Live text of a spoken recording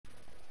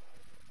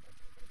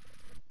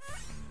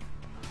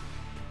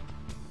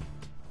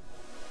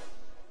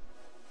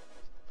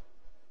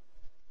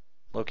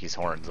Loki's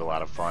horn's a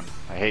lot of fun.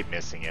 I hate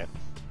missing it,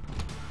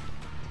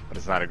 but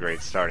it's not a great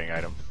starting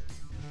item.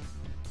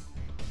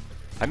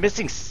 I'm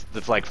missing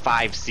like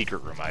 5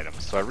 secret room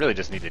items, so I really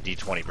just need a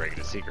D20 break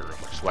into secret room,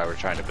 which is why we're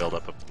trying to build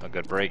up a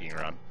good breaking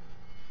run.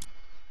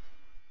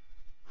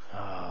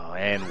 Oh,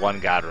 and 1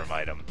 god room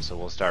item, so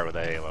we'll start with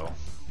a halo.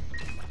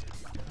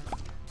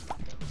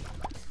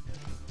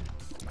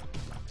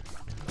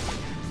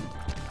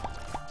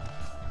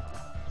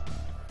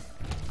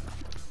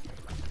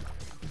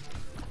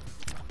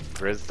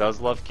 Grizz does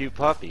love cute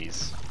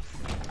puppies.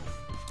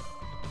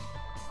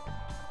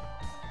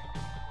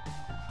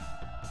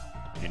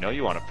 You know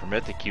you want to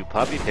permit the cute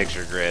puppy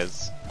picture,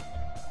 Grizz.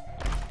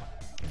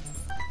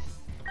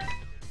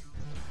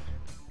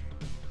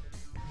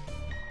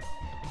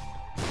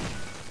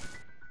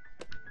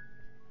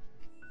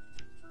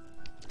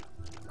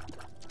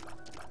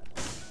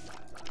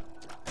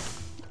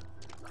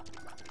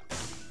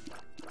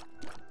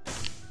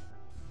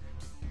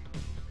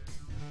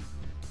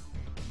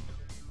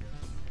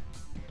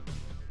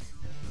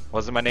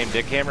 Wasn't my name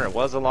Dickhammer? It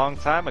was a long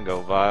time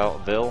ago,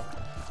 Vil.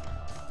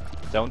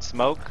 Don't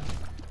smoke.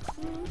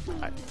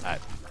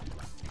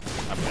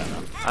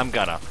 I'm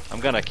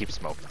gonna keep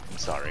smoking. I'm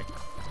sorry.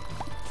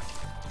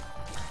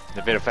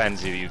 If it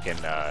offends you, you can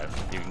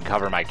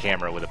cover my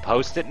camera with a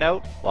post-it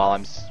note while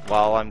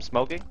I'm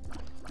smoking.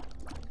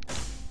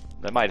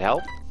 That might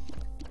help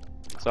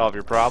solve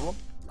your problem.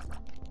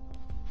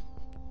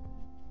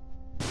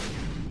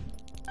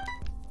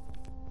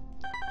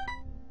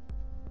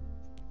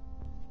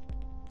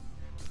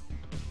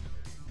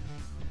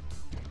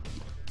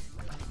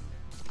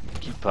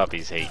 Cute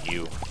puppies hate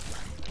you.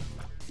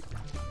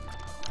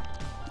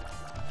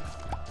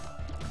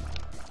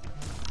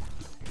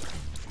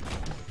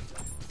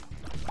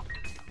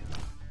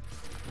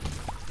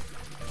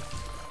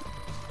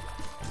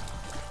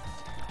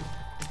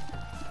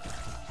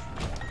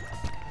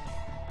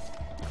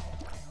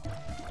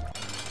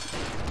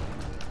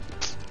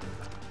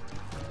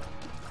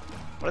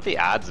 What are the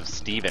odds of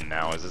Steven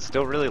now? Is it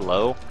still really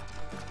low?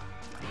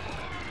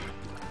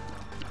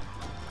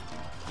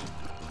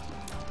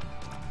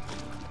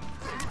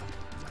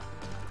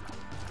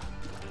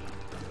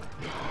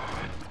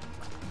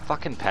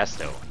 Fucking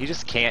Pesto. He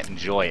just can't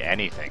enjoy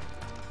anything.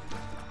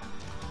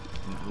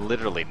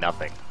 Literally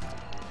nothing.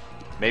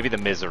 Maybe the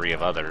misery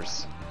of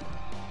others.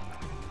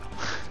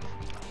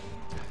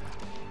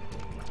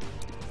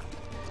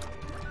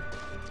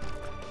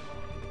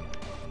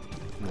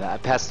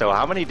 Pesto,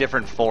 how many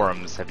different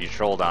forums have you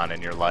trolled on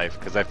in your life?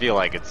 Because I feel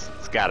like it's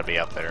gotta be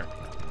up there.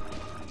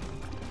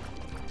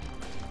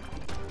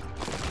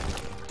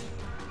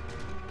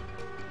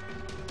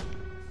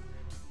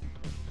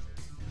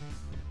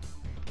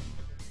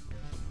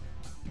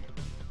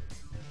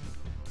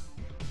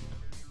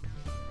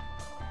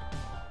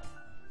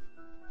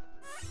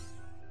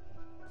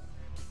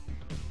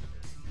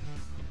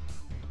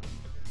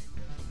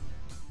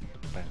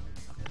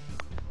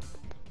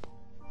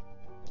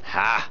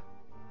 Ha!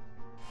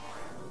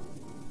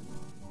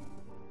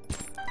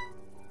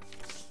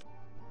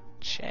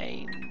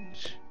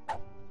 Change.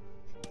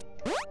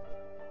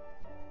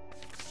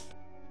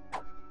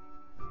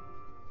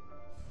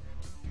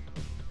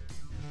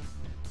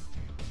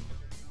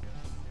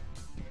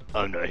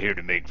 I'm not here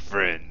to make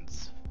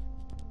friends.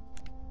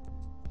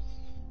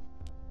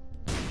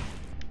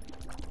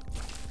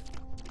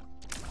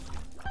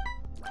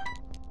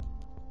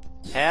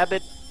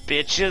 Habit,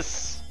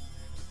 bitches.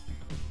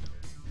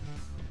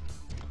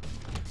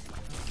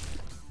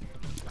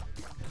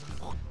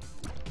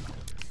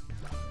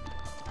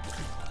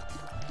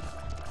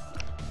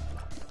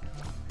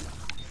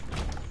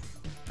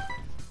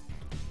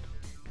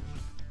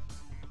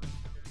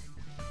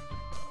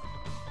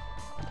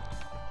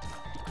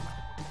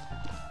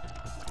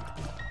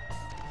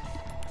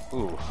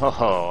 Ooh,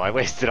 oh, I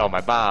wasted all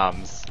my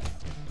bombs.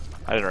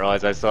 I didn't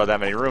realize I still had that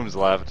many rooms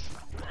left.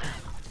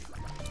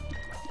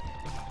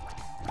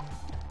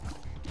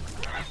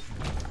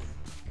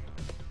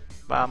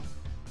 Bomb.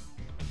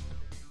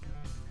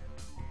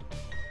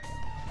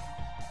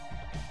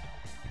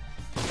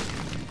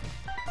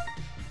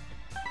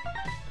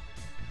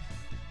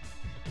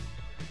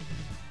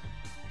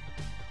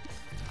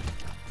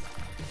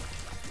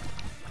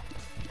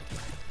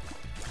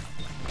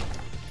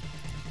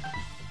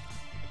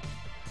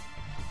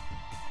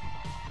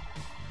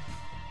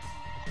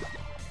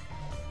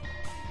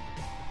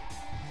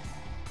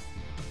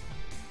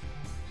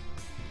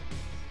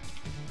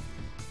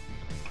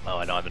 Oh,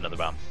 I don't have another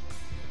bomb.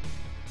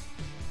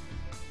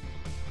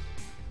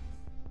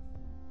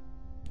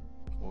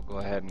 We'll go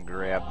ahead and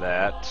grab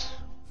that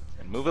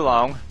and move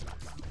along.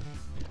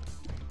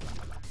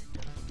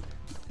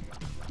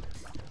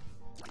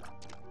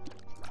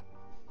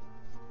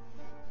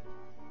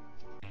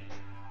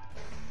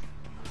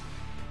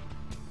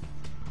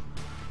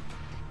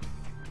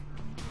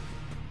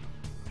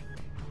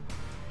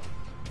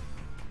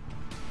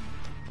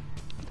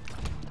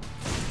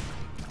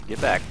 Get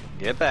back,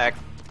 get back.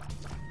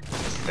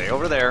 Stay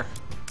over there.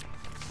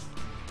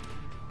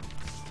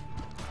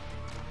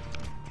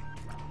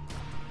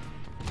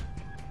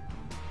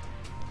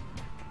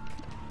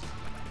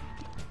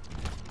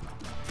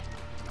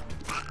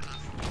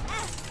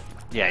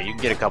 Yeah, you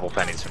can get a couple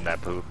pennies from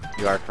that poop.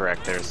 You are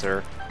correct there,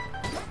 sir.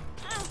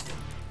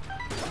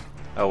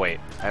 Oh wait,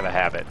 I have a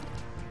habit.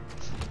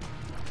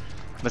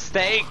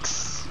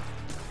 Mistakes!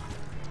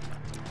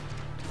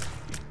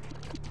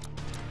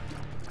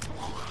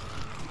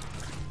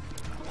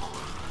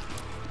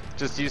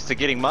 Just used to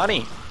getting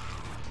money.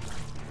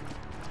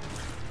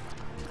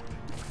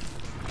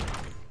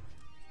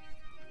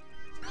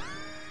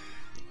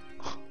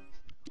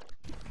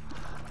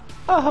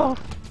 Oh,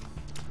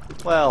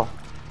 well,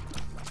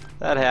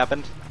 that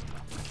happened.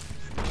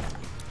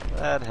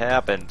 That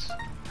happened.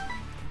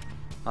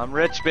 I'm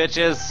rich,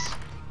 bitches.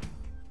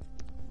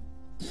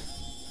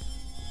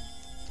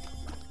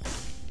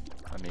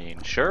 I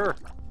mean, sure.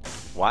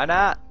 Why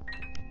not?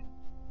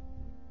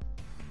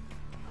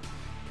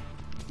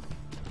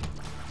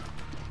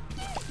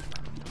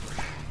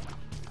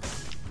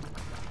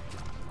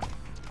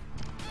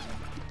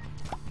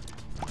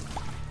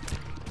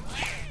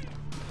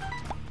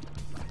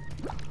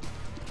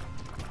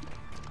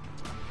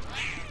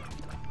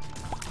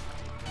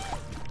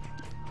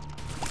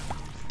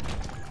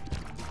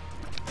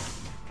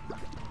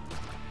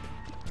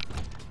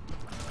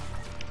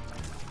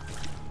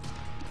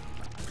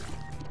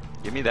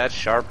 Give me that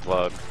sharp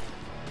plug.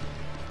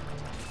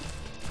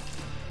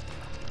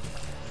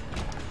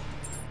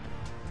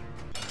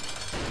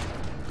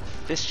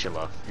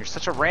 Fistula. You're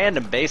such a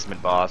random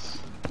basement boss.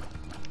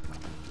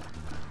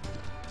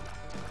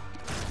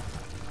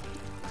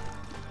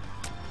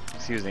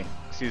 Excuse me.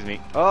 Excuse me.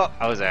 Oh,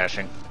 I was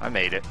ashing. I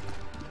made it.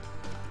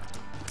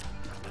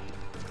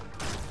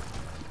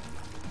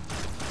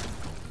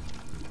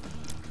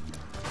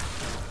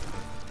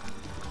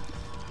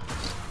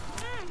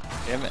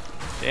 Damn it.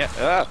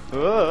 Yeah.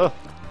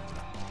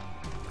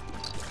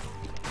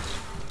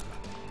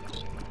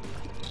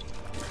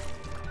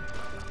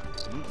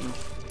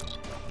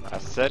 I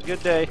said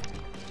good day.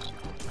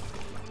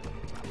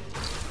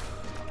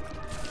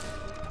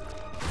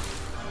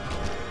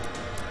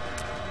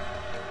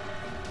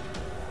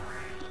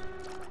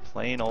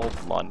 Plain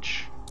old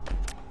lunch.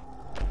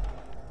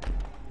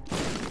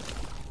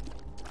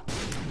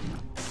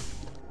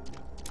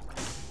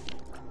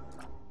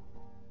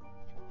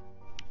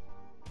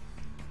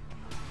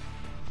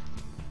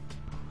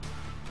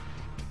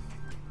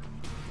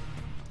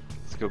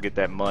 Go get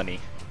that money.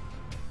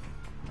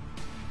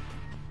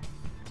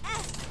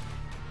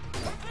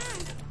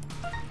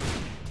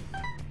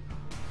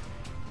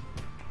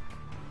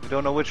 We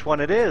don't know which one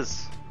it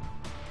is.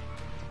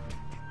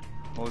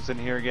 What was in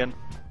here again?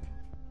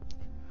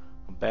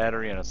 A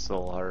battery and a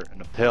soul heart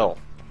and a pill.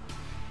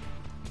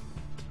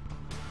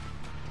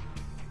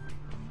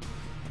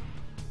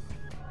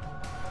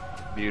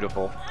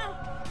 Beautiful.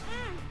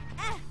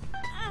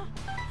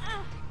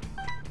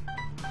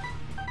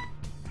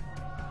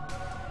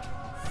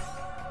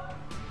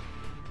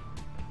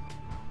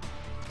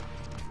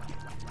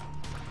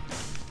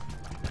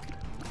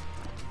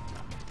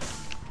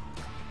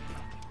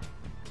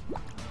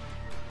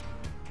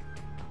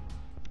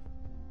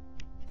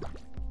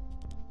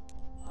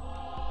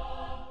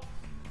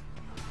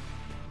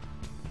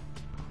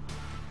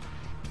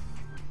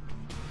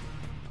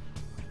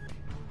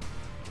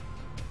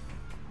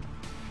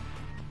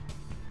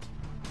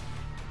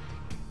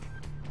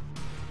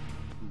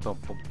 Bum,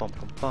 bum, bum,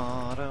 bum,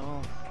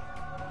 bottle.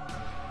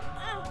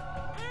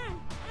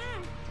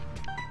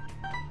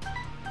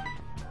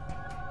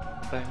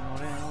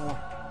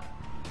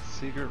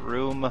 Secret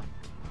room.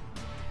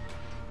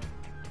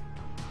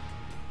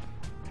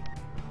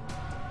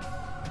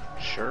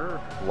 Sure,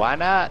 why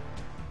not?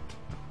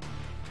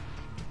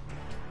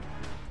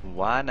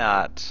 Why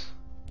not?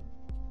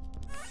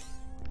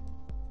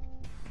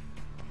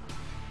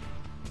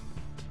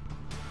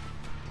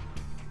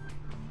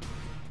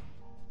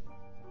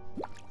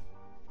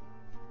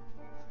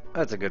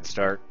 That's a good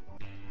start.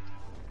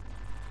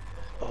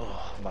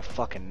 Oh, my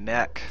fucking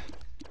neck.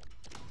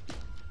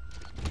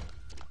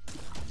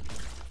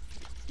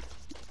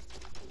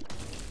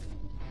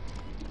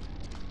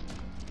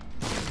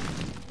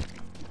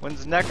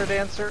 When's Necker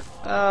Dancer?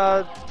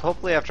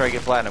 Hopefully after I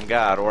get Platinum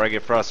God, or I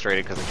get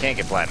frustrated because I can't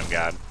get Platinum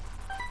God.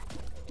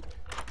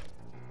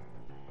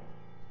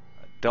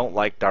 I don't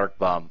like Dark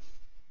Bum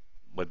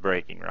with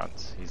breaking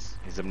runs.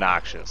 He's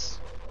obnoxious.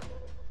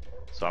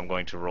 So I'm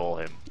going to roll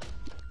him.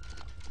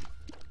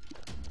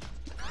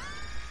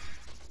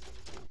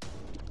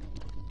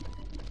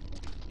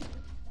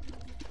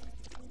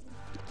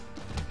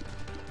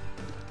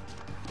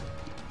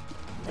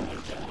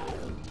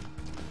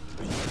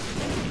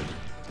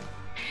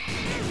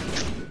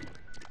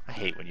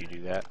 I hate when you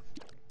do that.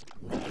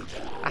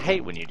 I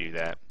hate when you do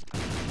that.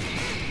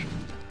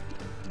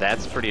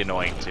 That's pretty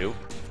annoying too.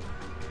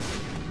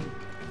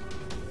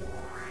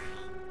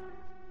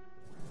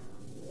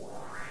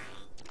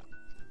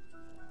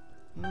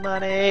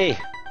 Money!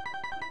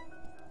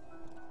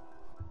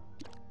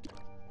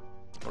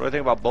 What do I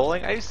think about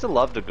bowling? I used to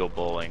love to go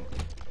bowling.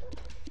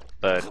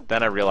 But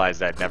then I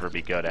realized I'd never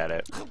be good at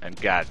it. And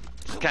got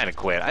kind of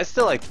quit. I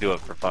still like to do it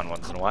for fun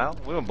once in a while.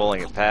 We went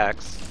bowling at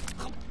PAX.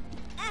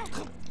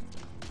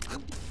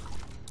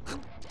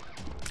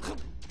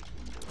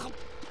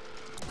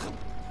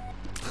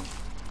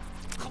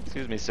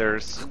 Excuse me,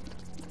 sirs.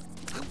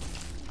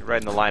 You're right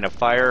in the line of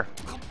fire.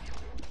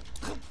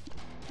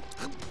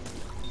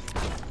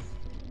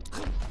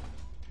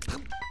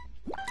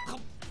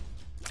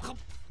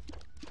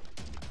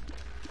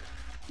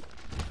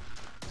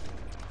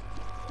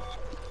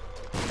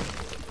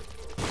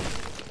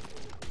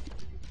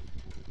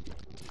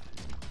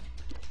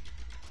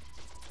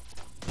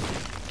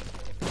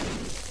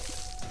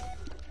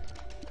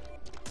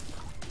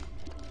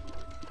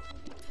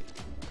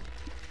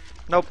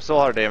 Nope, soul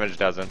heart damage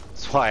doesn't.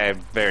 That's why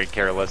I'm very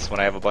careless when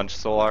I have a bunch of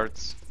soul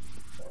hearts.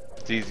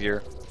 It's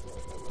easier.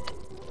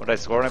 What did I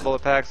score when I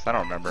bullet packs? I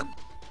don't remember.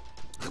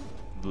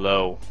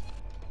 Low.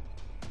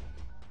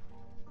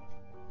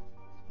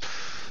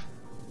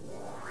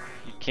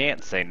 You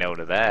can't say no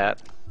to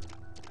that.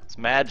 It's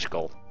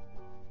magical.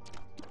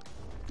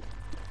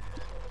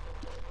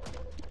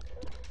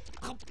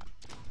 I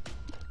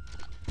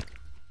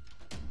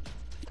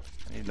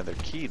need another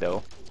key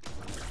though.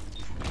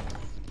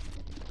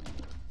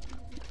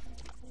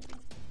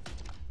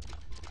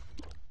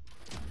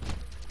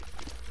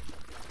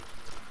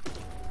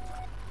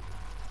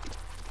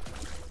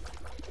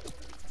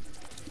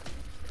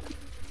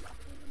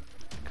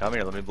 Come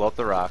here, let me blow up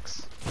the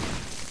rocks.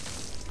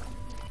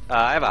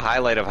 I have a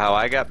highlight of how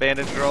I got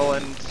Bandage Girl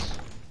and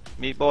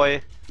Meat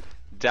Boy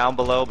down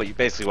below, but you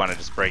basically want to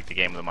just break the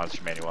game with the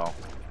Monster Manual.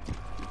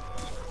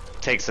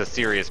 Takes a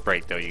serious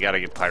break though, you gotta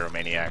get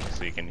Pyromaniac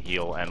so you can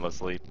heal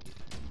endlessly.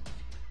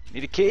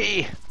 Need a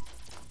key!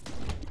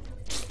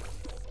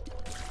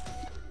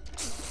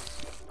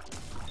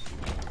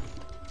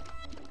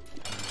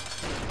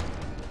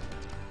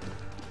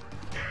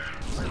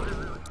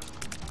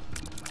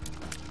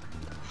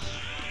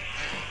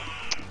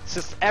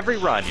 It's just every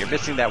run, you're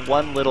missing that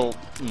one little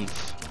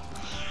oomph.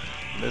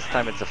 And this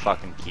time it's a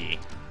fucking key.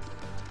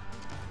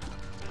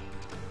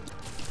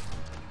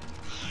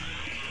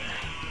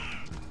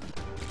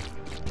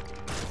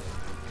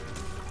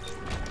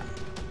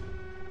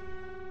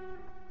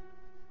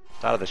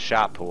 It's out of the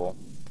shop pool.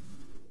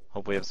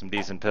 Hope we have some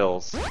decent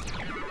pills.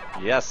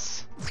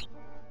 Yes!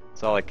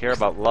 That's all I care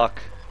about, luck.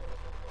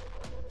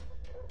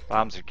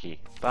 Bombs are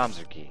key. Bombs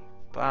are key.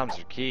 Bombs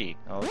are key.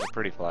 Oh, those are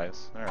pretty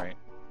flies. Alright.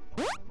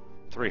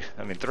 Three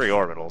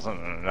orbitals.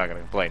 I'm not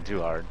gonna complain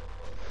too hard.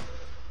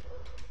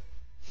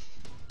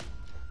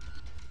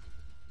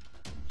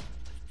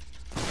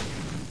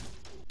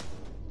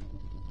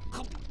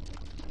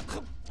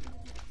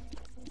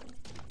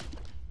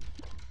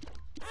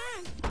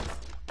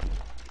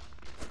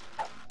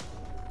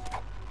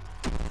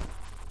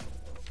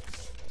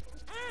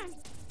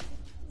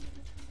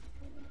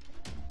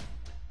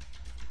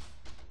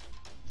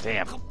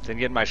 Damn, didn't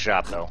get in my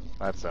shop though.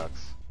 That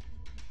sucks.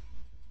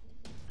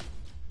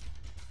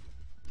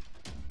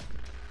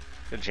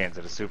 Good chance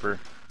at a super.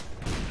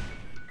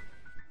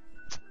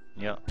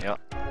 Yep.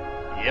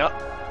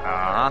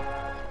 Uh-huh.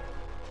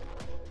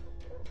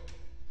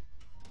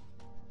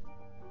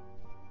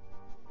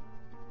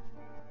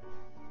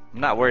 I'm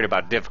not worried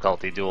about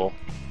difficulty, Duel.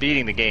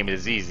 Beating the game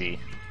is easy.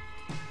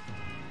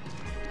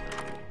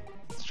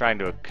 It's trying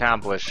to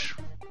accomplish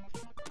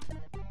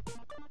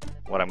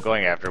what I'm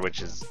going after,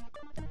 which is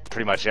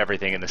pretty much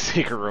everything in the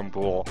secret room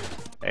pool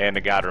and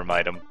a god room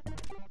item.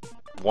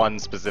 One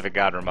specific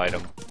god room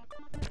item.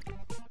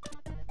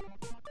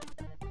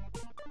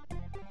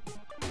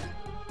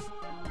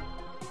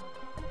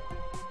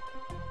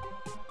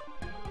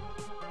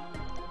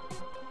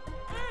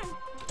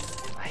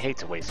 I hate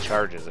to waste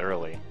charges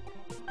early.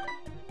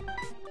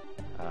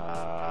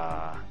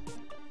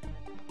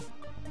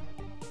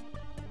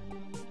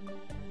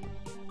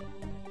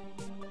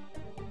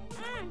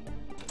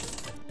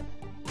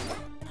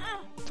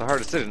 It's a hard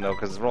decision though,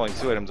 because it's rolling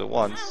 2 items at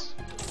once.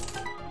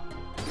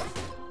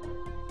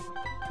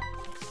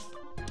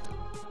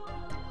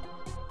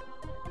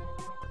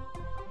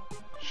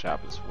 Shop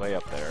is way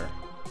up there.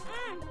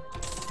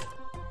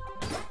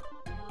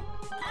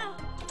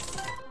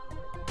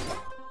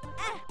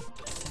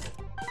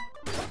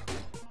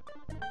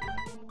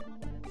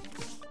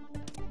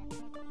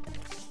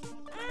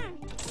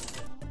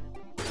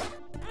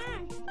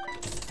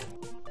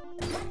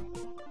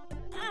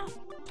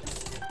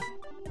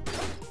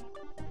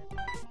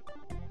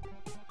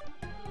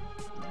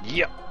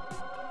 Yep.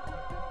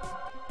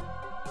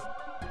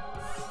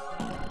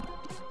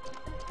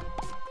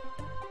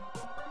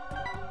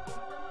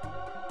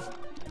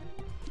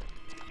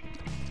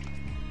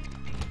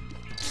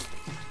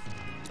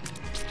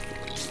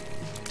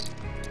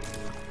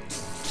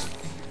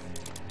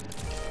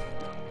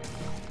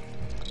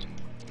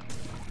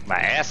 My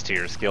ass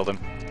tears killed him.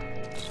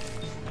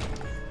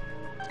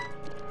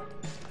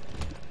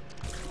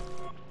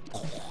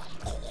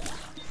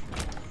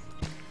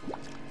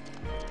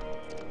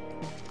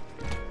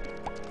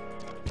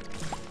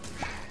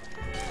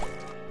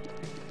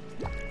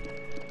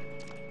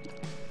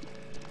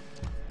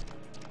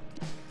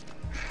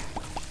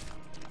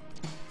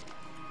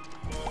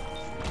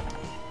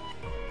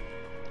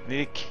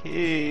 The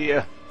key.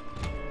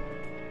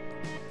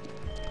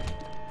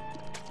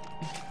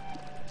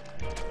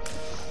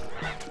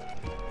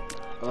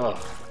 Ugh.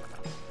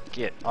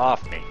 Get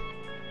off me.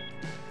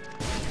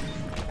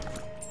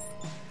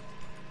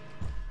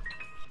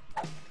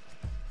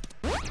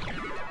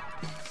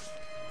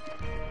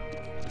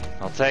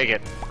 I'll take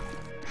it.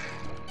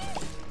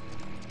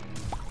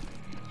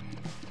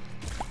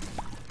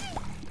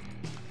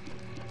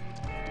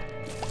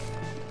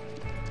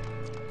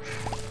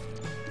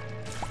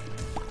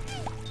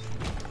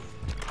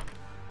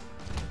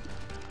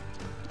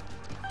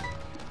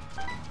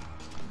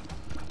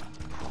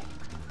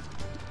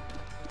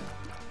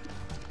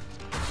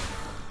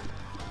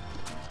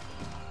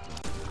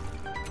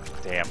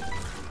 Damn.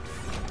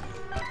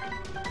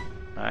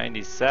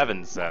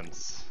 97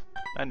 cents.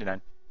 99.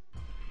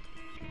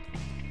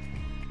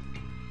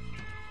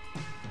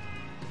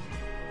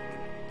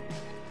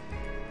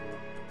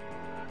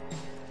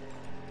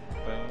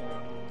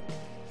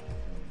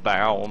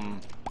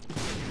 Boom.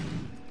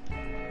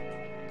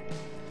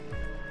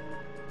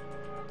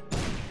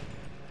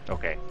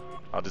 Okay.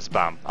 I'll just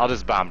bomb. I'll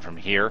just bomb from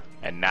here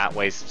and not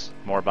waste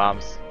more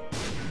bombs.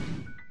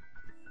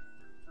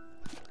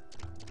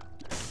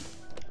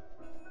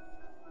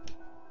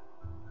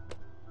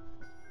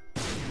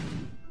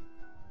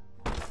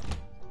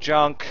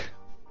 Junk.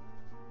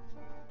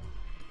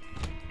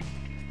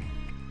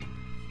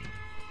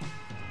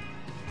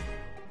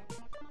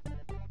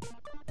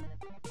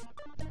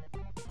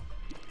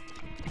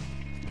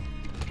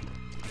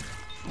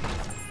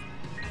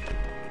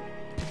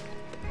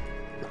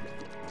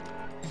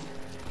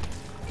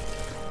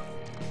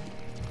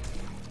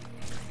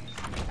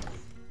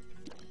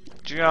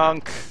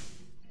 Junk.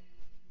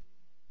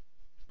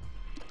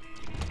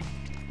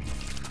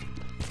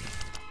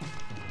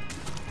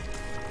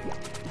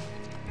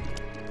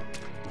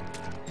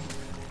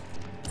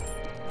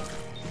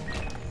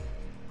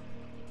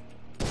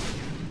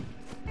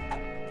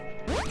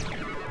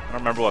 I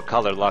don't remember what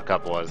color luck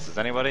up was. Does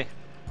anybody?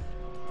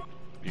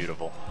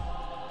 Beautiful.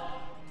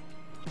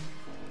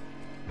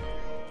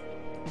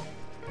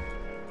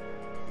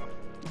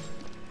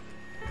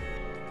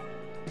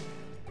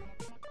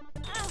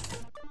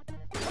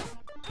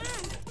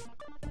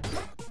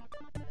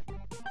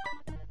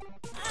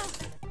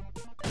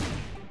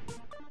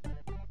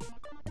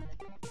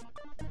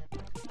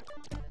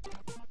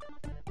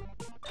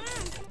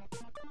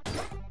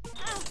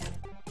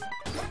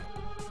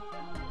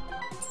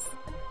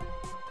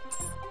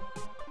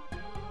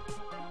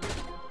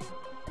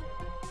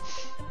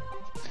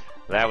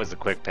 That was a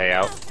quick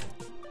payout.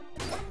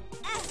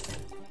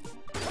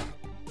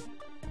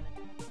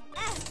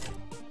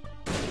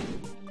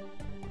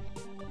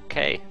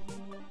 Okay.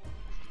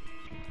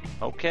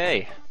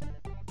 Okay.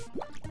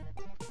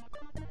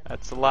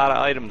 That's a lot of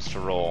items to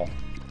roll.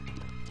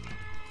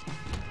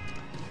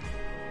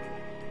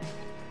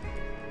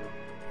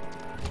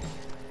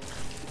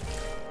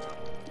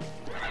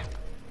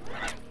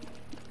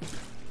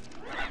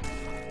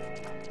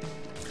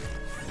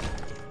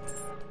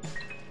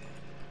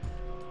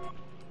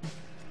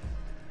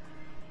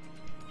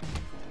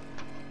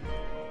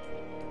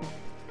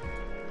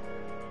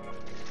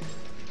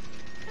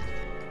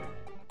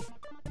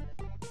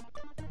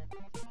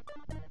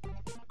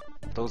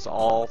 Those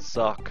all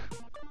suck.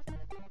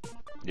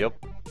 Yep.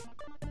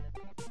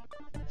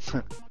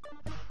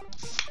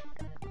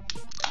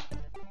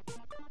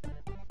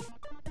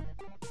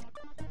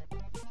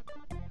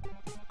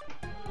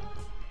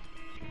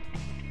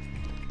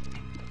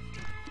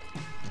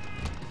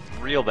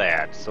 Real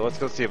bad. So let's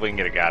go see if we can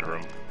get a god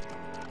room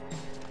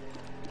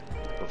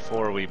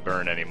before we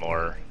burn any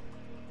more.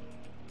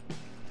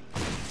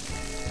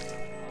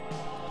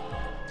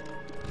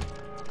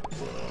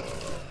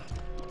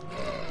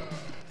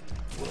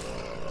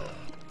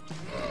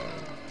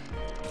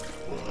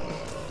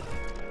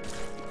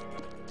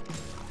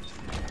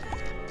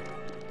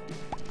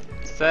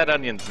 Sad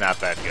Onion's not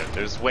that good.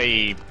 There's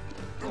way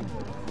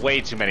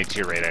too many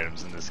tier rate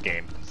items in this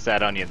game.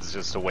 Sad Onion's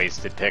just a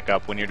wasted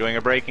pickup when you're doing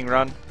a breaking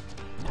run.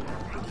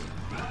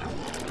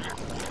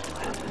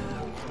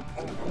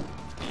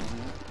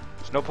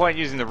 There's no point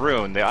using the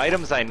rune. The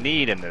items I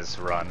need in this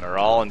run are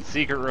all in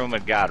secret room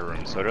and god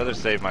room, so I'd rather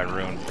save my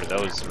rune for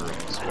those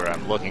rooms where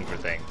I'm looking for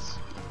things.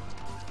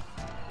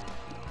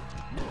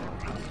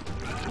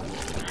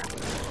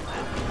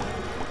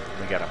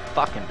 We got a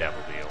fucking devil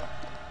deal.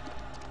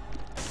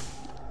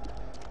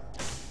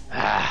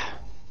 Ah.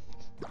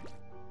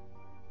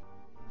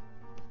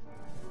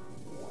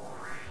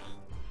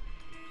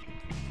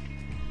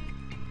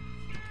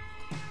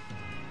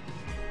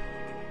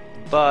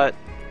 But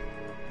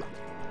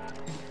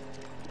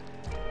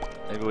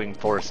maybe we can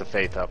force a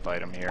faith up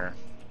item here.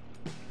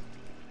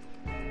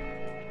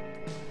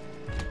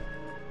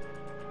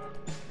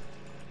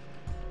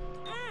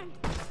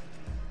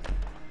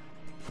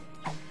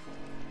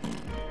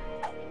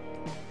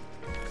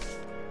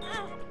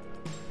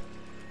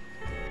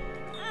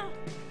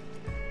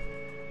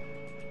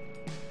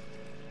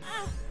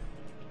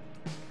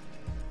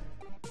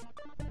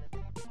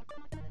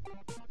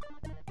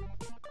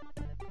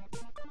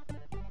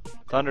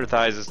 Thunder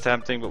Thighs is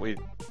tempting, but we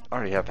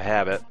already have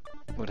Habit.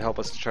 Would help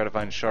us to try to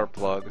find Sharp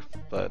Plug,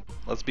 but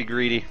let's be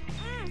greedy.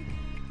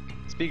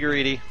 be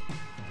greedy.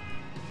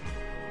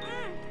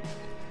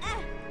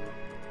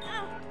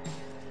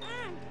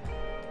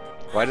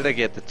 Why did I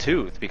get the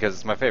tooth? Because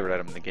it's my favorite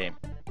item in the game.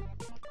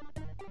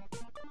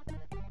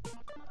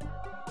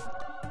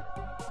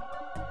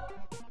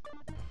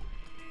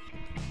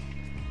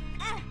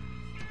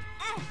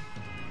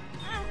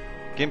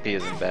 Gimpy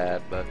isn't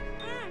bad, but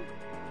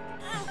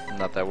I'm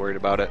not that worried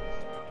about it.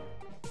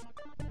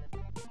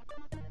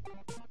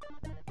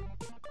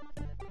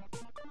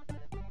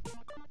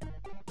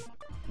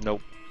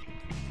 Nope.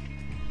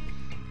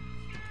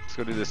 Let's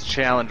go do this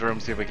challenge room,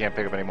 see if we can't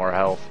pick up any more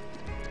health.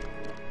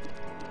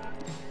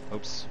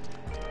 Oops.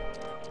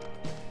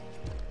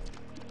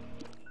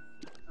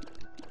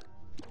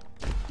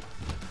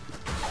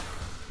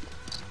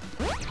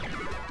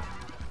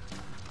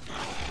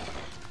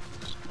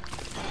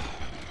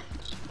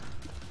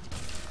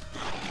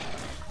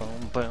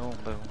 Boom, boom,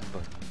 boom,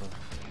 boom, boom.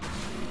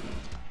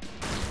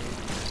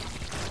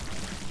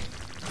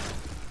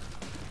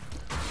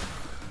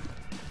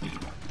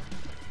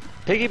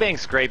 Piggy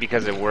bank's great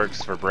because it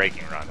works for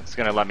breaking run. It's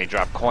gonna let me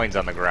drop coins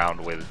on the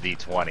ground with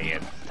D20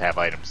 and have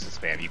items to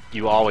spam.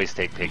 You always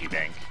take piggy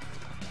bank.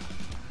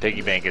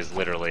 Piggy bank is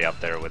literally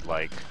up there with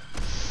like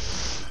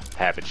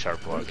habit sharp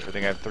plug. I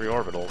think I have 3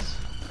 orbitals.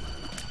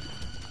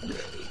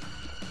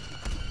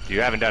 If you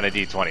haven't done a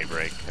D20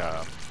 break,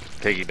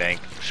 piggy bank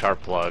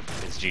sharp plug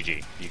is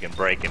GG. You can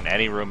break in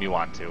any room you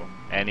want to,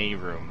 any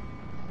room.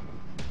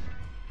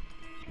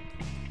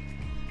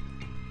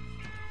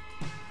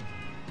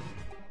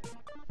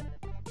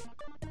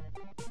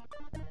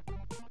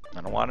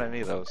 I don't want any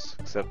of those,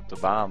 except the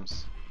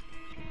bombs.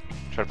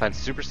 Try to find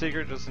Super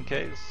Secret just in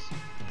case.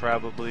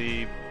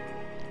 Probably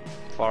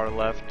far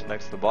left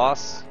next to the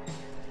boss.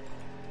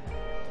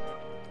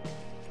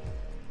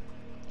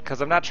 Because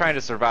I'm not trying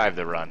to survive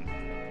the run.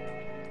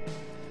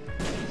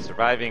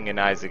 Surviving in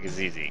Isaac is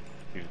easy.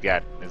 You've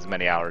got as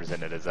many hours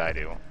in it as I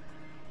do.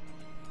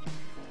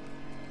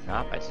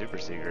 Not my Super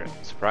Secret.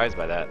 I'm surprised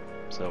by that.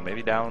 So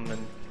maybe down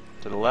and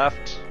to the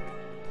left.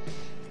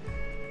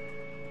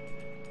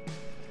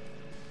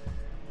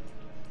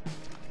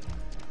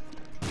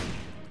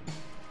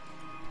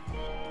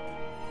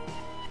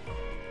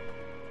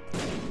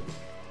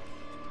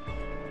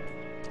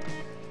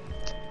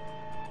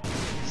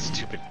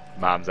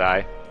 Mom's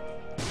eye.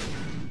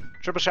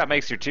 Triple shot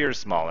makes your tears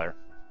smaller.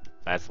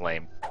 That's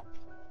lame.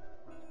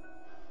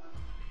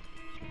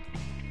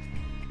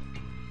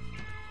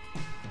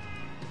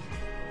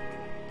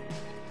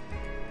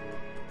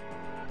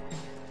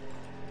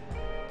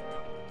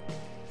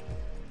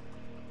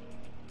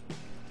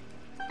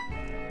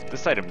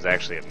 This item's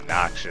actually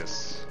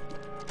obnoxious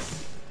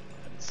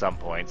at some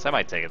points. I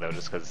might take it though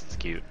just because it's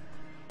cute.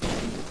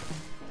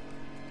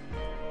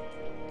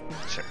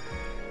 Sure.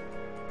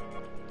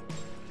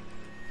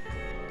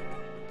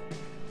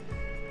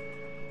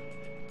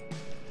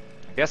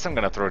 I guess I'm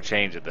gonna throw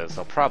change at this.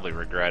 I'll probably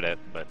regret it,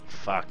 but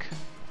fuck.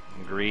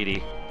 I'm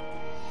greedy.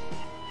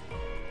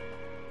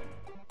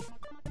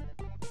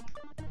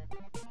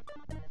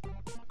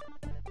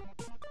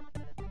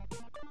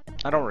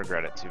 I don't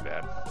regret it too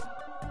bad.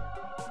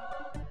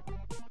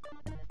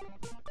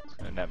 It's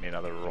gonna net me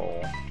another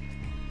roll.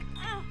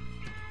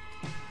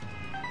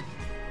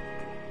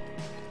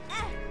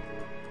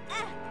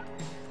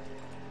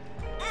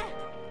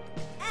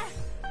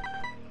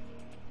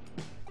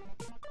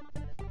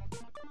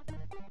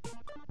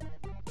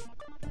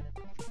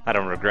 I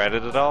don't regret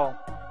it at all.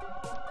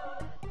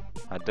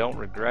 I don't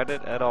regret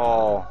it at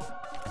all.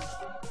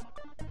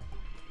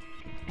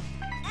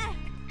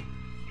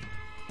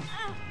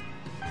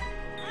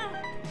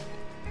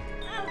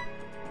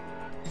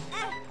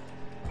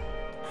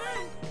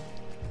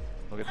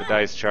 We'll get the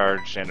dice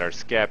charged and our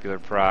scapular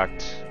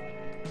procced.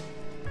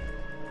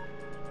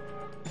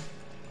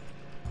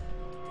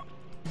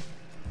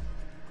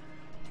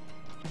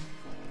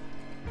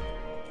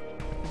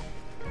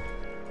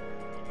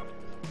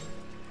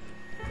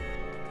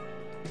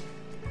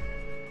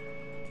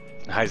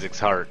 Isaac's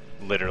heart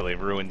literally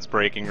ruins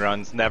breaking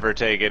runs. Never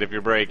take it if you're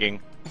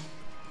breaking.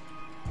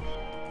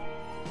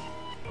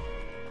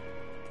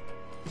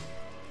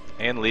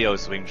 And Leo,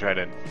 so we can try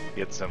to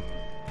get some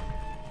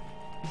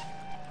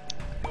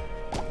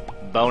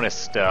bonus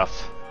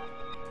stuff.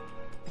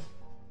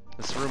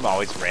 This room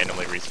always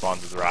randomly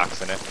respawns with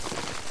rocks in it.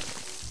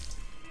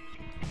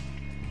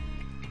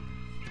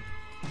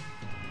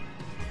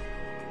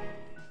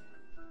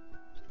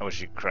 I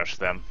wish you could crush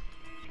them.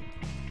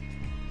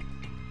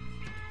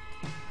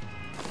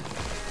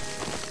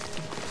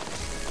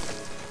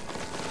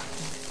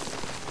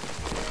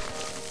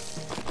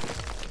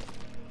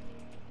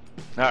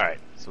 Alright,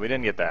 so we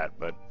didn't get that,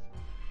 but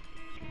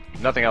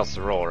nothing else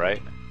to roll, right?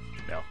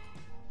 No.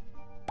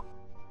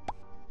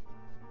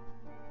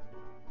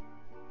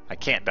 I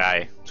can't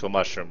die to a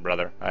mushroom,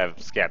 brother. I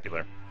have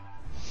scapular.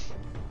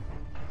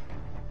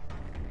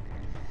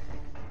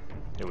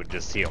 It would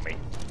just heal me.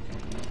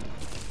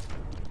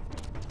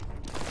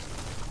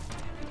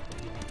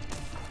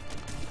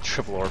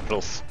 Triple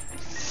orbitals.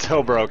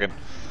 So broken.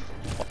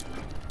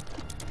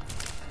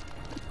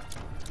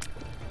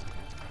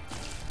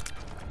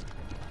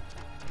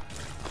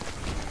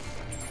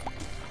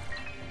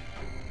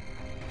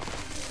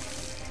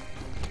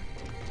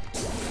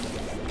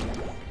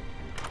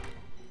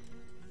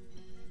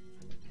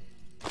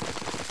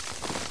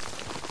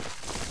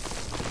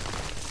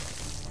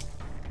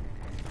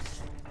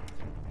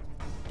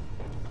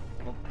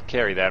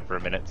 carry that for a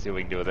minute, see what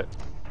we can do with it.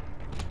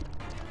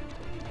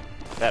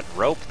 That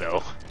rope,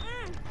 though.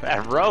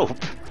 That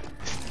rope!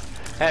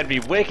 Had me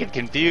wicked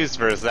confused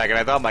for a second.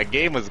 I thought my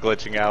game was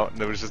glitching out, and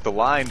there was just a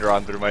line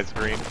drawn through my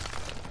screen.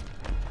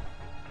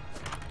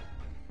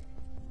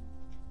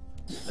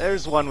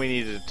 There's one we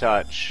needed to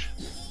touch.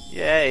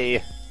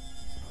 Yay!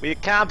 We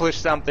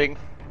accomplished something!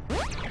 I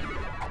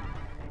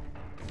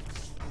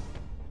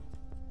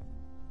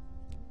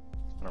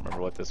don't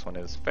remember what this one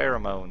is.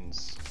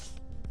 Pheromones.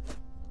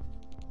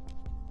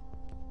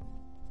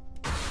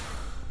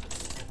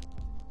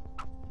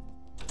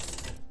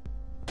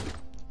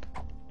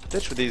 The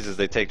bitch with these is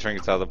they take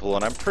trinkets out of the pool,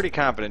 and I'm pretty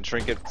confident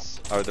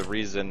trinkets are the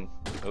reason.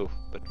 Oh,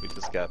 but we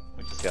just got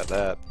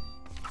that.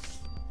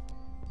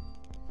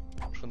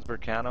 Which one's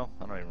Burcano?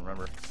 I don't even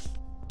remember.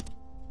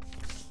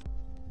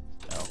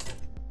 No.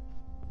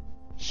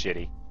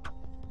 Shitty.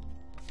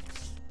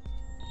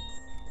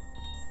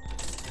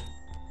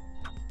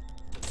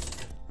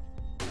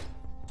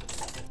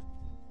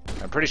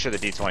 I'm pretty sure the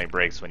D20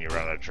 breaks when you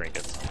run out of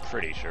trinkets. I'm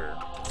pretty sure.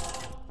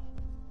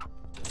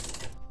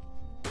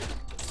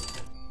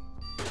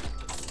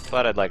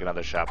 But I'd like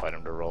another shop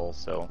item to roll,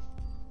 so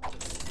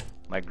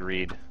my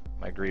greed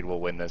will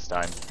win this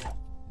time.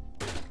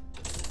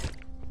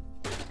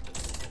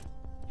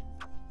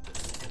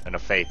 And a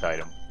faith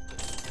item.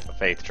 A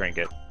faith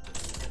trinket.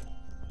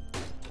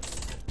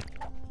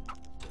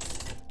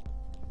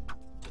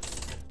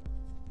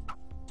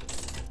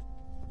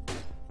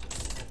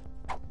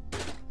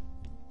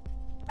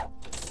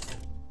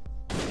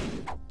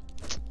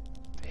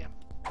 Damn.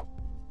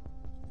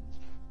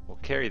 We'll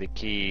carry the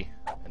key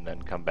and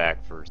then come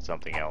back for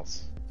something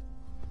else.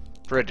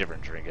 For a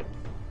different trinket.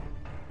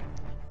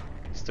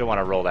 Still want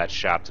to roll that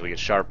shop till we get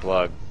sharp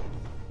plug.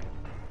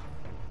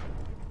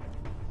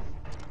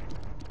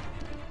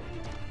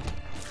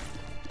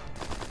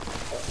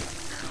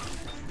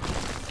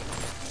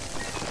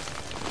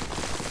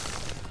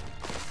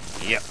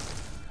 Yep.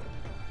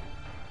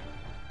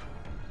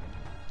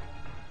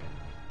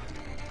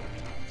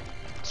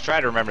 Let's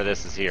try to remember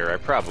this is here. I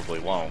probably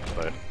won't,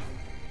 but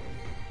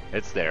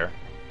it's there.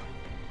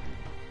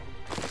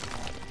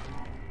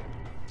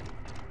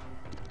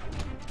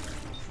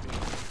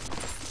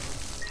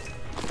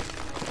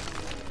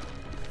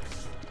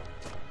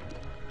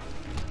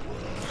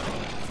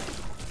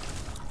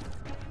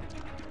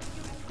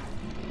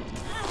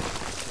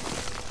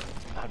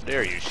 How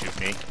dare you shoot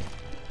me?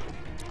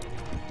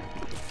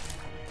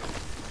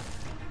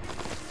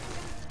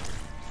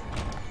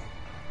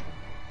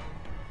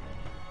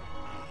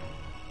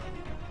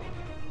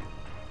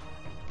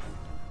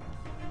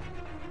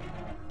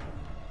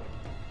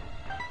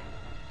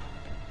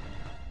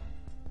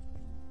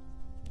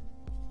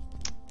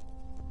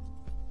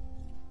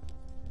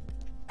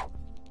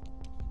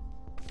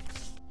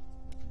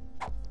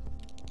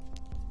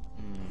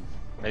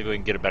 Maybe we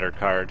can get a better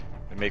card.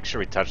 And make sure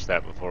we touch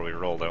that before we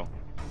roll, though.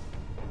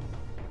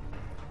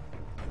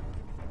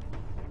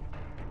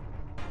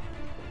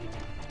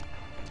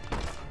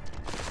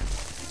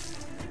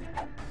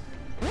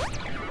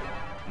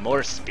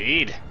 More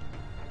speed!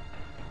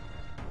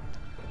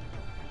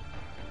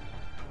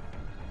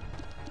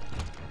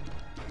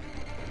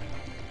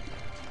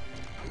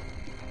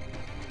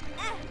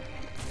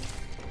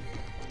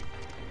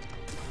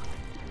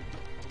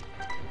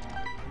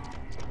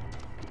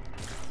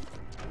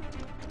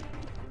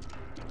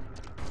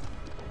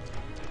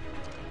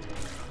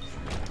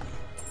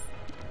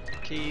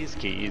 Keys,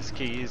 keys,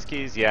 keys,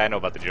 keys. Yeah, I know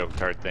about the joke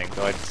card thing,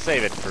 though I'd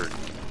save it for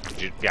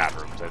god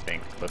rooms, I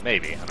think. But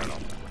maybe, I don't know.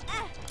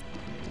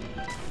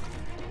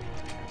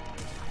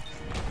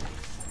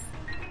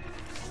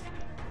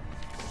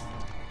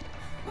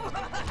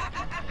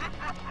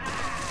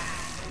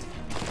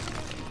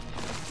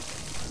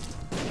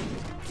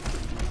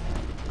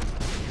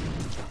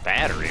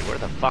 Battery? Where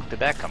the fuck did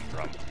that come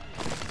from?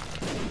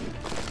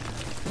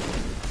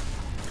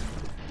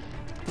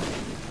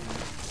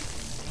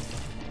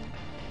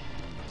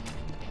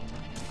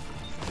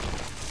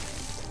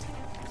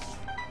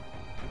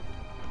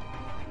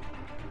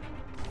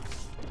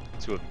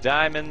 Two of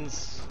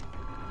diamonds.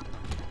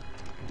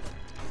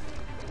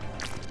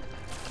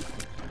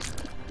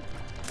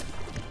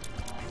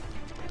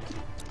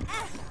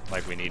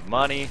 Like we need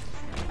money.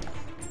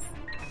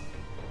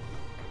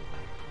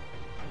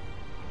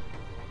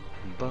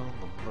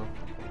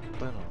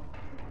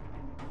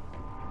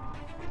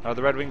 How are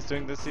the Red Wings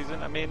doing this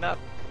season? I mean, not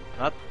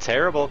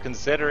terrible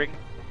considering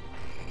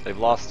they've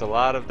lost a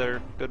lot of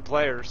their good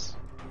players.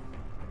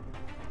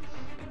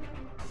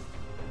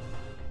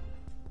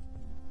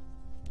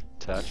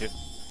 Touch it.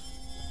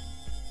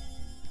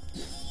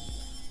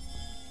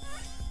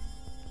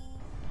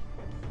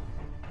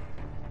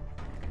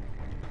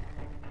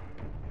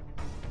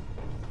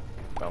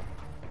 Well.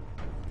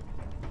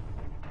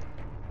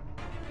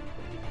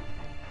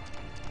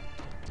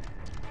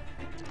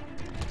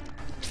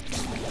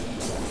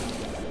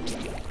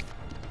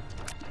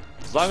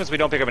 As long as we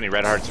don't pick up any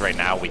red hearts right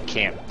now, we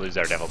can't lose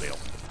our devil deal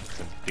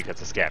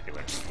because of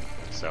scapular.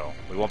 So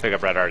we won't pick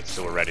up red hearts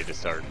till we're ready to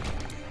start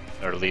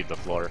or leave the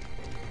floor.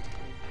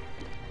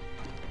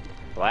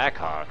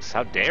 Blackhawks,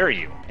 how dare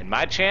you? In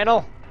my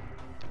channel?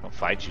 I'll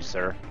fight you,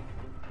 sir.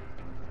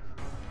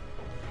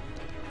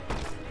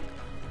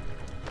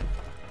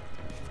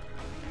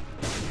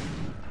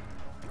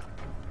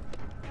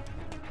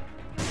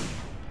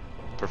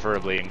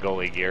 Preferably in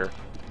goalie gear.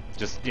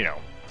 Just, you know,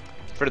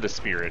 for the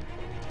spirit.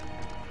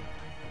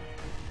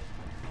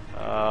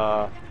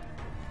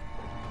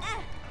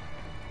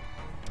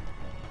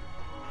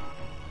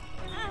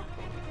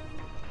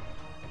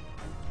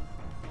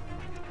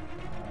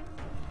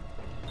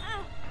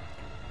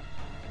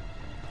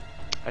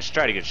 I should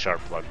try to get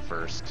Sharp Plug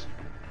first.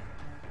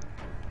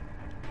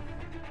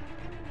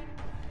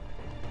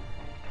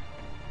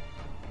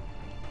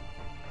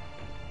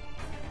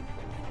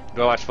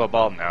 Go watch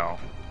football? No.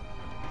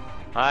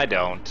 I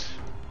don't.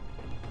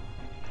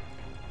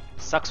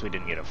 Sucks we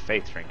didn't get a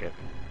faith trinket.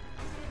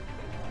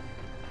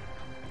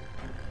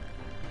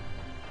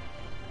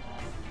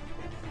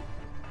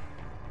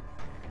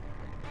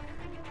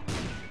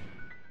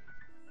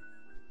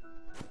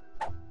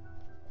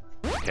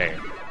 Okay,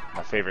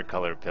 my favorite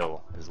color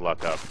pill is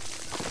Luck Up.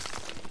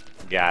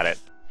 Got it.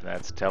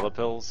 That's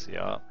Telepills?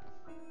 Yeah.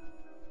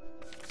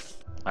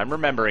 I'm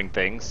remembering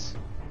things.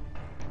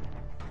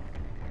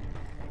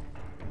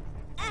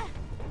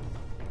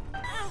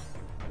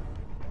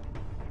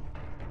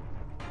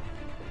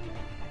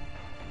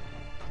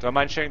 Do I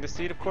mind sharing the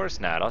seed? Of course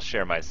not. I'll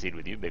share my seed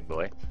with you, big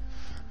boy.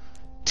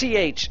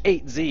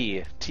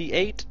 TH8Z,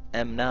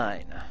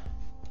 T8M9.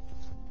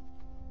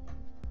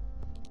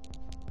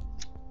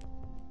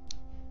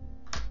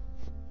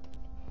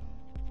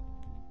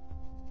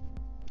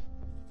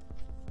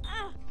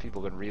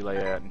 People can relay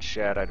that in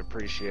chat, I'd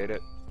appreciate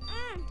it.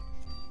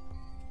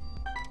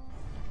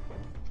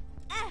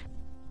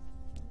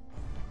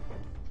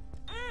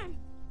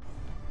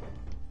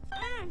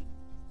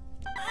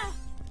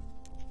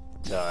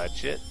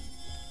 Touch it.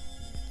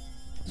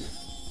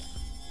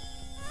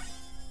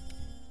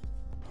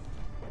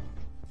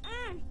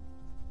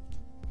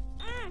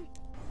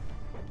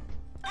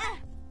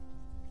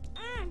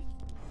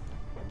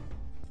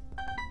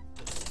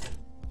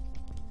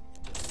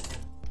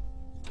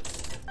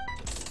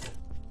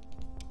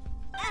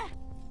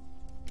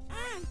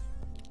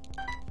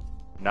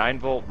 Nine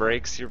volt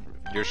breaks your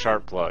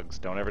sharp plugs.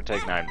 Don't ever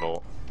take 9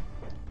 volt.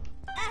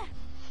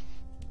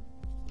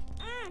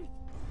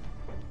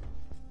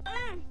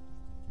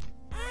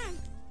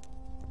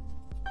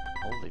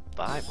 Holy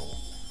Bible.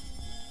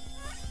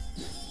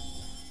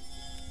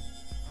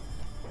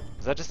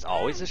 Is that just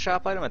always a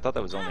shop item? I thought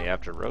that was only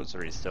after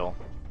Rosary still.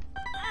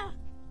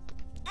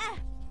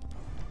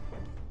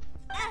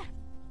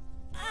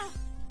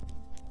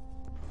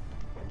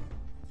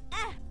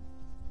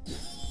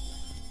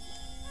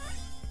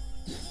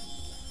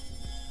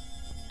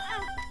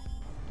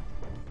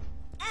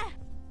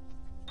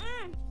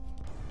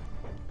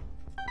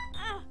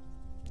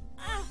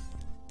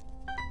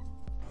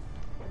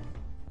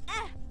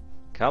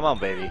 Come on,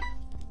 baby.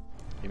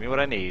 Give me what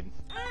I need.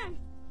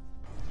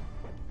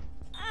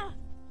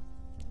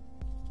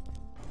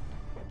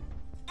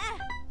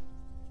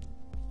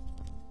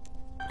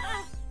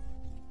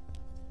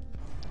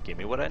 Give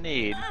me what I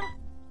need.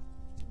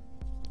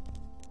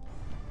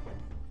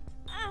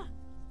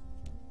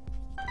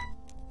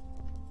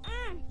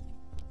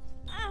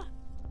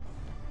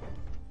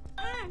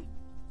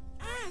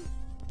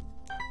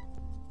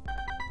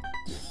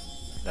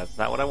 That's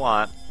not what I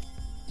want.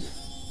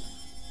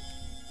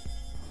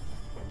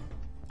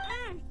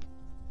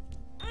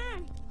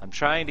 I'm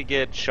trying to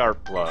get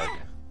Sharp Plug.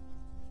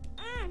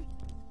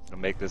 It'll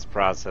make this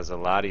process a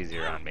lot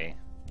easier on me.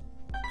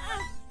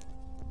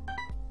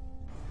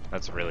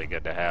 That's really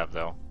good to have,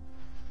 though.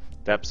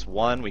 Depths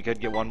 1, we could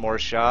get one more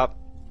shop.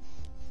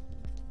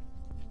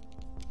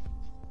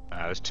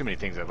 There's too many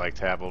things I'd like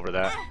to have over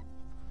that.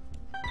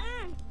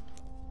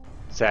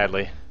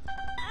 Sadly.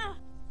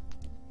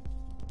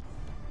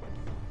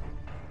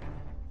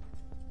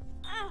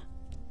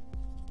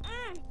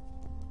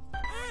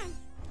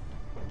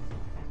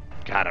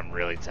 God, I'm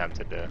really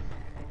tempted to...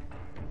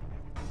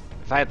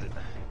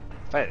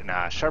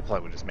 Nah, Sharp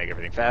Plug would just make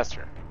everything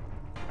faster.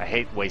 I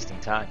hate wasting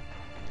time.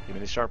 Give me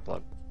the Sharp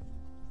Plug.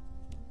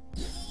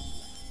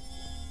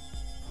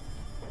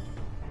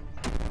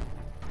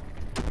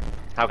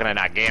 How can I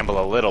not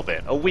gamble a little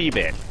bit? A wee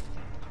bit.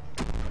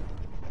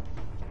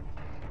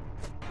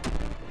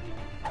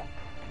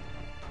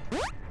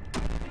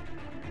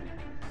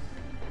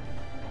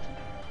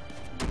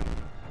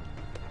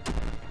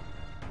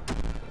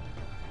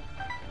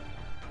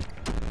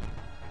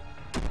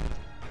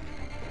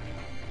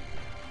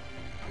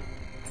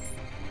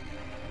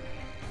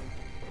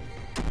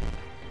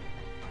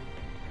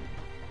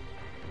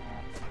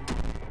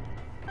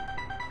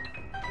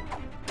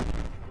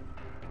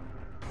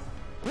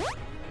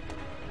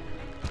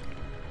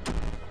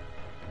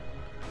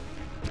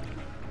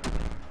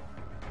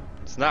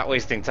 It's not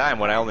wasting time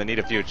when I only need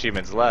a few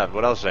achievements left.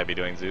 What else should I be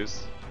doing,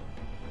 Zeus?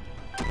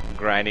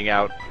 Grinding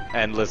out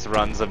endless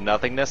runs of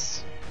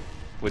nothingness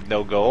with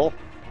no goal?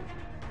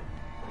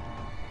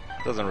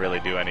 Doesn't really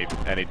do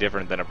any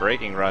different than a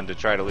breaking run to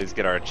try to at least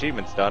get our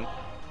achievements done.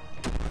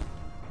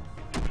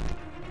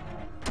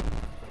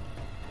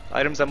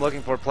 Items I'm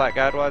looking for plat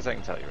guide-wise, I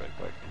can tell you really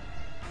quick.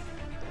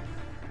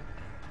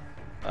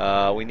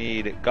 We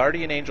need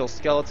Guardian Angel,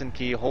 Skeleton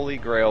Key, Holy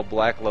Grail,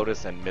 Black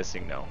Lotus, and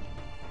Missing Gnome.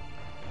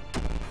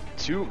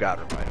 2 God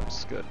Room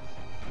items, good.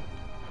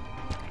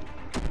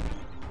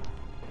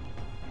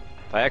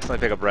 If I accidentally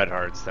pick up red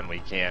hearts, then we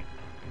can't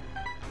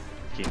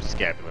keep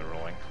Scapular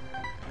rolling.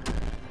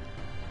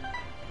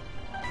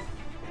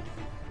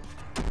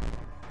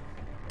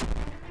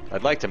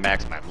 I'd like to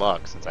max my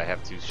luck since I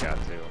have 2 shot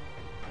too.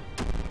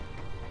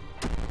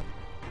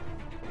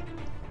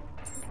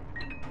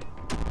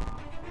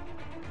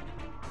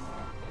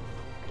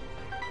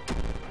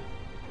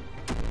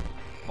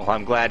 Well,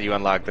 I'm glad you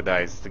unlocked the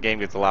dice. The game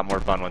gets a lot more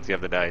fun once you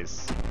have the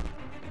dice.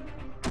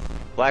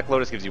 Black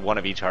Lotus gives you 1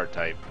 of each heart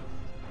type.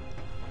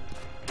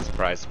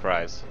 Surprise,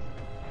 surprise.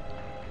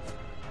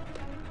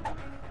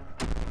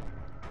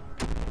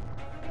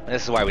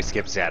 This is why we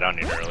skipped Sad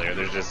Onion earlier.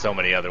 There's just so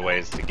many other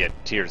ways to get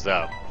tears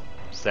up.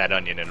 Sad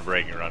Onion in a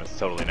breaking run is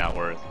totally not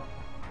worth.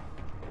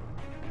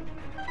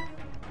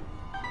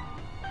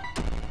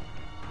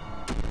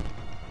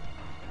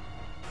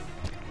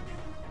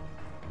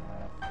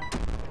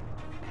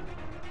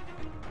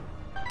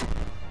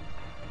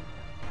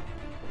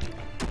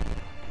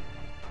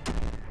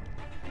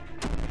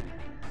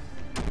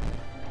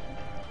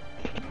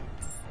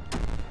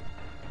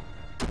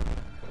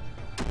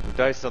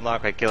 Dice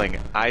unlock by killing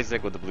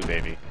Isaac with the blue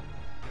baby.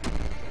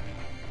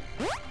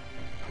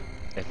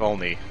 If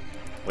only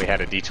we had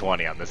a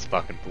D20 on this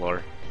fucking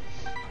floor.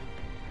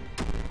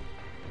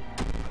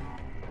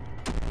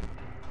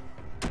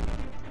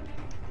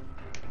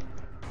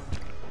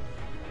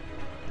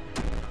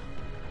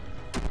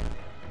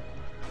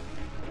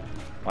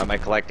 Why am I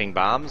collecting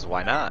bombs?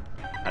 Why not?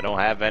 I don't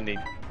have any.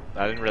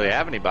 I didn't really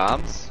have any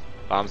bombs.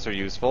 Bombs are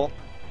useful.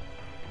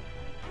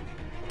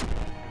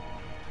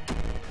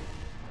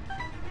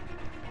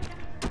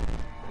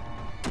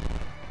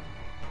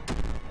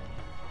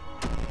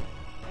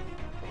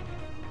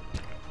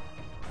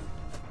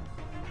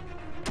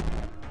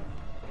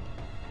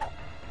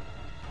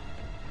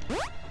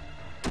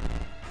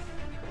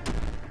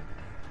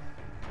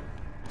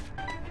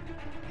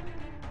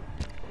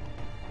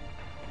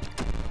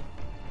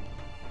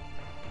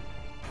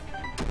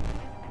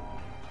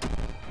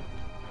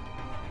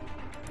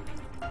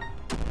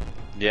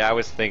 Yeah, I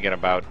was thinking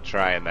about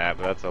trying that,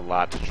 but that's a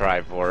lot to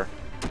try for.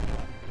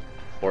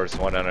 Force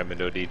one on him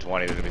into a D20.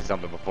 There's gonna be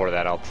something before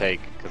that I'll take,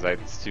 because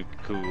it's too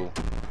cool.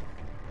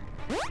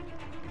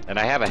 And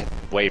I have a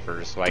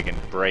wafer, so I can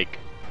break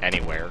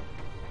anywhere.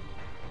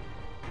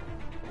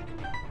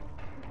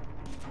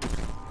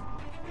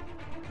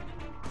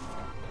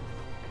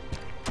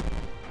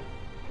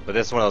 But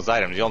this is one of those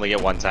items, you only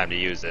get 1 time to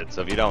use it,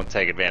 so if you don't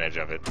take advantage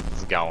of it,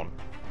 it's gone.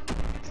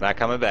 It's not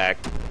coming back.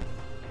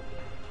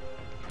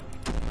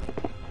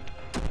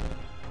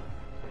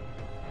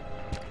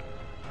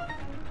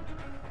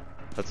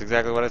 That's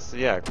exactly what I said.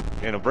 Yeah,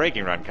 in a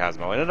breaking run,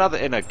 Cosmo.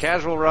 In a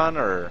casual run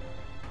or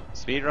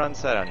speed run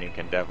set on, you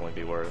can definitely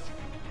be worth.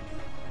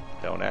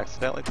 Don't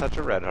accidentally touch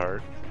a red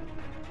heart.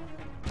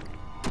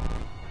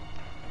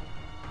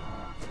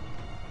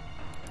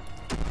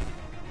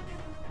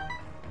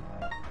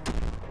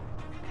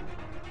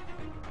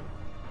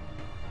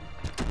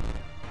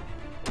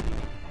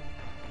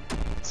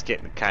 It's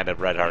getting kind of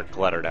red heart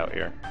cluttered out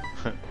here.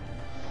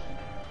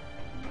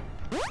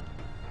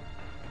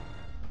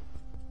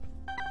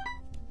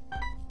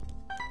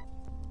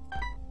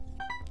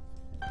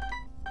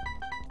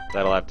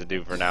 That'll have to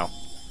do for now.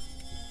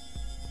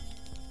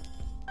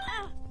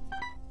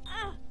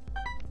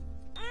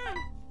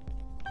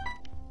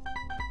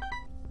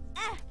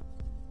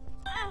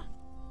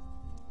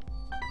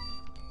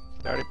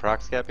 Did I already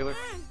proc Scapular?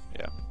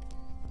 Yeah.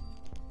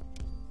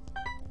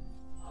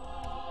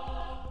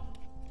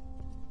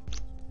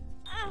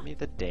 Give me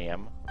the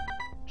damn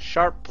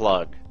sharp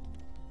plug.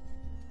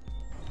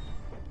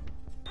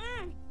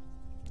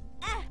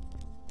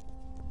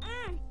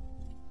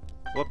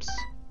 Whoops.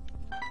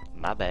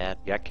 My bad.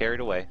 Got carried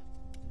away.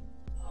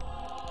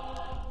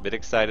 Bit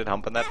excited,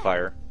 humping that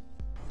fire.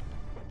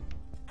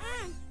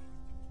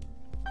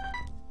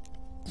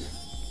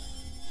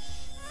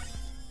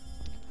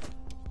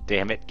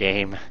 Damn it,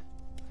 game.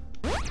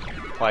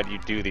 Why do you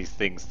do these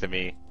things to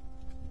me?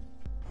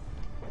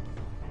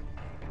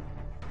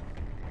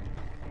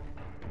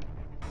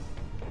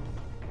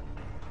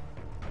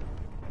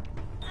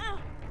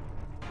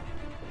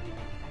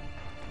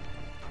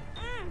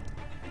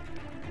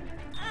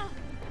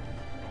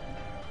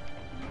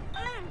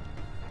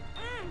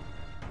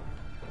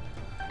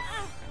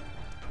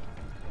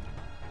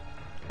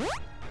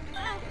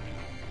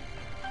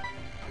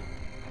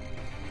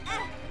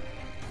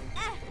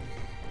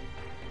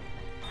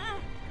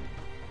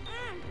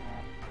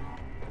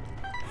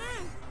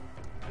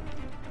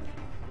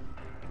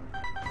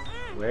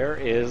 Where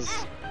is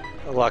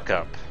the luck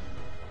up?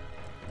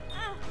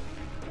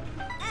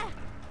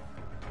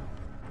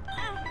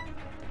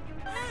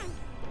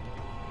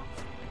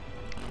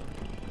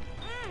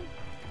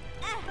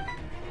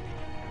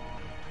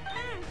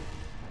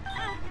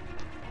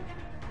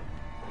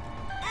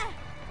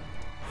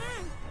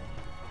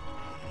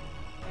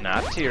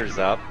 Not tears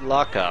up,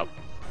 luck up.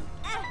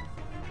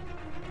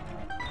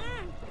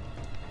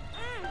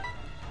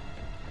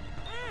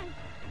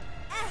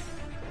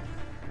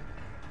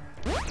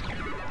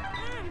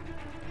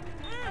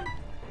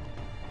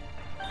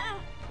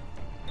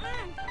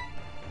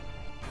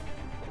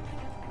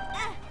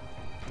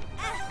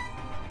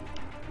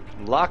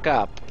 Luck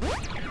up.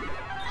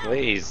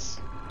 Please.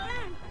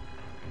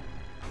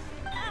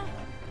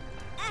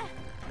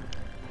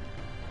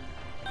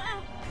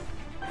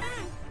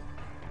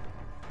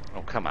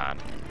 Oh, come on.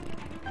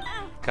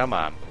 Come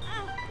on.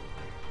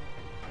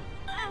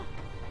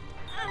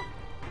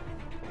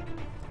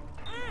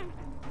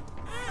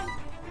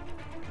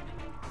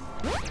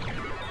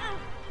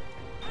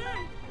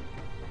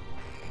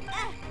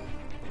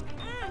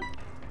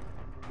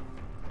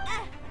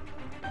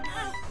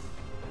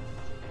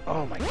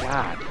 Oh my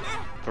god.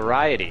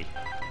 Variety.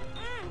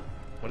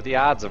 What are the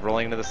odds of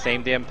rolling into the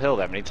same damn pill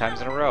that many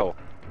times in a row?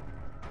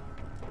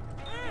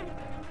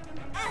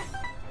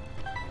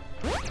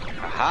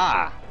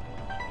 Aha!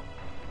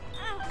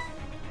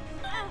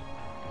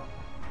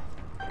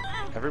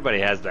 Everybody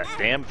has that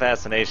damn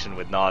fascination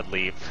with gnawed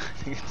leaf.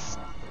 It's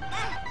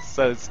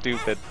so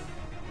stupid.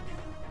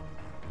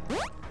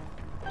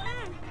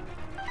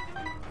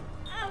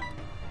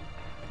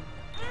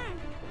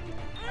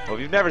 Well,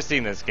 if you've never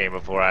seen this game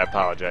before, I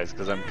apologize,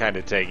 because I'm kind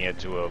of taking it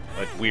to a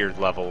weird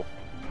level.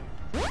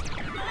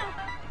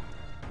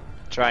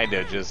 Trying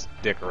to just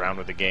dick around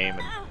with the game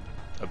and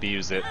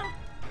abuse it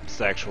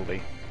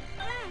sexually.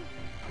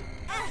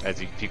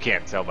 As you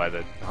can't tell by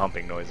the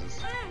humping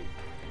noises.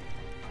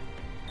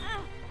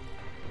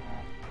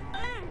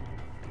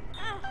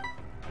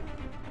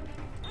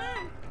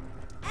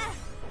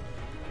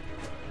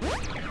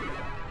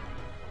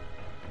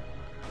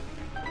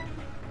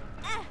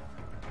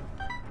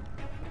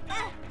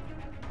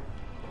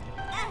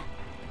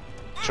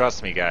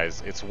 Trust me,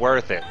 guys, it's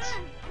worth it.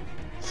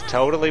 It's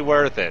totally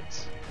worth it.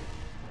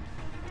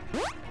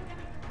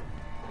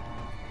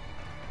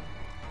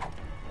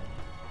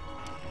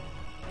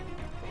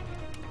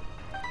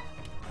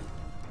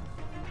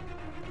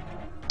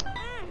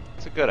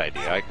 It's a good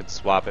idea. I could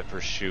swap it for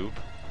shoot.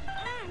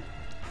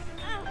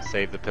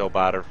 Save the pill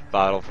bottle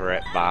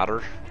for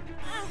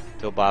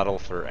pill bottle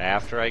for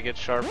after I get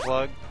sharp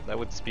plug. That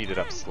would speed it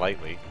up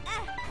slightly.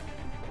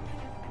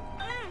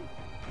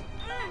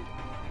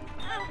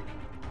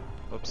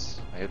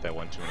 Oops, I hit that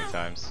one too many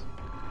times.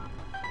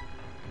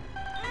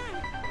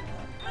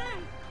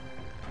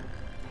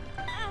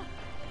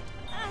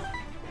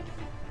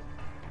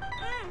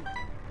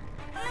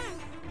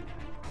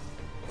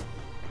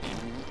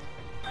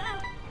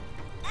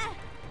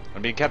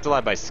 I'm being kept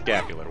alive by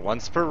scapular.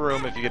 Once per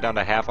room if you get down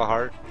to half a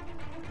heart.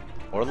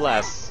 Or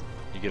less,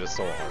 you get a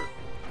soul heart.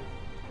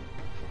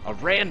 A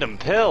random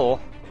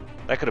pill?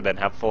 That could have been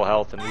half full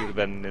health and we would have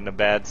been in a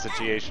bad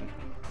situation.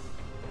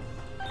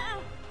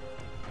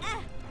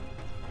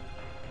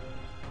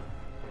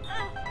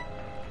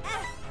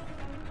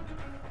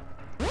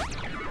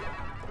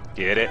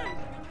 Get it?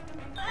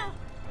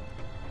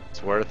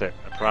 It's worth it,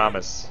 I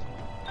promise.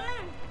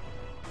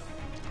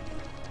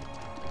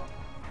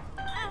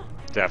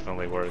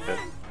 Definitely worth it.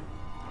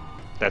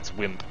 That's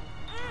wimp.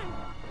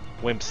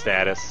 Wimp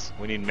status.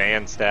 We need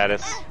man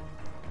status.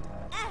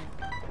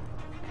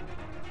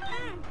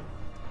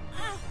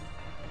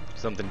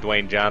 Something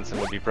Dwayne Johnson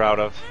would be proud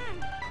of.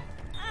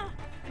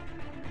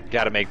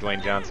 Gotta make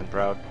Dwayne Johnson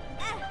proud.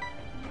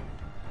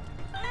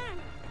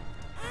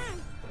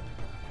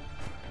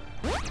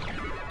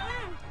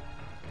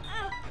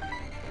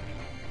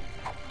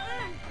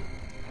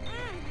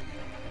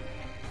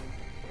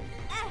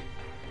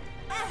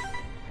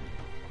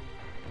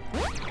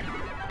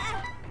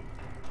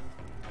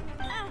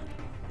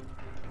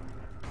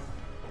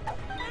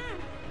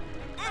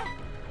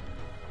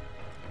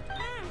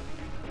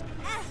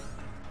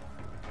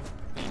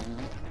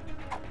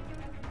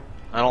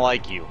 I don't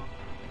like you.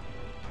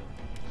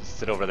 Just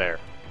sit over there,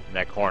 in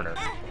that corner.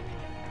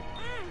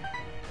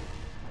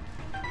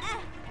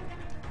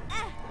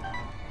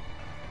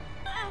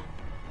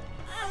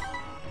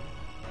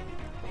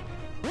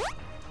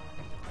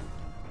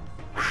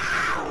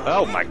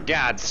 Oh my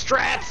god,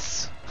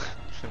 Strats!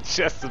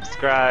 Just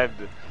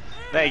subscribed.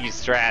 Thank you,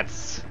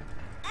 Strats.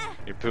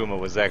 Your Puma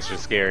was extra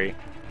scary.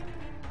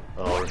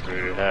 Oh,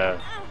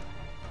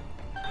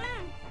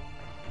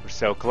 we're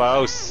so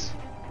close.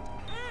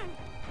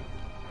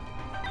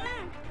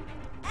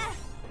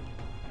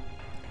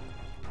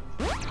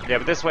 Yeah,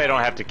 but this way I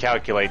don't have to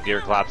calculate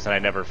deer clops and I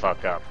never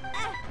fuck up.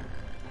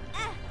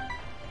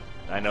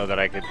 I know that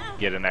I could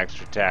get an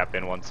extra tap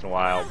in once in a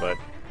while, but...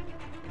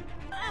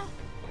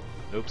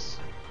 Oops.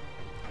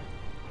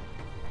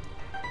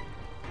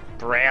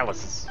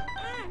 Paralysis.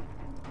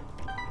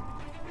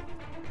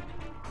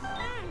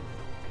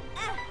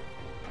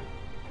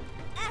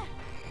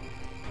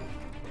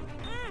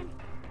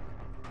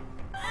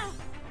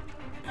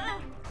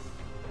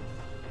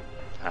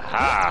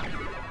 Aha!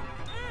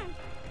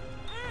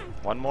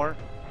 One more?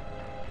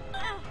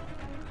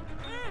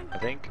 I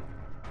think.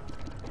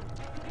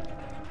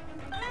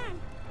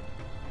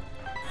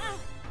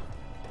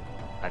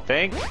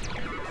 think.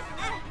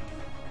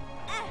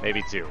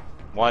 Maybe 2.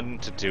 1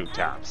 to 2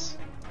 tops.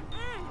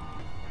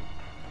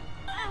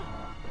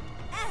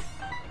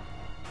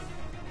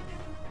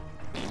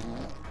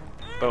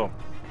 Boom.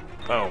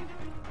 Boom.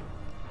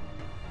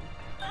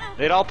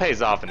 It all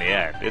pays off in the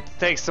end. It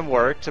takes some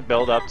work to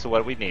build up to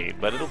what we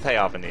need, but it'll pay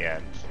off in the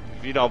end.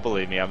 If you don't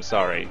believe me, I'm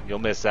sorry. You'll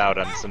miss out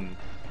on some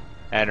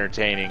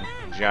entertaining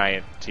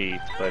giant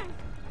teeth, but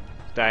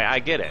I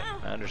get it.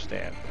 I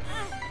understand.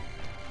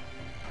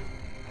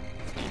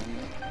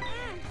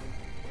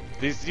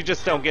 You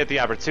just don't get the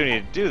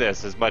opportunity to do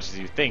this as much as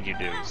you think you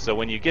do. So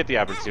when you get the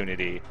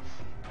opportunity,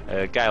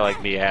 a guy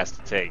like me has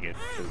to take it,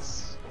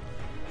 because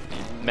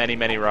many,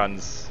 many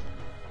runs,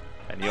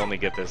 and you only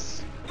get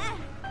this.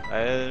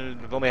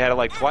 I've only had it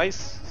like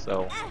twice,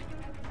 so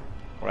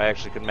where I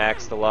actually could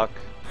max the luck.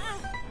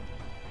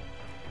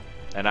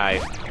 And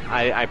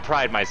I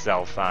pride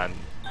myself on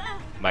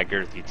my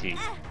girthy teeth.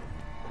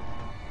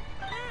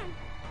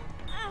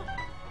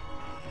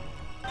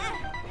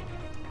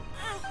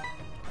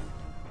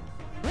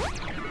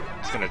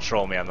 It's gonna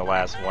troll me on the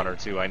last 1 or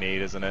 2 I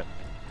need, isn't it?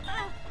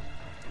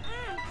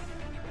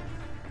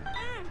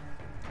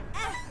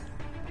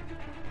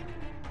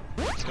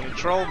 It's gonna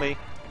troll me.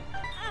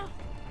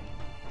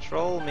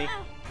 Troll me.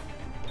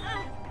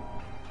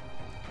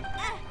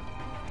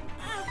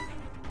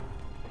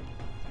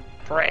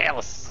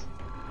 Paralysis.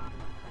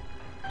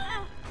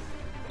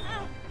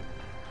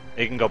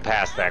 You can go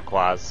past that,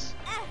 Quaz.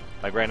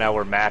 Like right now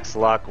we're max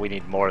luck, we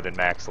need more than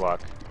max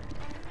luck.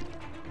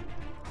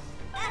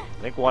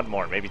 I think 1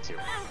 more, maybe 2.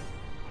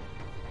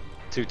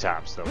 2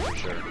 tops though, for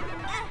sure.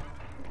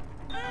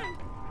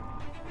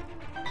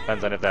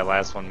 Depends on if that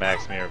last one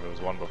maxed me or if it was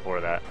one before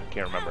that. I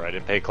can't remember. I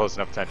didn't pay close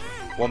enough attention.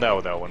 We'll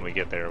know though when we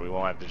get there. We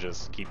won't have to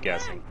just keep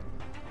guessing.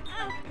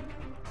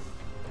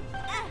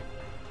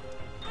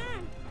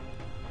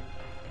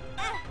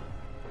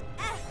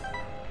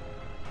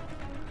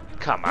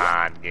 Come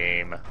on,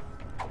 game.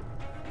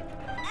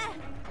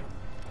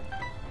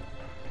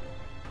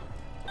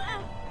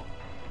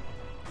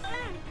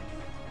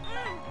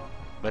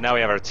 But now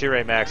we have our tier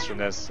 8 max from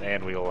this,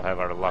 and we will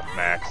have our luck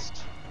maxed.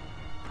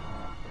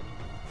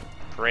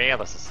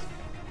 Paralysis.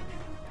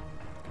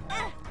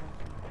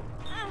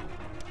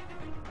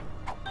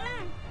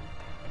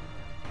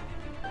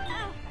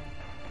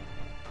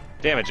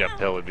 Damage up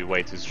pill would be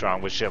way too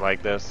strong with shit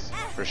like this,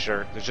 for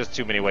sure. There's just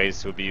too many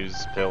ways to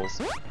abuse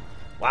pills.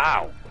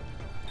 Wow.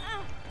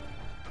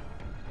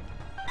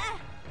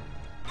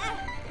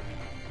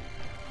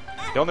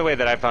 The only way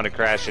that I found to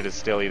crash it is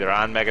still either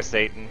on Mega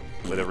Satan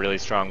with a really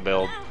strong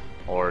build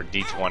or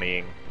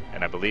D20ing,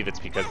 and I believe it's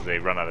because they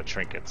run out of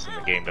trinkets and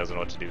the game doesn't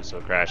know what to do, so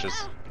it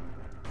crashes.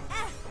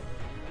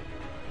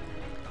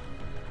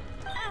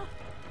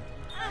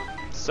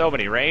 So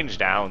many range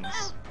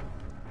downs.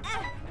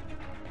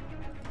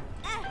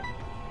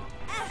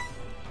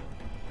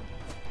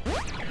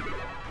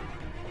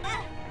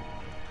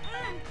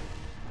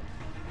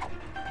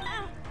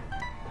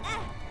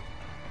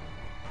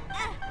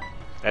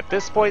 At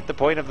this point, the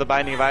point of the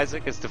Binding of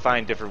Isaac is to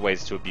find different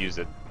ways to abuse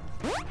it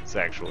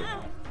sexually.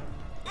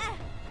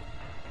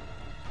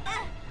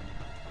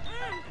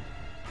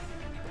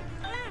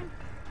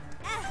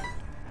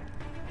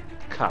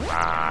 Come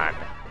on,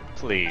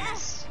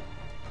 please.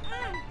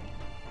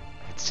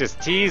 It's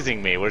just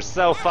teasing me. We're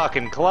so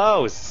fucking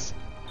close.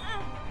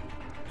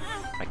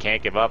 I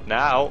can't give up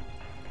now.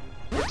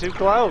 We're too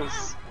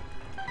close.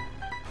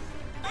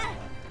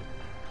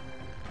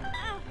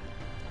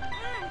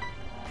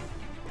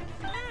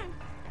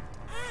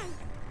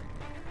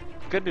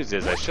 Good news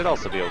is I should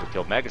also be able to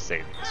kill Mega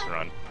Satan this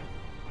run.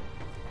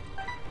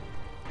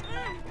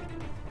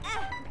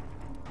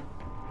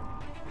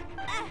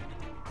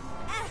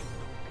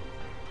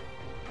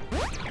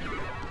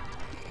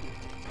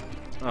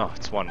 Oh,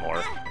 it's 1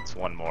 more. It's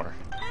 1 more.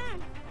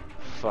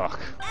 Fuck.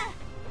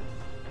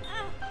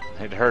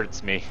 It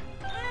hurts me.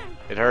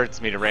 It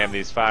hurts me to ram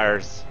these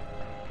fires.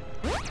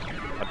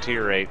 My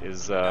tier rate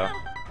is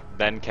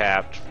then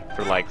capped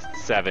for like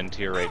 7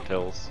 tier rate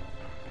pills.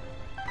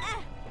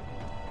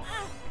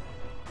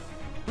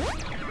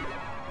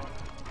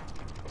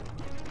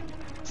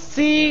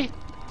 See?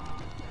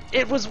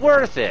 It was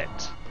worth it!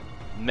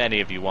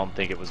 Many of you won't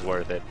think it was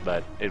worth it,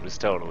 but it was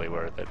totally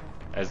worth it.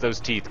 As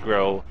those teeth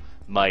grow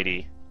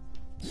mighty,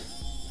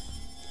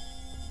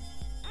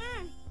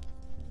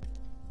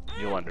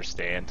 you'll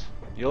understand.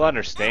 You'll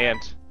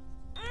understand.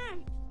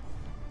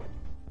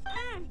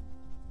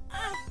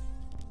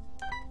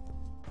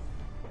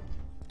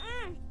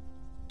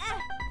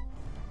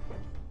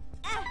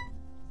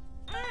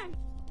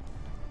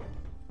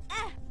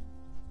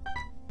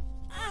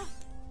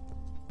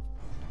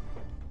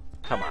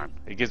 Come on.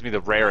 It gives me the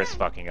rarest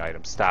fucking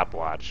item,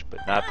 stopwatch, but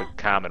not the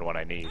common one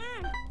I need.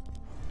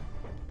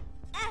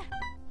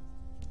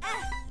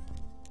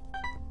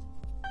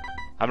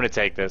 I'm gonna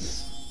take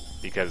this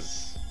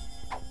because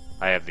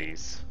I have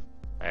these,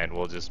 and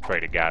we'll just pray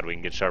to God we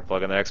can get Sharp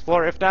Plug on the next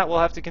floor. If not, we'll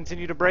have to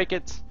continue to break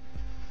it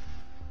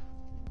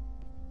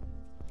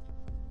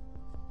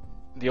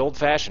the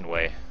old-fashioned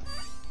way.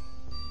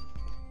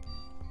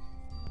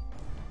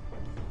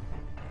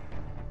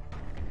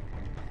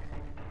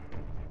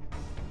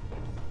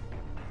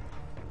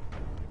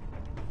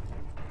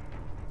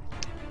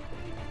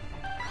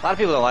 A lot of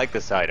people don't like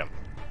this item.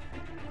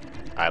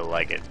 I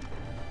like it.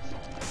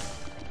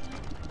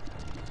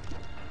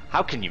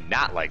 How can you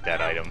not like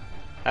that item?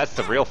 That's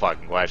the real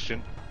fucking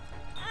question.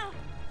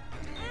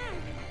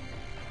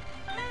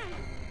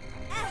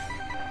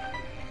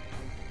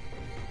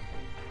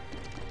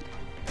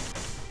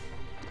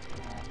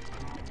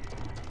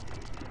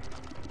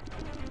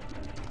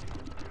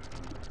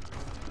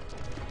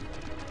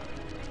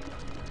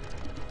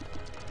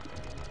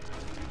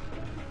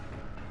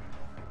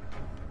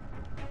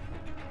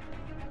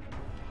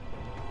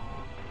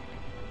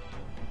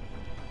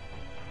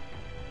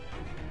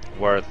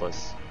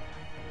 Worthless.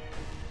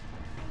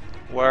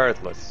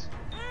 Worthless.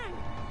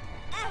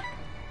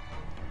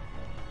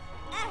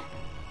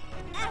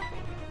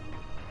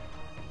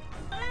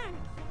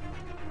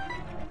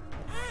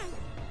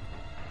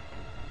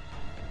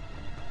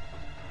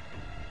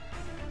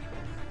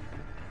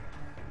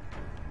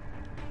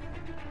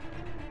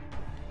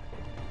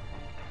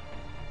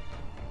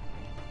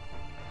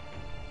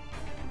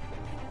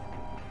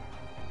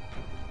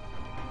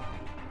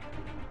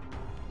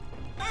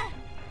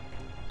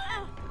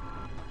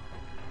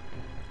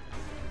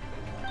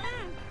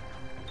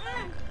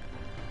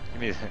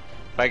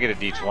 If I get a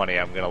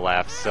D20, I'm gonna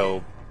laugh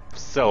so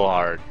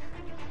hard.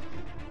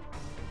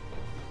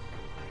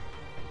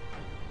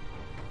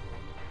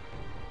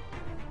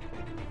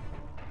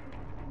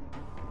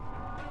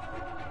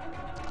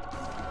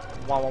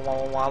 Wah wah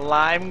wah wah,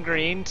 lime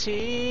green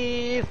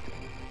teeth.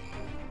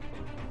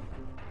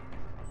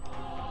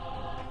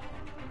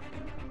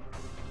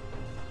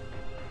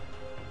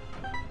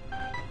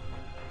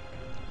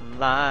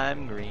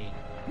 Lime green.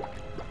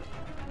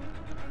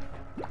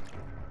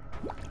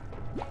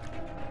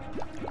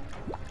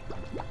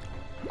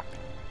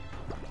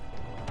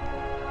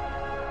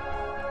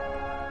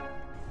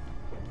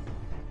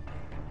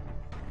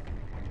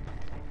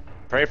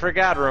 Pray for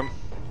God room.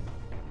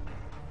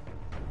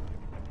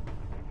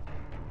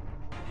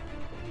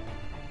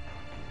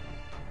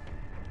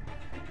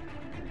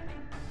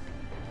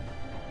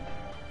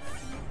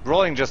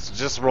 Rolling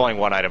just rolling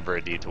one item for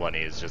a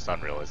D20 is just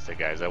unrealistic,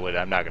 guys.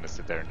 I'm not gonna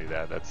sit there and do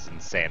that. That's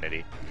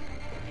insanity.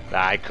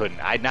 I couldn't.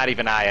 Not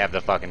even I have the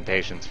fucking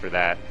patience for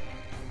that.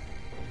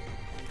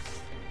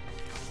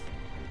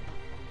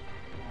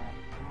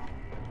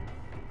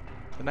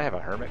 Didn't I have a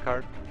hermit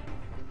card?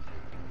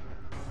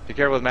 Be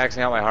careful with maxing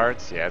out my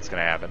hearts. Yeah, it's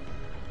gonna happen.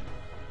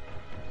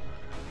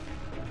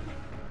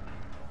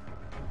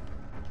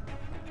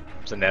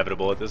 It's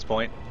inevitable at this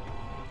point.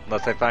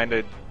 Unless I find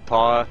a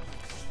paw.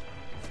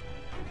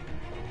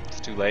 It's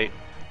too late.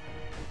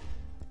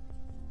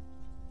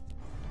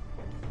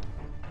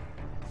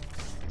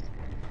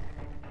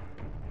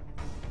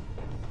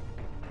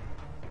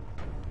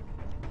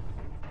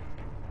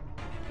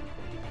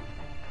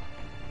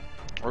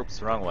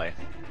 Oops, wrong way.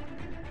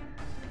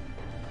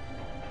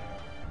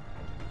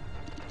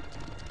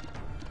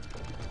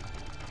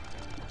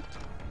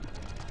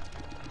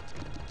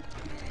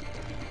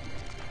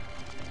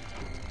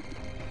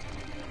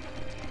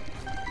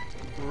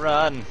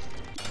 Run.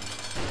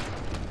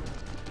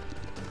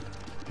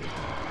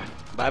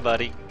 Bye,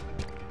 buddy.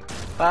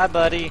 Bye,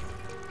 buddy.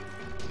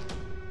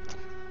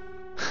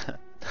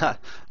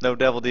 No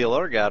devil deal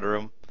or god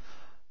room.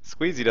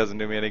 Squeezy doesn't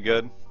do me any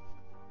good.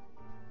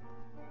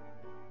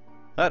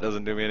 That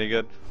doesn't do me any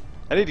good.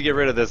 I need to get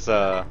rid of this,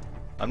 I'm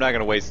not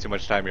gonna waste too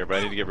much time here, but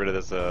I need to get rid of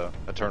this,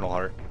 Eternal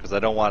Heart, because I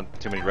don't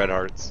want too many red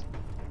hearts.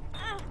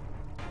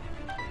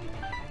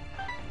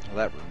 Well,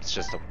 that room's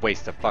just a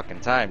waste of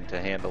fucking time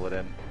to handle it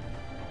in.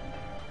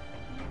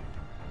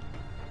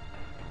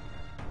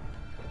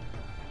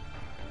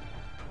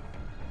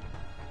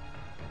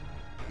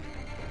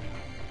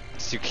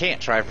 You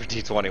can't try for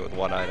D20 with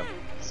one item.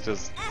 It's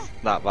just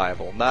not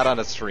viable. Not on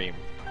a stream.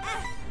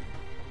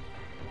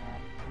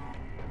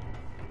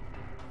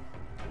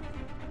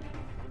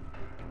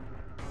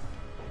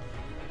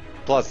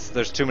 Plus,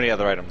 there's too many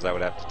other items I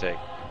would have to take.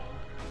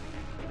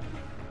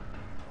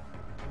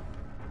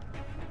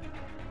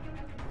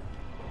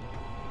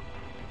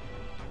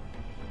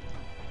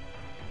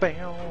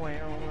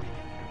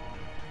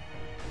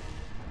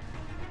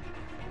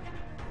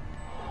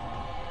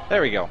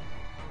 There we go.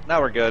 Now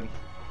we're good.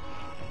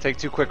 Take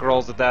 2 quick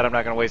rolls at that, I'm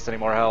not going to waste any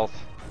more health.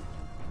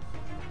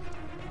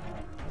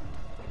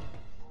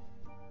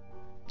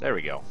 There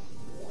we go.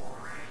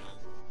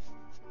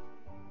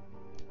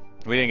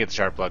 We didn't get the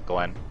sharp luck,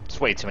 Glenn. There's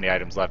way too many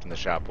items left in the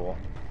shop pool.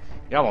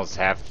 You almost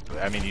have,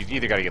 I mean, you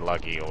either got to get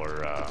lucky or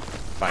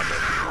find it.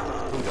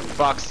 Who the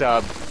fuck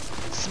sub?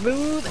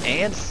 Smooth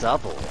and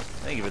supple.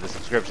 Thank you for the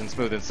subscription,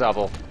 Smooth and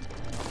supple.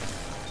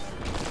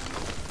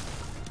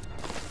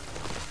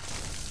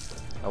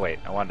 Oh wait,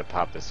 I wanted to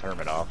pop this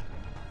hermit off.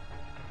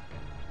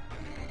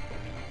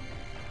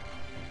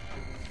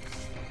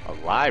 A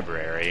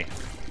library?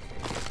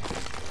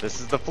 This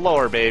is the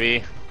floor,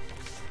 baby.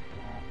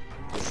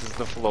 This is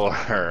the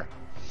floor.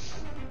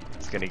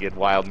 It's gonna get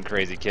wild and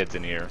crazy kids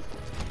in here.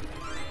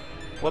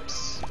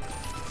 Whoops.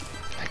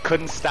 I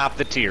couldn't stop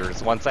the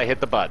tears once I hit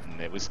the button.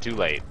 It was too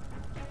late.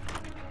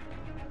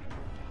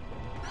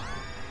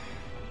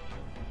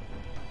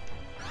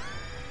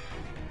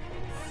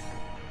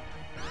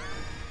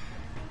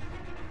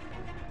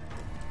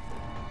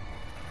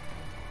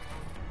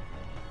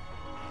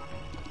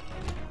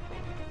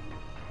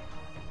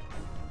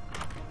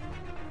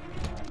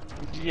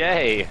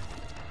 Yay!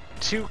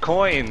 2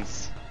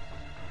 coins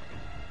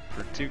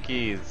for 2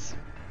 keys.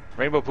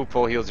 Rainbow Poop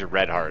full heals your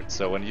red heart,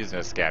 so when using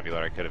a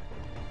scapular I could have...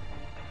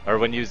 Or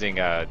when using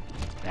a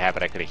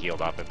habit I could have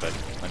healed off it, but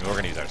I mean we're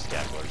gonna use our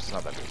scapulars, it's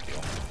not that big a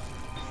deal.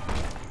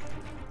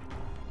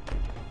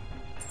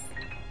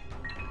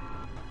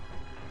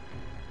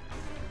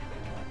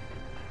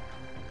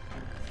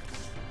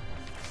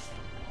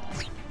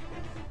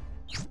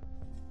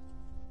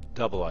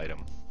 Double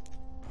item.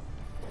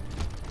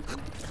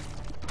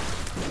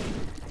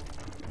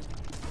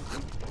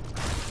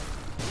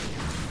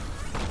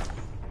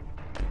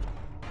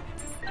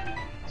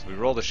 So we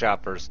roll the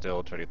shot first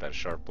still, try to get that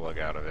sharp plug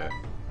out of it.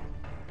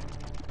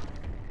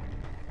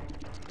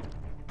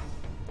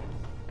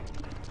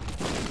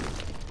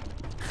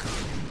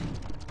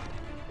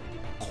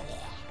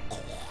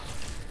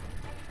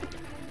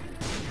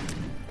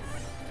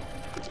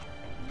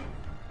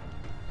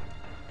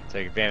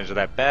 Take advantage of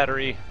that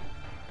battery.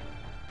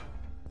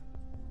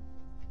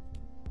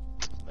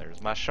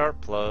 There's my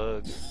sharp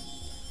plug.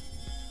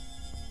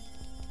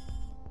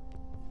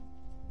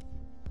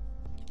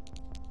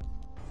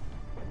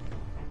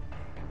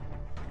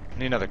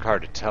 Need another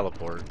card to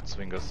teleport, so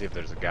we can go see if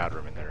there's a god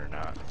room in there or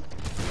not.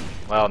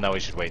 Well, no, we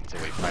should wait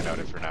until we find out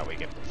if or not we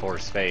can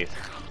force faith.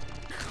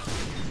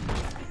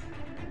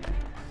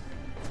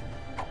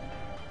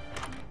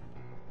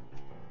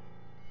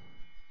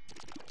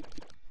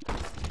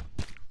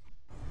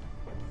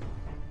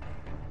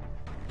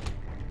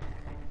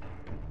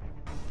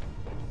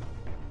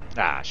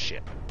 Ah,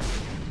 shit.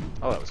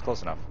 Oh, that was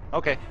close enough.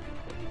 Okay.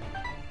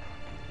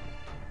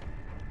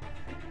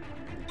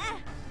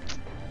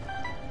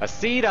 A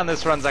seed on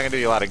this run's not gonna do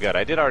you a lot of good.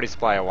 I did already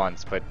supply it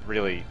once, but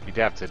really, you'd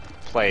have to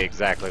play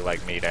exactly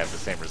like me to have the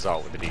same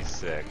result with the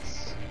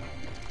D6.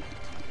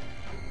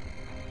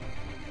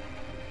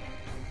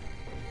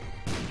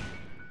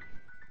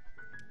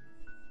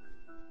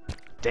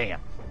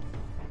 Damn.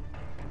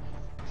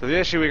 So the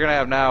issue we're gonna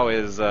have now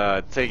is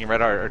taking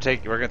red art, or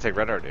we're gonna take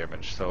red art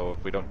damage. So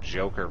if we don't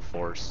Joker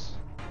force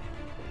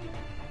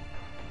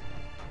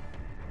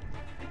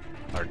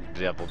our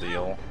devil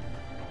deal,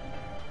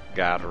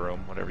 god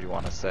room, whatever you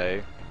want to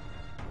say.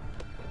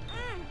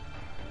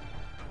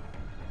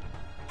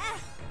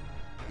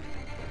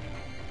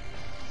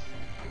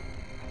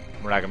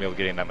 We're not gonna be able to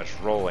get in that much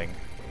rolling.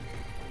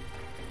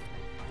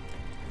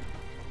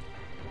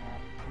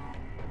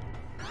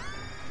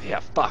 Yeah,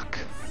 fuck.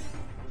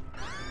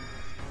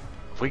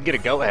 If we can get a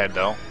go-ahead,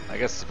 though, I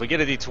guess if we get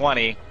a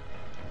D20,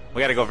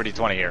 we gotta go for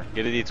D20 here.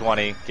 Get a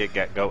D20,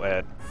 get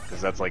go-ahead,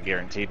 because that's like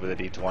guaranteed with a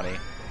D20.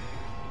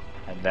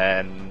 And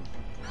then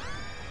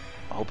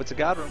I hope it's a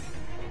god room.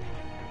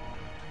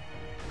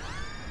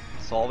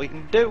 That's all we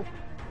can do.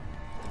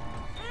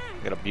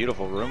 We got a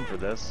beautiful room for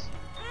this.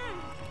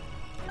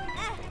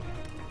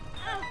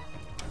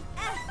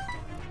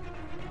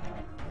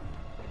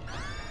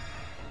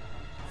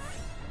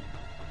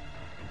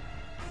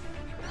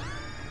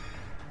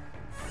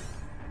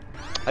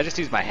 I just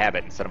used my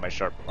habit instead of my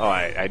sharp. Oh,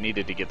 I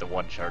needed to get the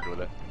one charge with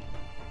it.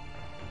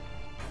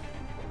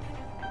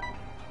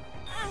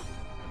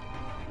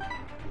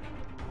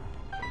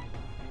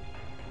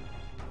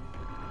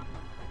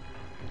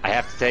 I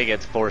have to take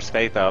it to force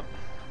faith up.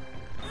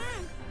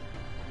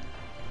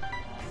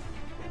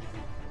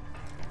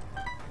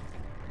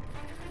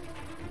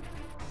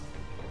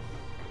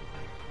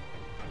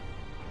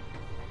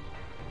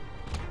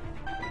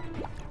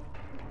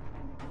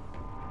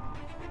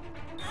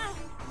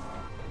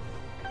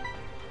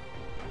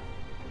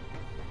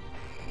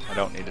 I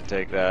don't need to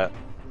take that.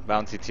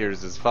 Bouncy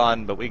Tears is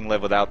fun, but we can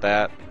live without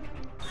that.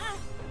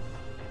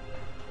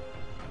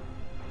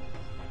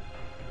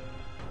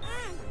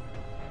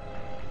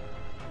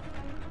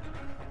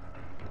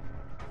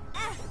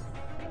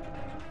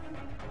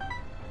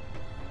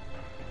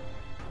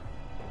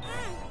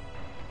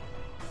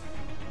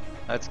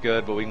 That's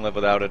good, but we can live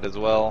without it as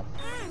well.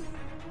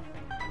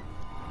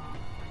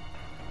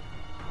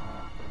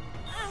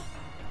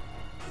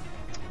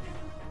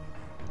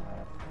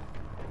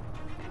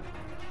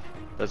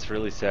 That's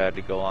really sad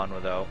to go on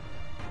without.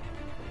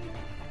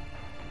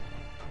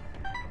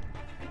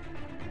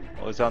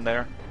 What was on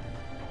there?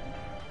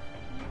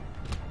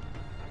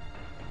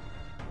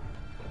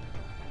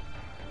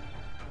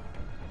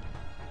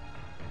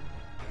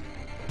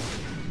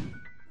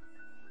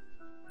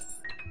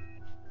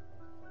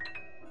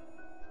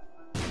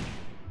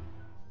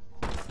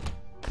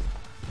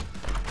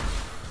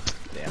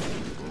 Damn.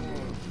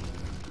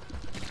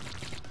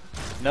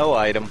 No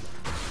item.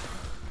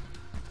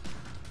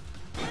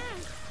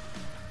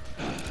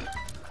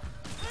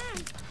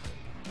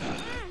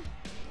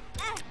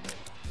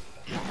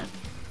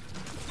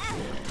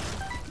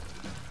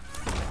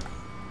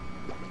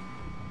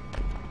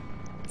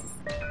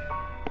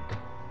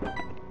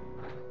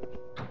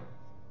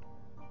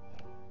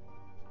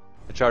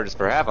 It charges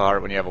for half a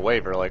heart when you have a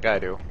waiver like I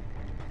do.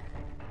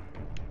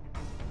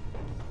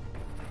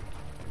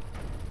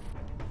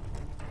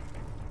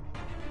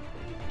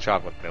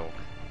 Chocolate milk.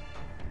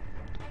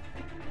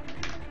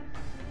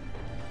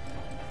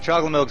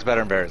 Chocolate milk's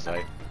better than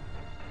Parasite.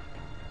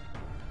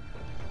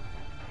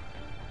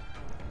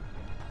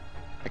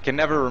 I can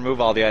never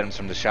remove all the items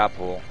from the shop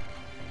pool.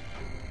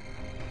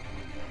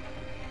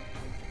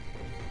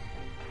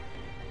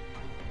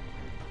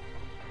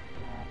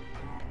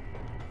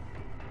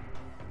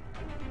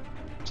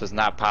 Which is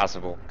not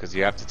possible, because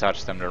you have to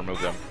touch them to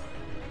remove them.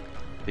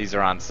 These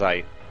are on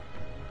site.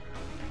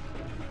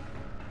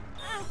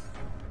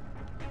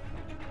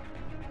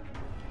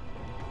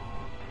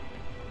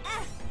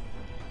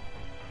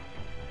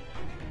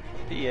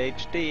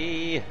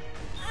 PhD!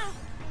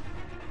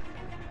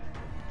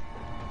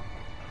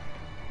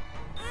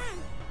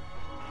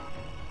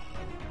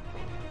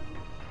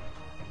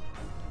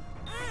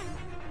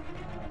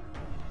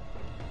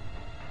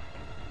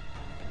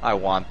 I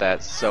want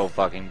that so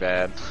fucking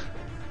bad.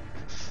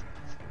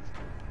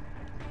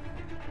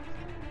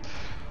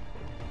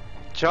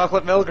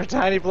 Chocolate milk or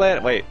tiny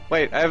plant? Wait,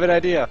 I have an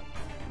idea.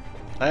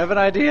 I have an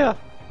idea.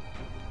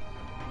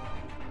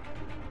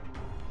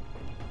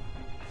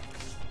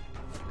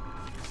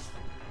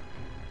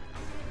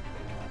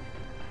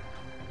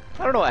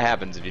 I don't know what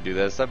happens if you do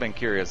this. I've been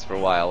curious for a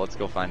while. Let's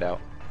go find out.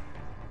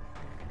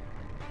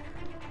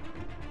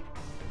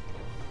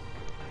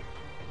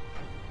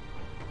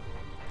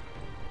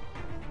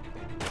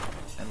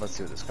 And let's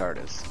see what this card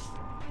is.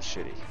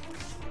 Shitty.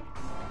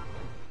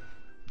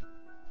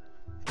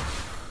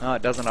 Oh,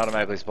 it doesn't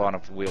automatically spawn a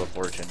Wheel of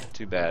Fortune.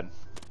 Too bad.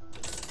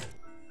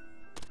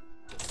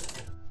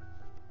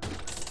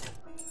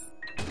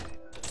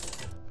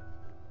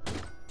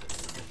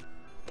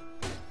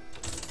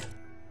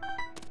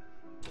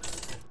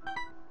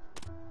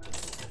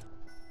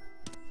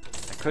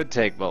 I could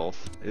take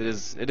both. It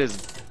is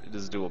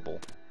doable.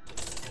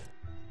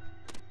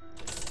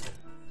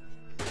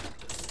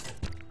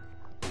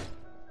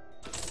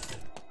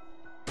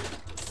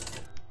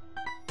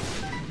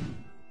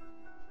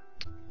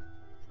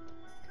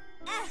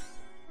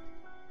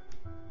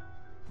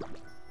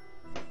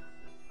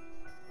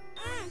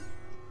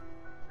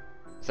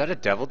 Is that a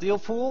Devil Deal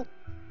pool?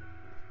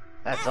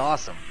 That's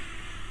awesome.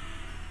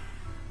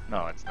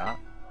 No, it's not.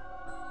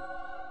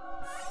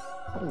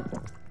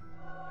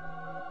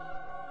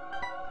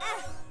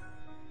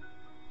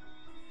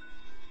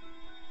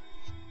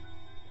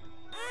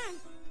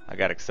 I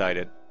got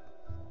excited.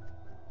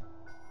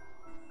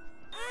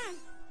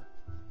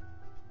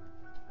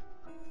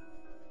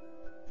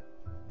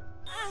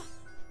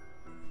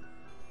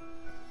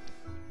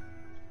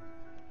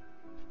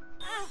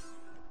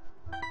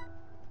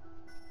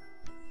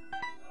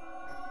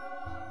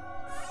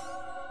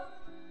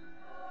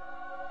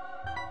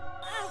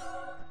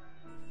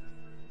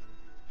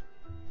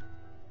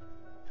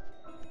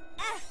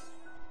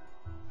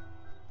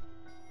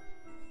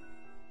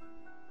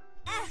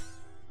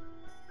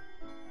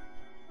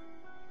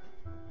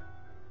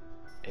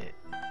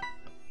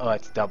 Oh,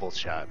 it's double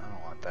shot. I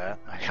don't want that.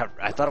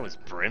 I thought it was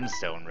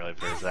brimstone really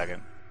for a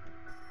second.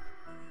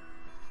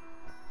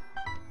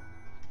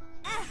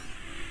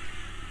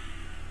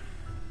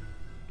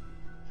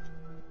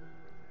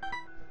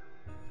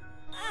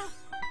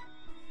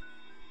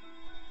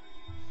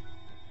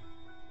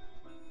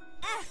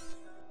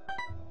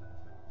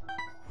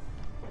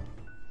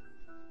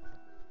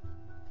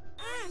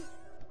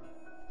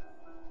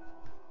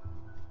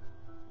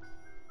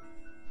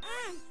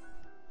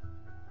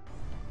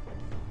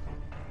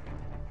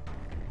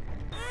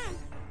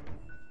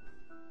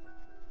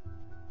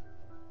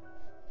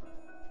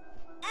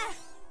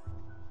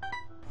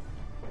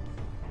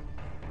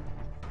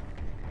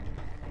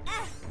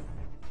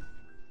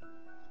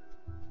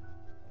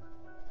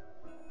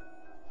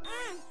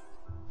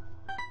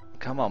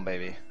 Come on,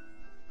 baby.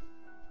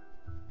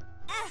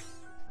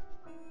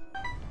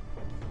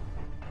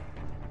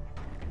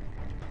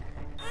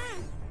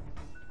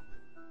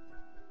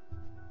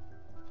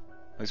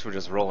 At least we're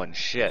just rolling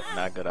shit,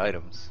 not good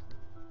items.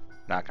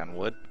 Knock on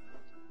wood.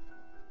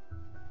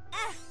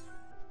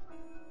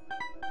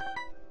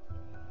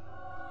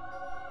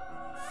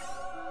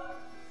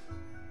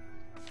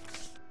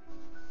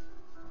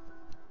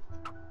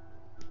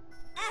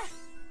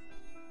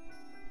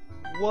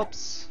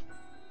 Whoops.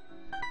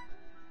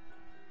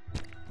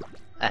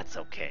 That's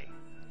okay.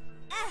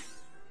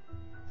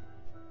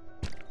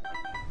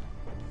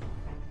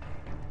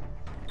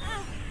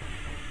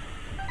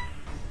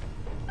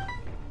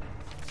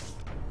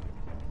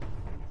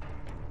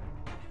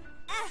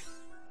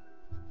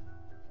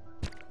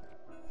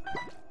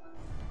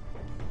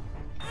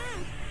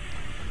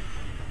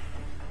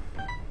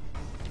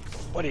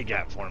 What do you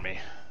got for me?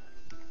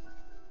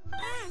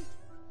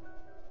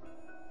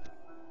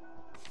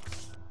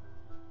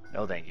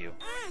 No, thank you.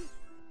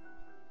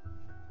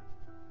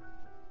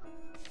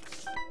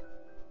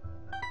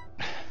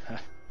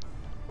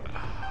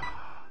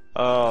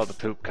 Oh, the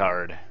poop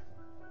card.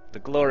 The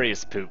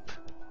glorious poop.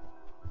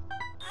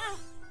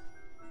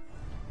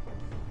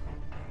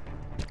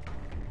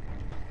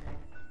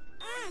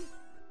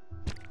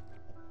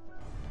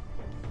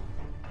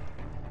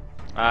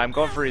 I'm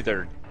going for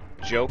either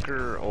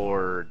Joker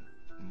or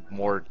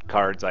more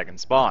cards I can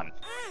spawn.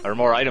 Or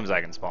more items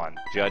I can spawn.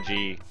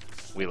 Judgy,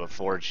 Wheel of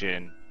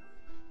Fortune.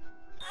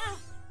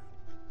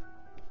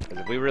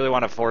 Because if we really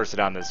want to force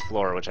it on this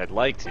floor, which I'd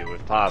like to,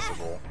 if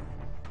possible,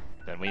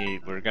 then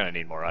we're gonna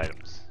need more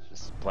items.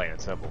 Just plain and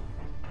simple.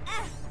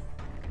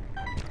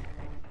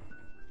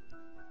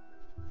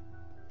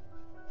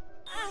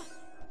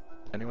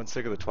 Anyone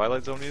sick of the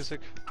Twilight Zone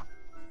music?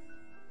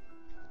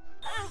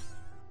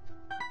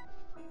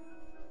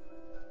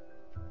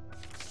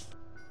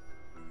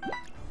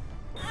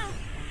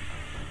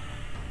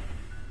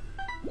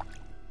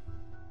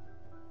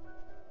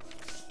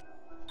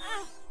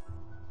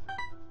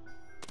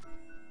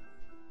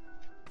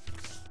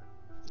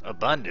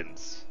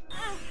 Abundance.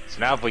 So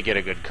now if we get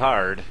a good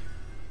card,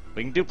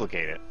 we can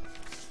duplicate it.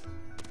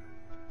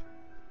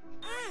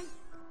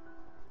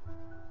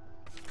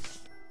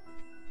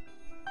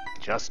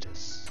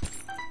 Justice.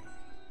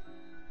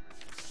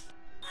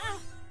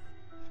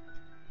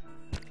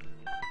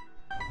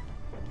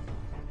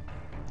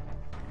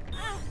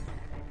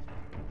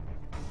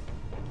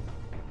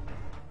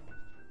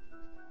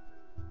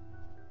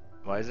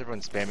 Why is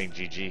everyone spamming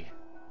GG?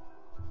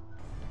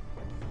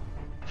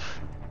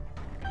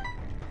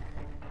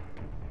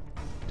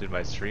 Did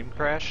my stream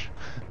crash?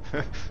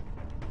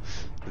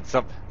 Did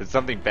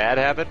something bad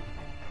happen?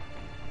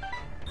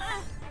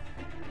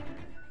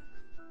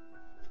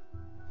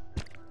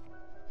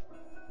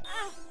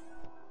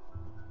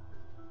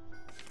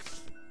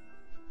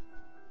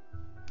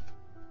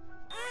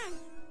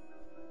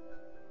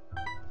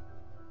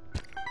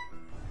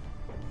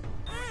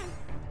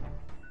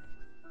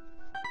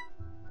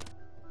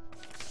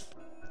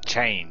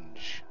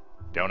 Change.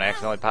 Don't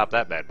accidentally pop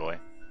that bad boy.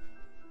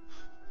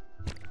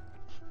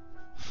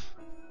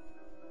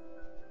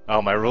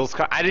 Oh, my rules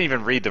card? I didn't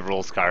even read the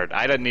rules card.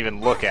 I didn't even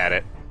look at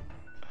it.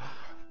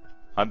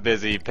 I'm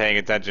busy paying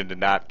attention to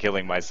not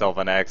killing myself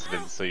on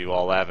accident, so you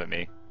all laugh at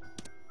me.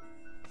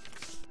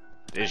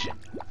 Vision.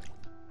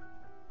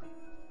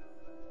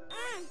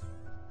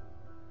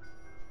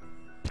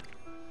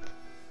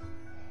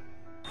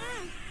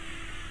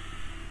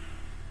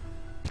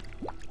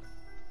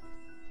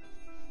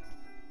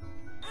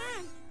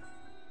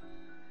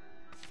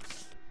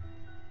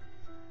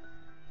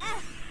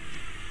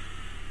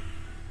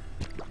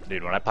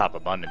 Dude, when I pop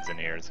abundance in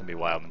here, it's gonna be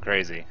wild and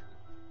crazy.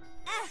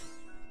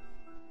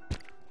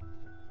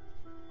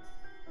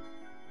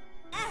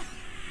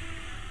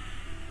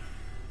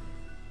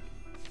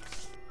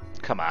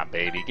 Come on,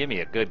 baby, give me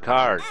a good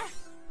card.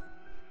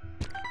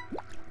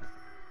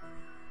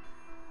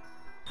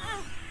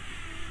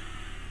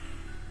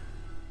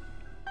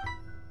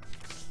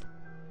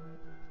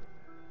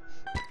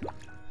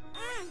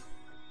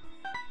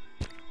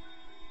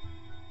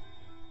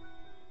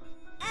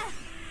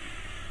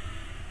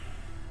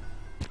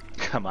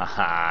 Come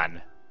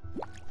on.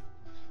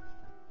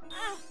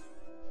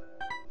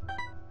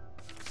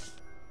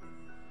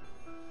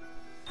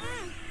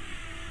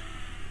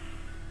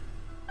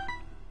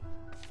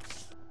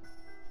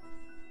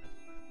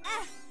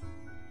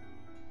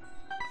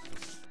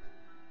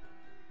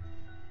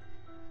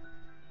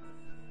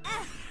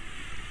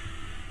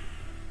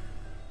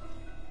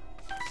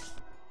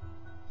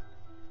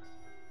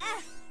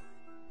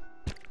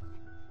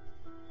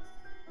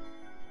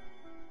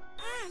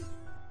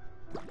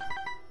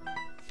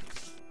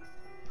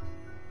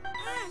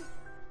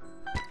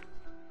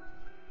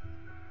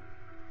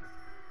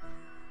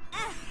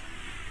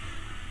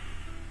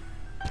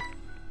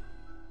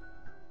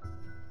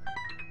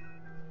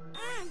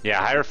 Yeah,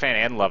 Hierophant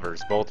and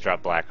Lovers both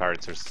drop black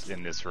hearts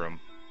in this room.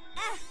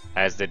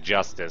 As did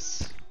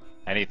Justice.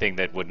 Anything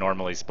that would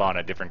normally spawn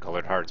a different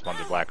colored heart spawns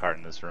a black heart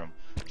in this room.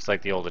 Just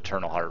like the old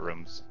Eternal Heart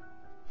rooms.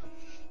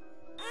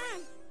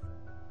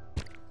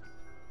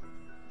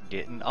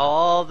 Getting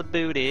all the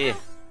booty.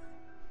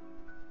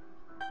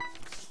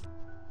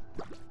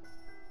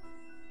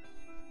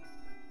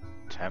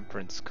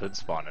 Temperance could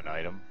spawn an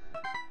item.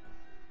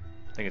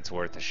 I think it's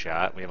worth a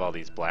shot. We have all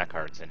these black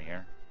hearts in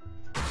here.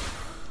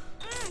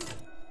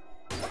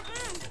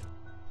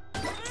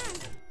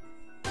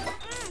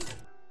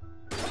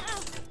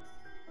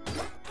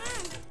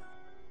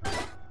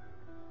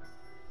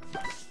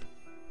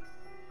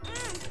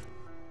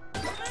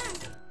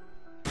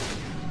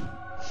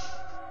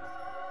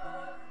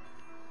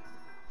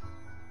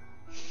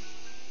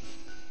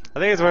 I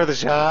think it's worth a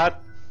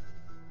shot.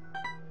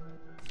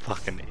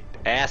 Fucking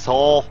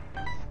asshole.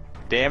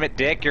 Damn it,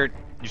 Dick, you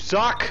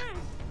suck!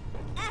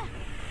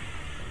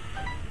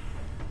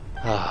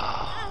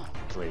 Oh,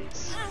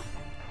 please.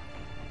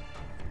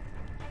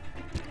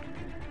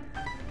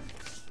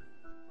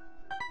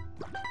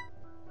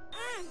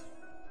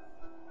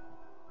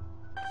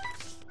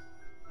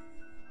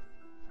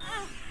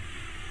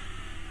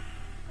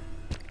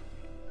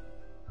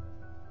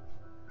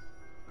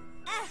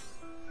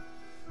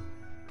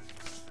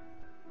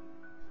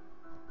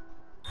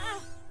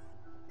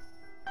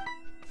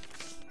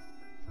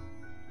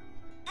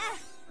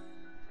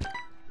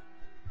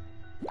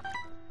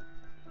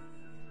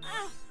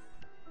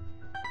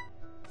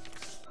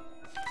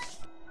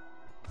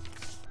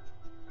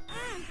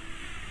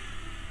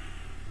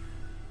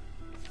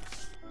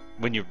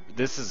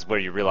 This is where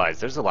you realize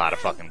there's a lot of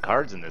fucking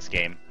cards in this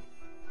game.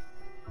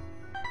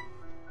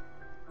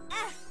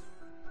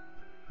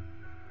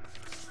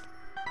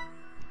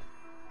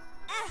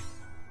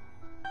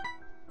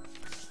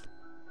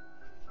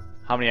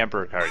 How many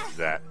Emperor cards is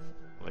that?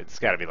 Well, it's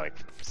gotta be like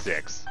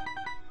 6.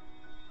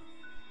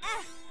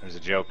 There's a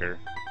Joker.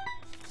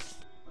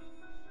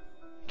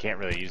 Can't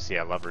really use,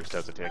 yeah, Lovers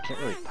does it too. I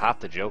can't really pop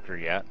the Joker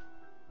yet.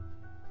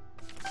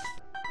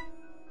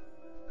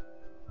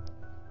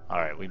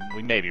 Alright,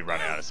 we may be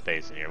running out of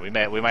space in here. We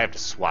might have to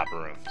swap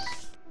rooms.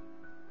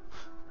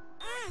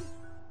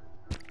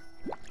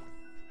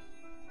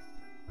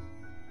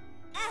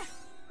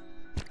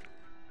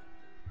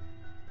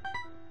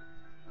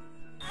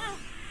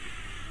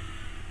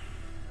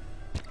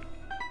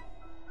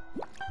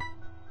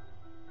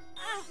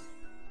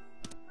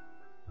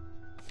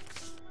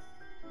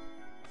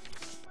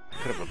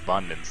 Could have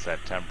abundance that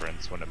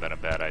Temperance, wouldn't have been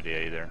a bad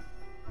idea either.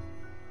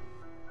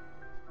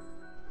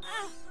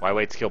 Why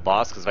wait to kill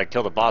boss? Because if I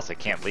kill the boss, I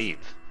can't leave.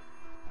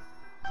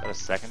 Is that a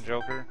second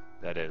Joker?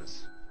 That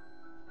is.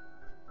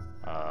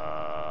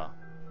 I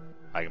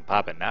can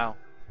pop it now.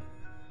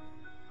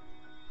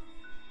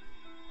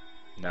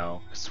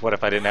 No. Because what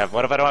if I didn't have?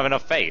 What if I don't have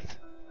enough faith?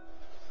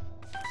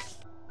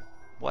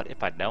 What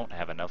if I don't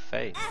have enough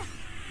faith?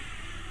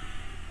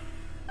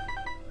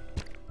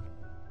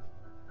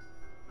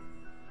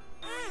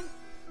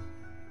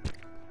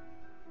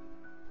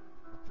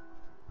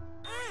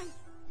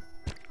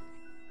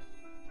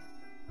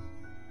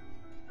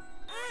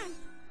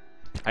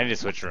 I need to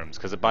switch rooms,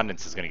 because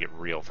Abundance is going to get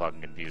real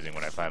fucking confusing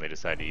when I finally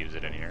decide to use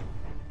it in here.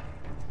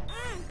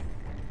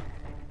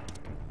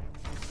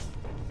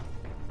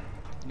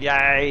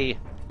 Yay!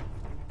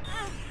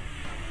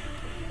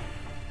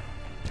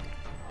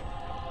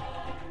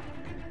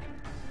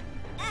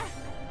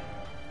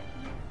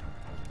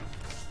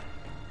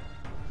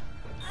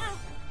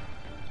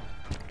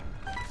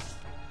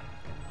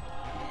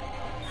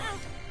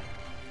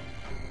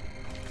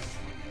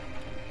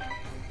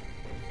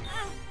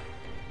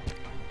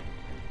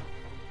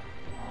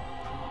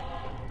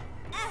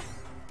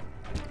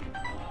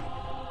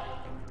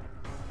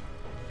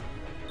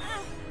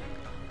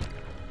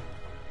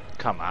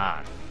 Come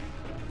on.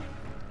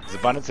 Is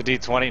Abundance a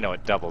D20? No,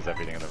 it doubles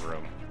everything in the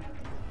room.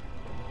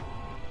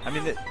 I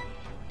mean,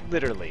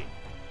 literally.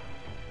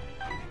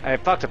 I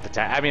fucked up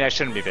the I mean, I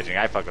shouldn't be bitching.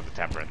 I fucked up the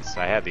Temperance.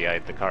 I had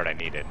the card I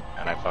needed,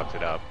 and I fucked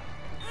it up.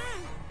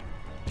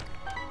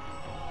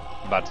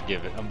 I'm about to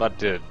give it. I'm about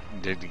to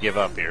give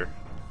up here.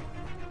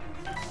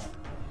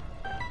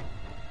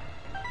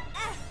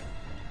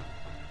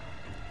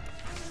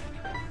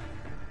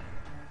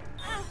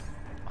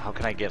 How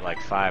can I get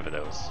like 5 of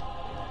those?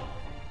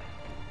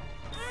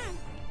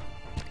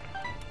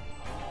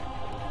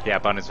 Yeah,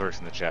 Abundance works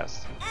in the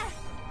chest.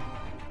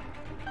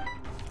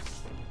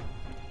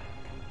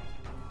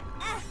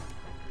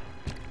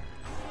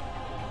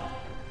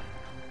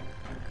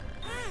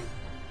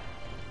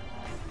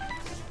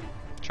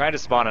 Trying to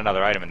spawn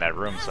another item in that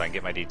room so I can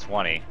get my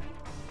D20.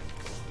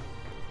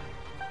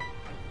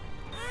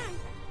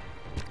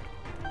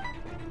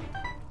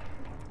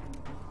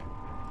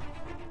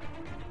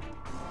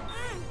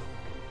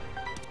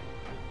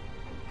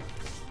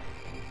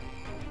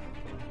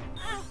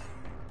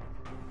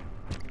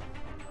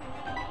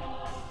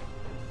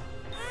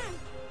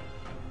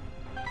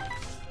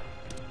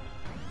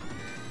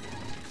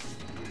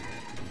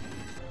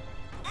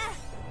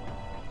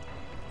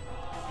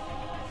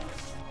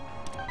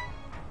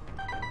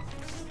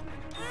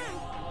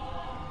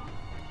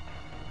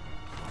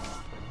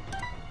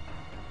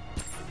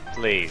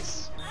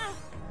 Please.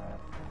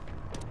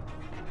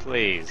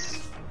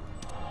 Please.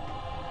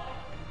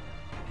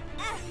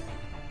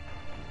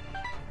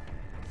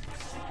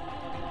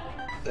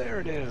 There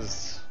it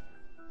is.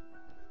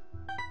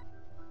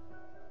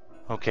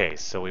 Okay,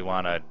 so we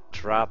want to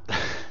drop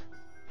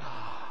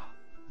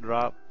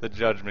drop the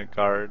judgment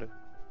card.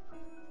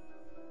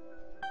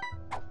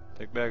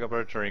 Pick back up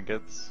our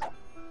trinkets.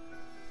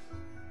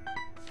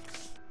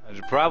 I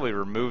should probably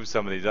remove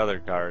some of these other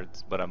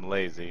cards, but I'm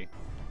lazy.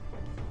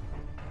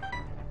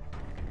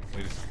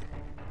 We just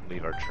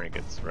leave our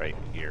trinkets right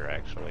here,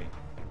 actually.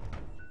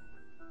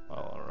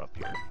 Well, or up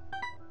here.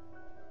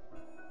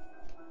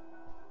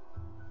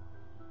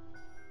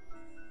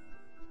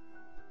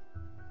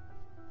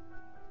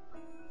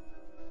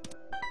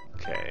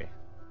 Okay.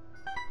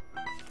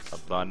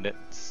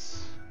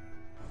 Abundance.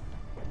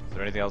 Is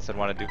there anything else I'd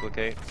want to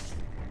duplicate?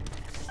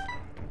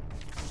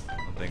 I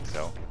don't think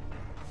so.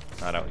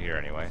 Not out here,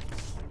 anyway.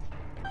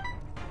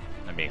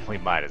 I mean, we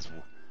might as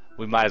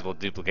well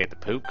duplicate the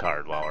poop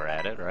card while we're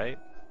at it, right?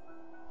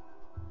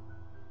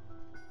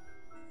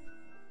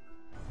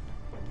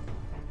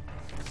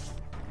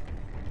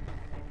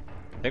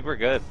 I think we're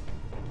good.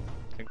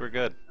 I think we're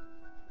good.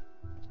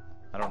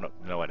 I don't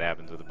know what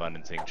happens with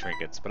abundancing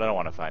trinkets, but I don't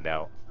want to find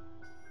out.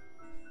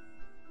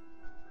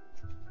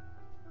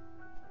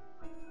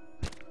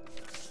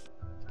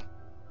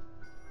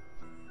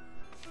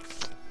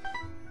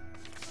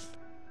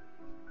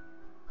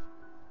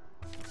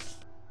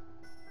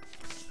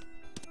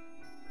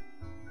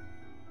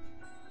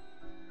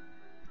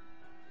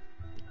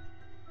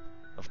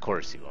 Of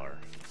course you are.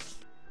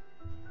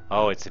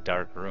 Oh, it's a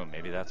dark room.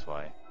 Maybe that's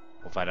why.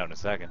 We'll find out in a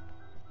second.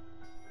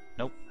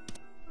 Nope.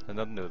 Has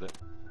nothing to do with it.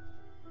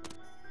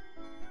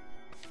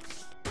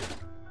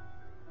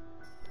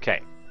 Okay.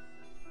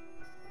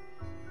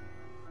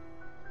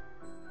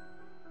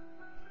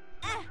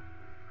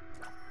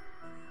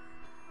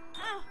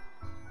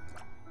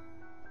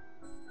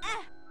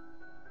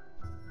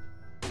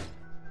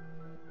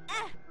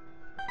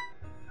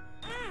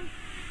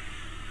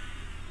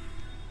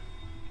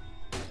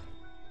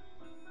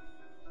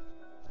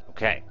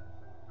 Okay.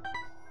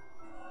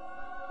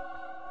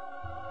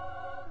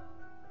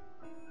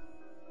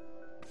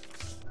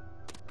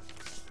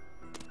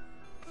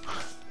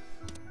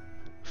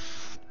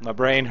 My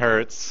brain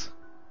hurts.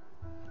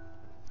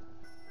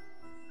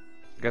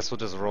 I guess we'll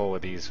just roll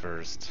with these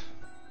first.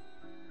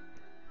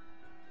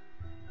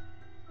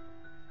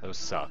 Those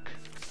suck.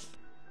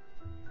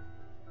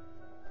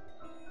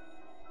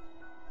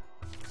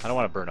 I don't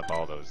want to burn up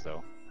all those,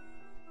 though.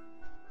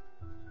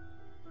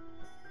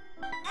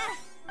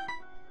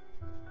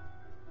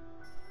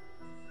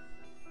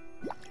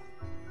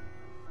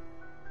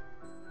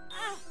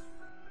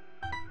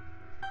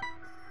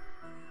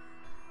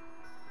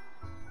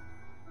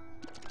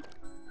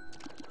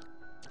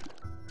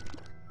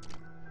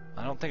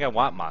 I don't think I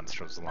want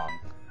monsters long.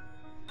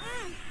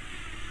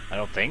 I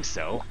don't think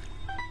so.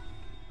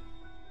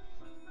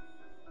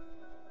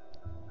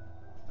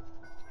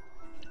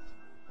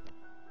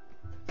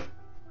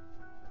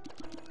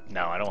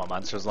 No, I don't want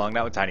monsters long.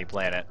 Not with Tiny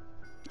Planet.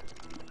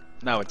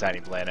 Not with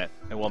Tiny Planet.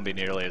 It won't be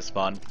nearly as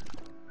fun.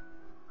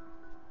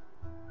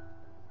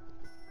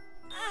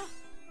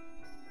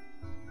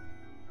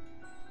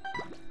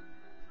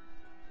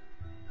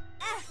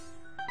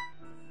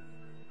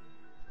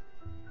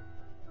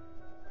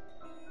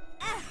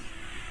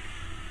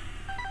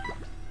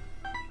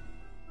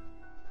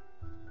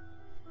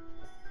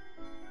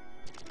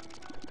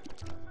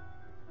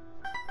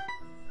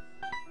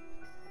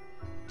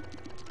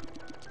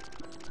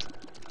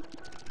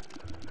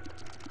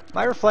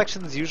 My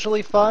reflection's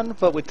usually fun,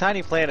 but with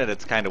Tiny Planet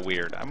it's kind of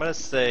weird. I'm gonna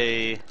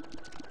say...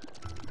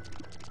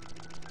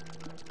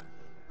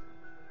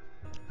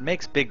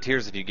 Makes big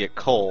tears if you get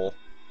coal.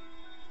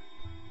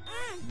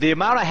 The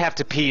amount I have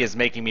to pee is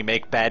making me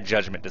make bad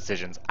judgment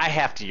decisions. I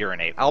have to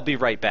urinate. I'll be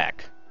right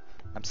back.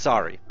 I'm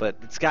sorry, but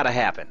it's gotta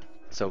happen.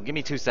 So give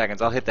me 2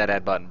 seconds, I'll hit that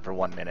add button for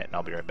 1 minute and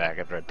I'll be right back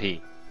after I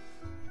pee.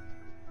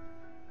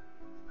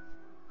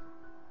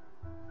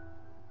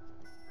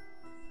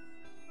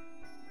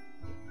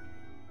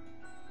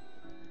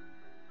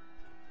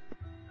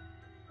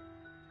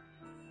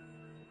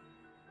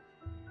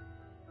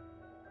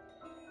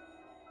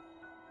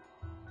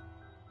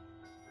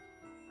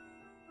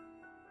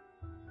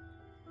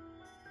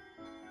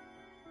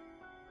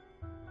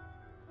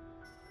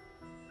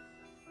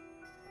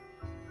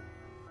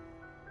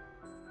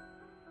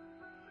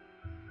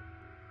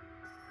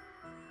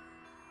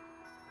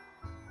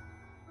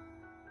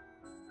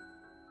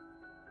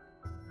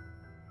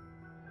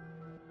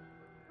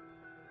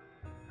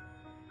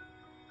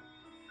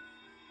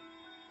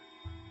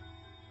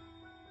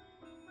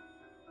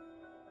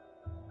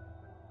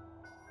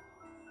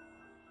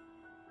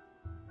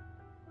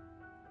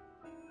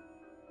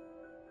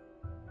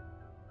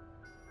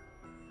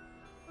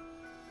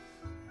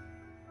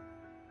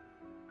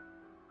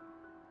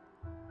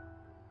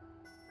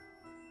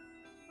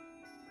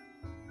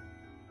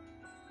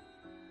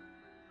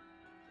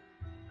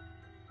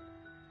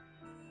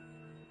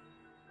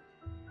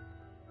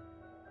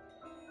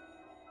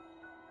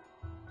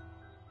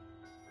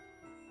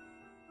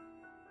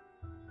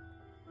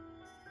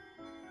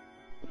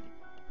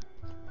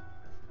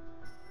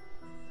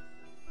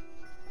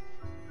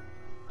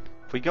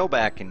 If we go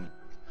back and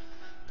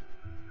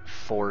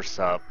force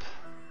up,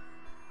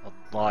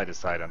 well, I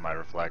decide on my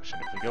reflection.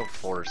 If we go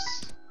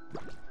force,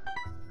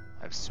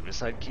 I have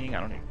Suicide King.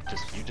 I don't even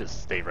you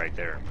just stay right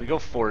there. If we go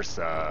force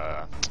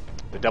the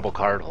double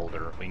card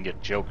holder, we can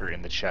get Joker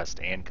in the chest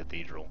and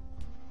Cathedral,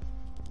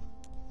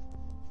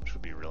 which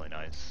would be really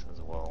nice as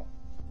well.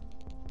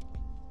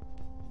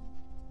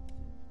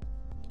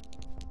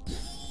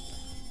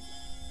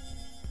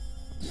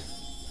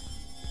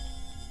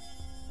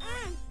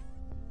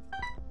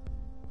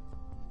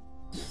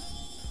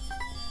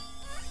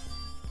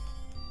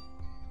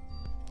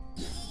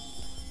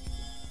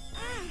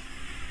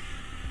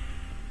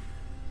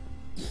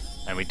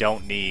 And we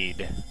don't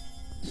need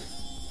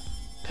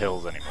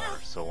pills anymore,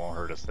 so it won't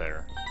hurt us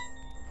there.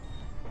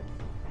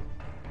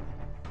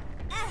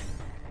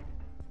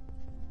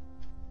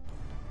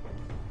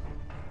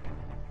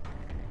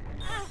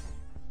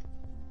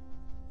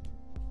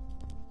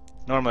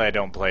 Normally I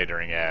don't play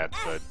during ads,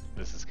 but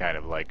this is kind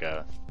of like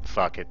a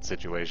fuck it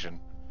situation.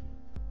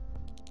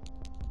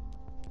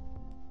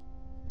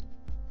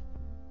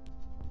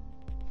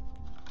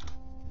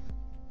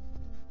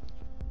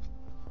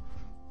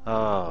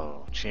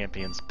 Oh,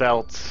 champion's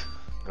belt.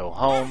 Go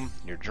home,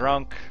 you're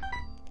drunk.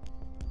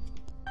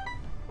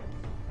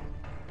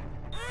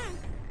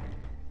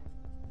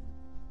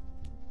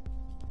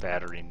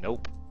 Battery,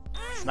 nope.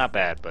 It's not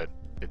bad, but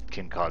it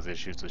can cause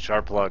issues with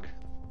sharp plug.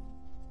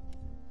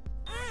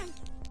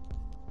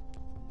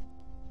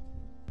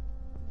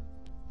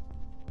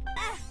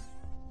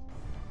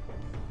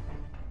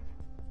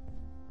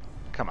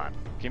 Come on,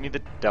 Give me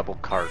the double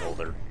card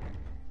holder.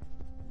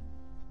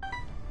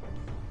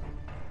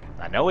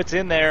 I know it's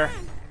in there.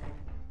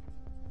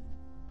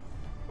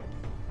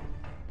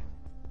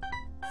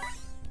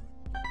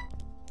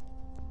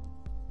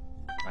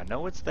 I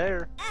know it's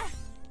there.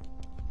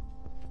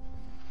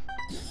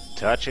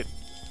 Touch it.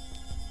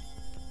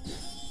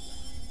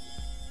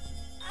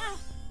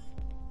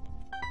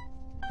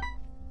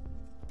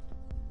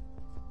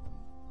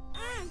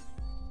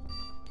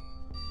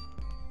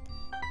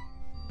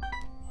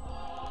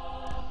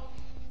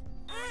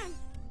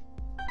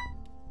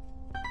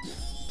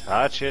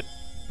 Touch it.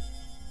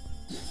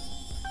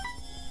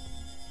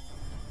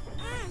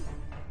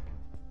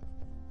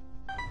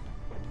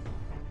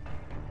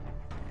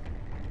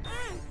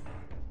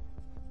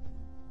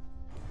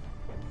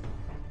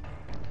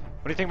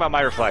 What do you think about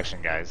my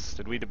reflection, guys?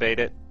 Did we debate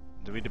it?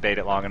 Did we debate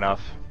it long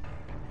enough?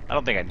 I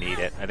don't think I need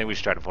it. I think we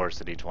should try to force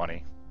the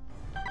D20.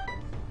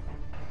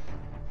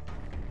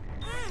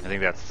 I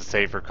think that's the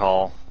safer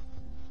call.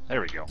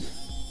 There we go.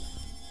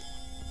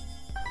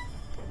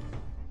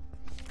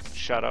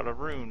 Shot out a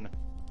rune.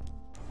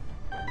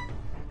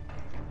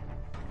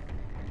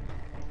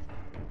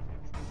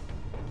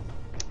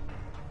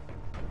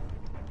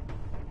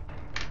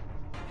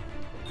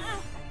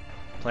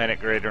 Planet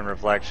greater in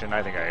reflection.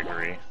 I think I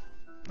agree.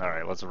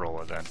 Alright, let's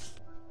roll it then.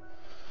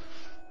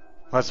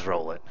 Let's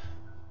roll it.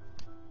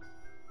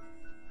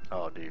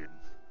 Oh, dude.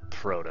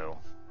 Proto.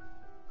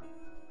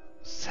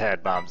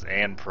 Sad bombs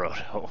and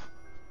Proto.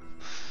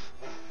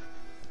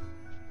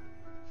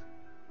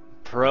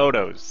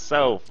 Proto's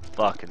so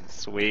fucking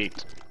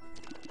sweet.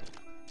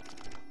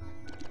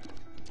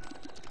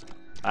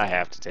 I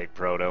have to take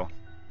Proto.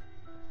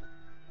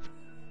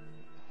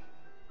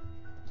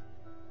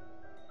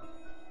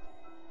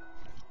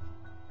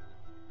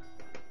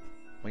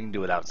 We can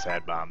do without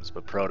sad bombs,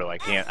 but Proto, I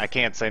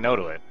can't say no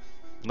to it.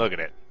 Look at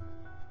it.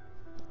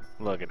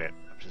 Look at it.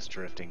 I'm just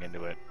drifting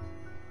into it.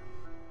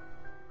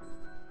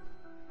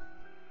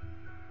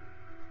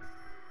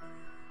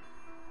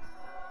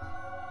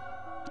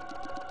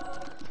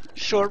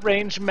 Short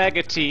range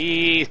mega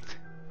teeth.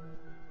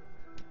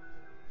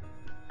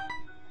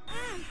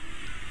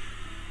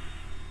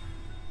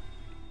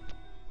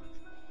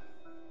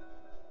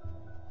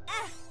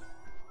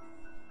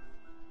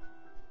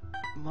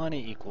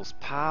 Money equals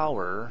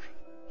power.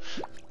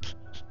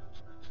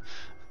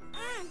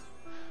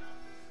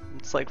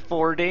 It's like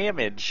 4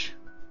 damage.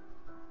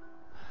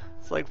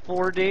 It's like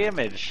 4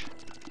 damage.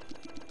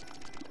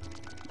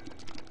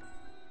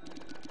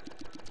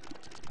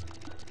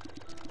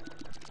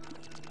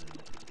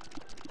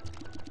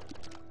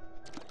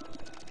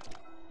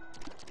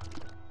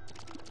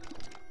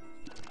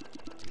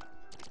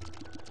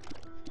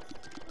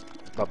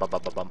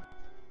 Bum.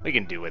 We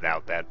can do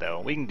without that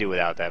though. We can do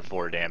without that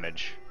 4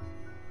 damage.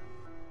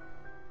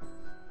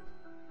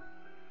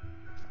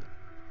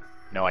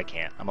 No, I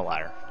can't. I'm a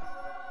liar.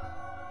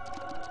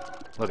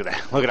 Look at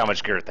that. Look at how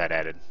much girth that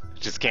added.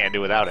 Just can't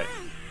do without it.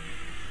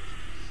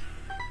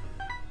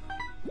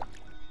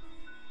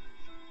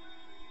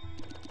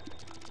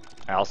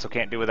 I also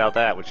can't do without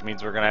that, which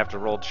means we're gonna have to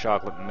roll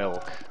chocolate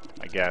milk,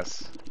 I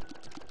guess.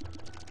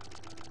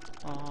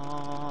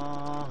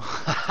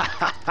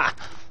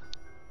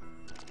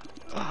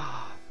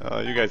 Oh,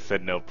 you guys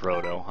said no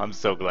Proto. I'm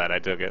so glad I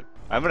took it.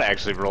 I'm gonna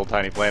actually roll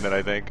Tiny Planet,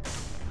 I think.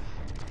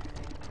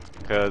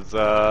 Because,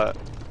 well,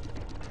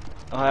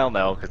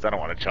 no, because I don't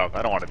want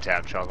to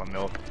tap chocolate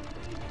milk.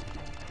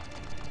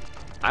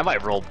 I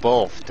might roll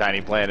both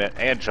Tiny Planet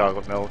and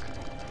chocolate milk.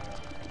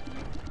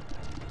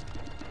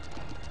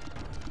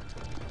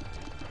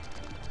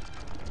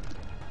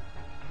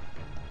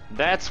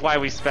 That's why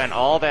we spent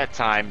all that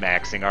time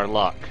maxing our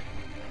luck.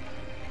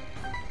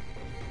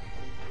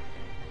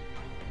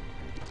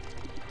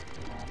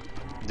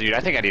 Dude, I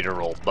think I need to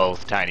roll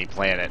both Tiny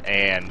Planet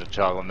and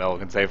chocolate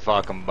milk and say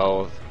fuck them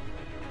both.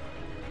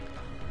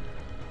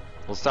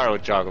 We'll start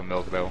with chocolate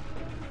milk though.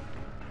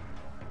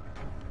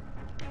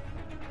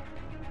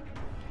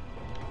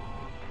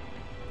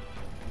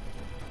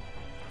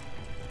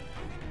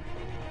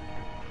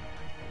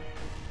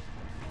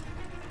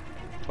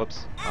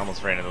 Whoops, I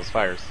almost ran into those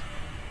fires.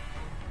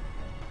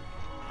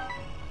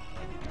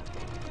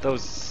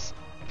 Those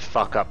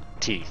fuck up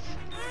teeth.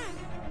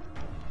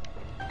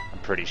 I'm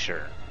pretty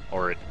sure.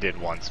 Or it did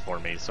once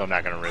for me, so I'm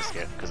not gonna risk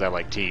it, because I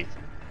like teeth.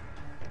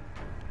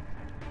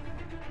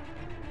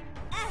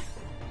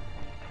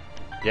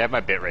 Yeah, my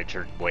bitrate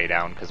turned way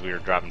down because we were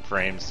dropping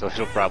frames, so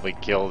it'll probably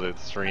kill the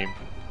stream.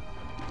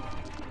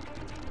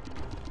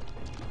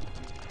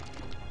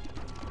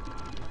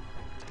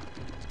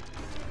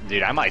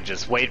 Dude, I might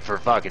just wait for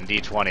fucking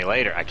D20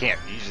 later. I can't.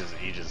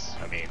 You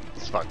just. I mean,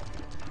 it's fuck.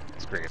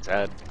 It's Cricket's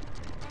head.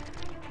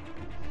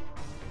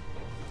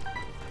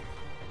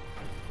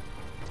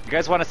 You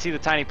guys want to see the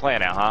Tiny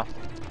Planet, huh?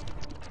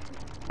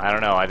 I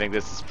don't know. I think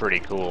this is pretty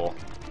cool.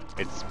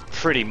 It's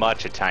pretty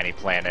much a tiny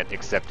planet,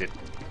 except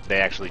they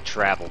actually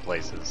travel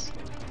places.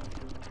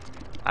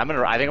 I think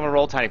I'm gonna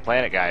roll Tiny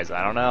Planet, guys.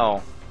 I don't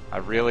know. I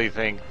really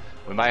think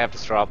we might have to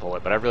straw pull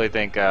it, but I really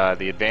think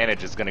the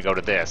advantage is gonna go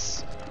to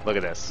this. Look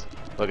at this.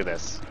 Look at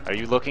this. Are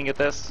you looking at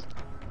this?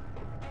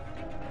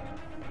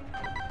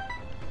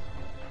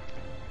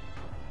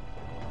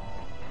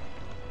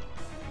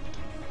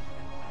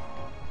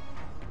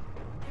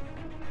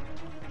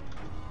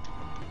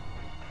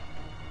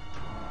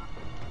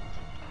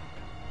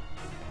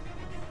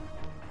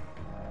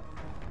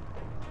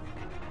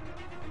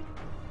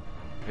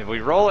 If we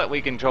roll it,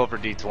 we can go for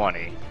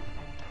D20.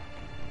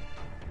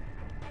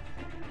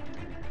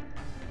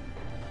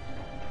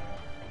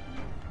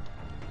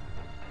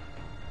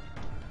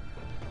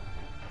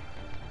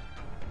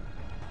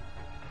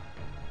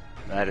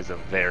 That is a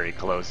very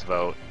close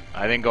vote.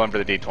 I think going for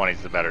the D20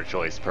 is the better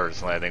choice,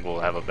 personally. I think we'll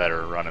have a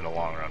better run in the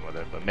long run with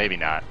it, but maybe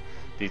not.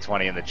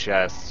 D20 in the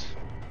chest.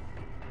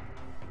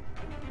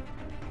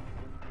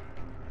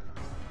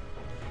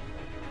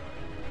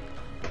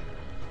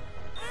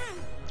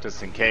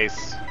 Just in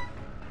case.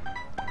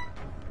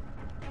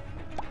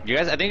 You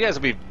guys, I think you guys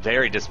will be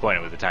very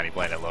disappointed with the tiny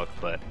planet look,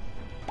 but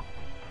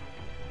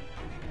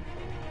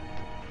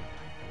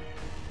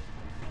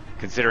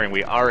considering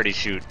we already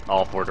shoot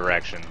all 4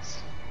 directions.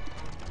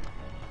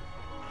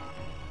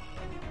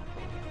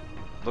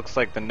 Looks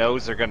like the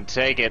nose are going to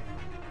take it.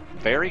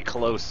 Very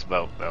close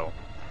vote, though.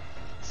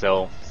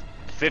 So,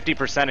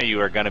 50% of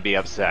you are going to be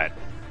upset.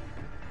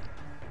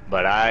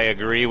 But I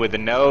agree with the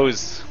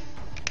nose.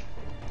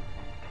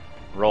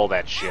 Roll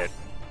that shit.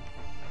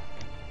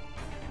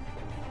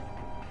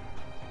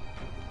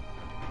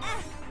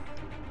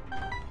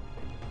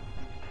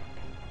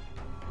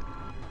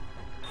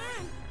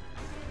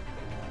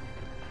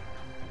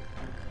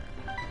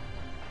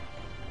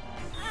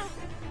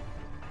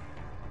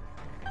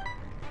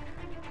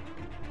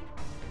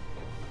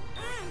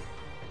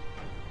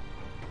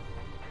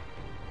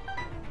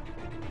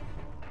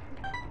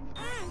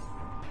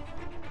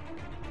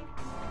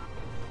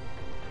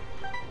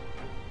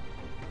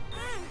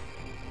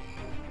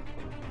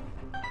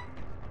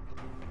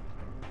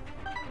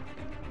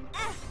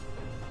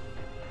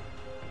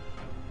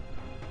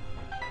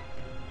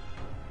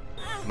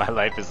 My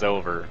life is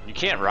over. You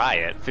can't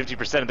riot.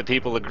 50% of the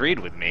people agreed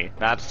with me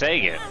not to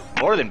take it.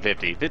 More than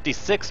 50.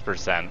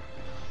 56%.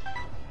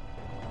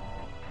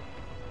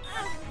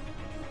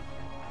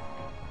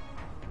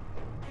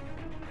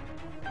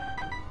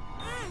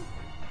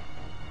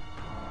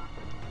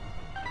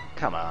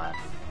 Come on.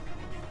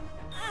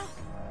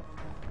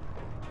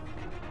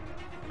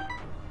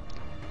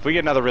 If we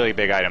get another really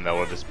big item, though,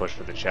 we'll just push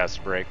for the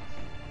chest break.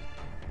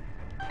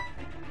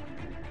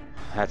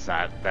 That's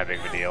not that big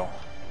of a deal.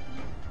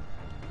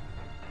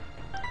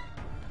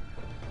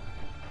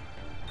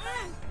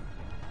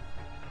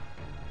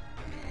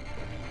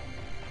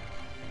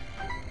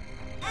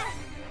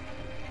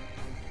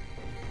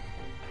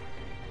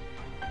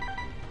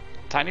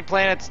 Tiny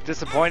Planet's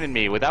disappointed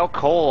me. Without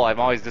coal, I'm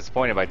always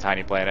disappointed by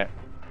Tiny Planet.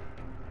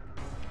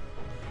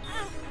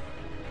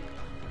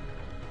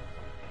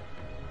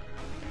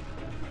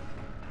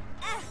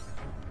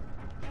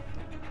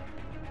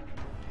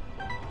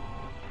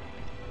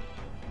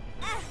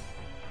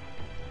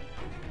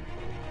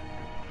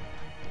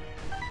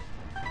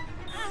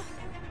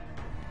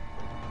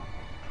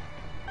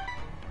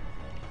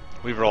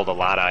 We've rolled a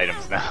lot of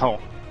items now.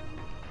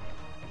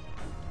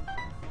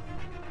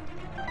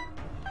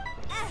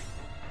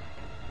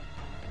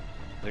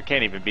 There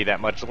can't even be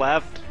that much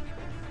left.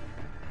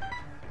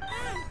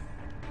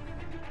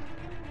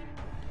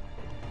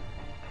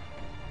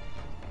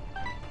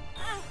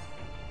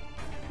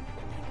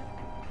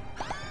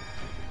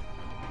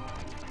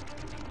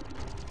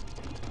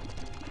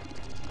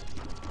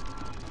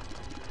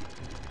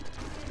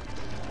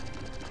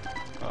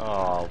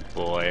 Oh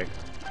boy.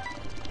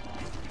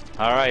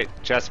 Alright,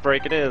 chest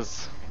break it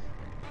is.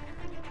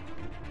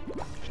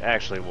 Which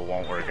actually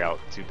won't work out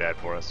too bad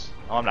for us.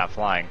 Oh, I'm not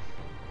flying.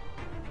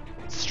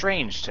 It's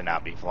strange to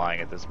not be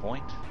flying at this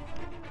point.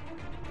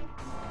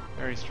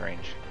 Very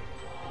strange.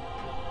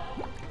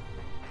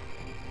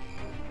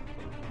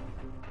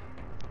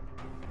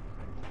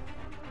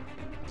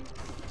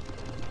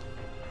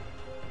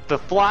 The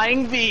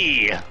Flying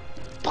V!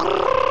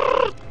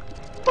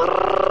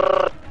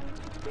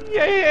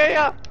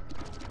 Yeah!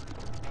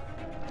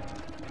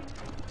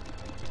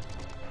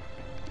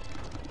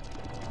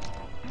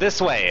 This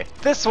way!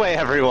 This way,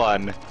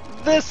 everyone!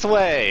 This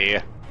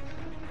way!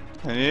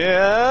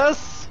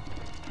 Yes!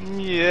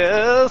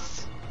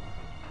 Yes!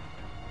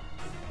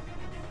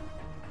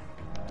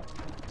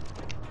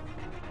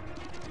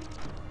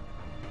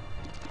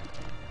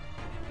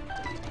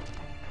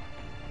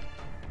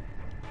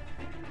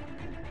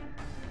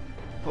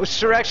 Which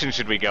direction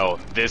should we go?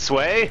 This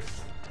way?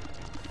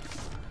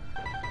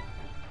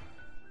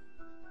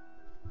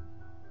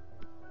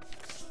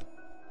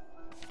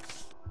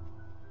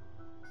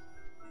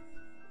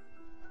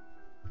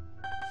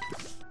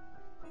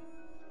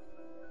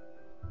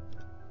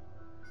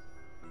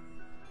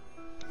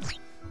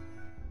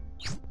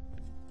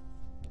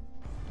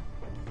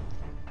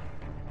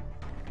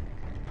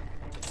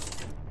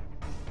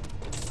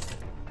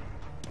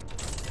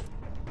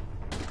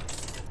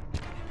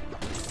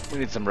 We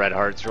need some red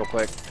hearts real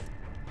quick.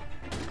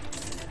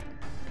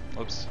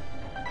 Oops.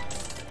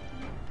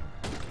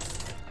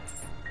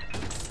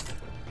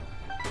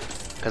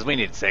 Because we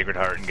need Sacred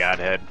Heart and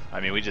Godhead. I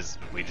mean, we just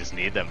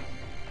need them.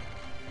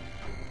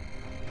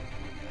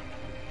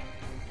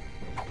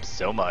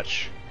 So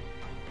much.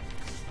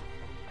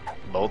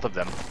 Both of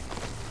them.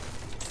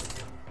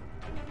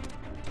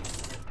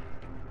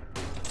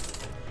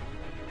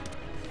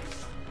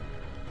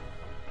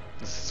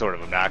 This is sort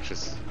of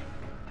obnoxious.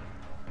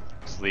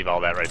 Just leave all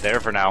that right there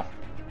for now.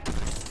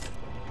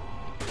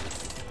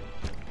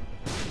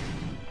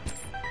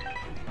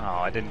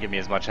 Oh, it didn't give me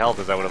as much health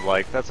as I would have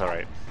liked. That's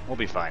alright. We'll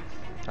be fine.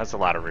 That's a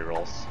lot of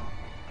rerolls.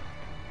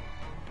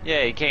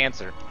 Yay,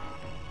 cancer.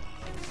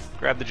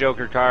 Grab the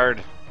Joker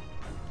card.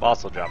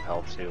 Also drop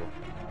health too.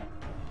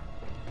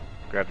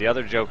 Grab the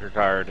other Joker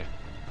card.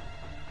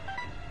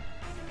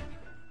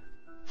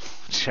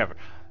 Whichever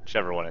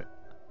one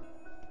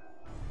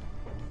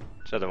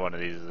whichever one of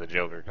these is a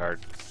Joker card.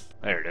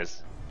 There it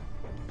is.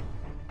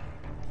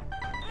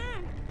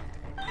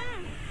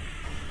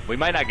 We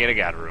might not get a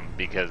God Room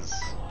because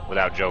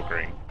without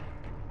Jokering.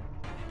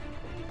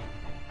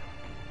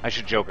 I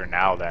should Joker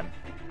now then.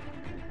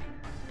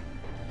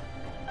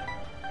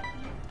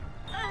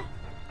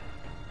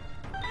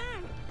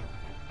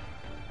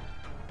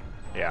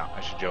 Yeah,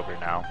 I should Joker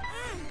now.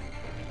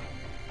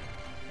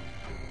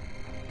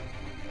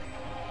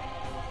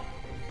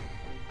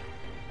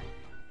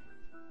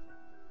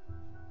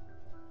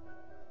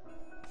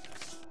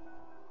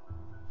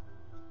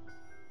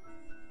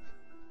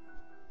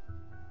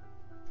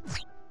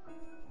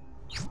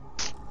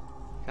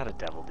 Got a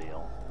devil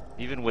deal.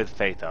 Even with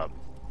faith up.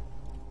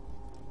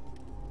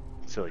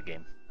 Silly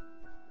game.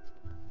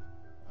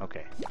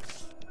 Okay.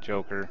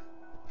 Joker.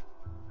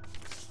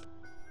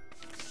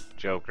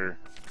 Joker.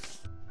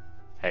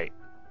 Hey.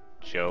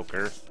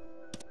 Joker.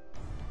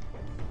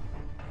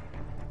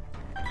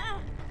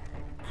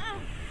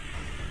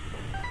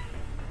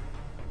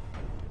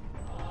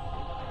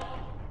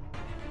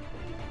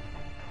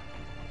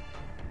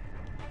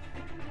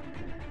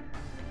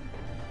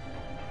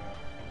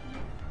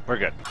 We're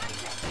good.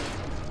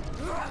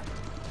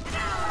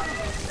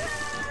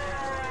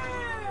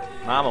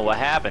 Mama, what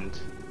happened?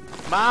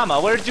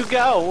 Mama, where'd you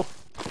go?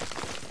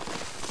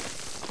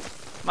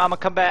 Mama,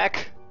 come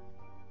back.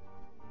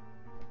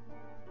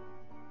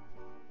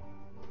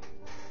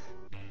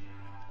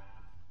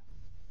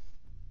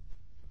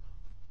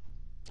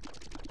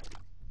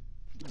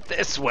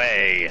 This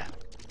way.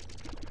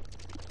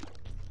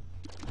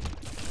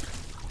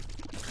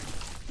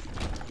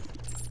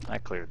 I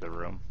cleared the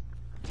room.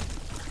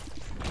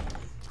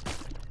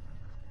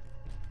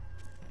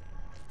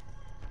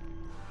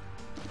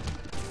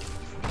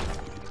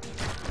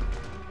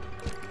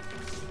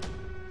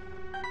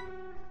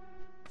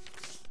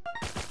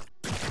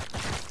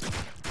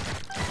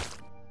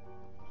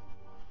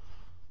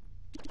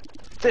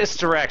 This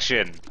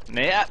direction.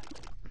 Yeah.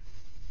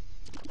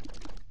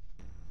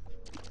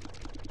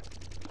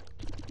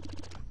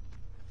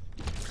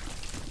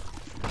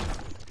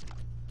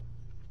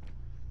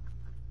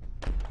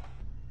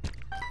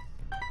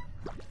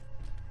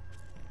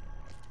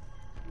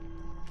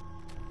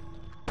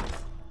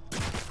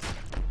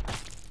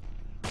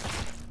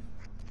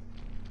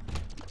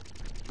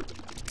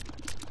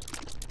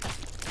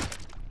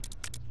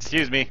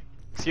 Excuse me.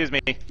 Excuse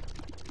me.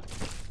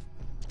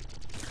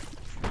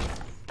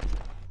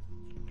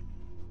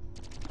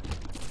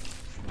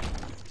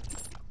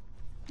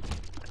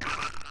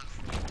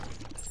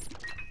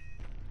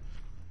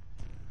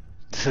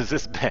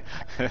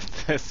 Is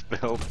this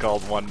build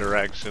called One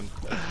Direction?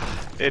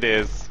 It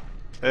is.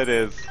 It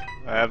is.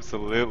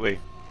 Absolutely.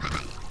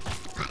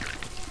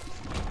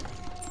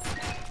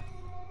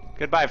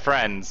 Goodbye,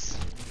 friends.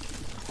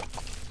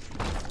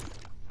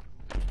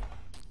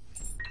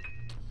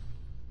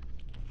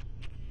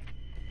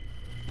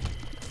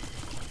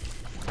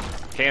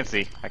 Can't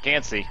see. I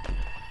can't see.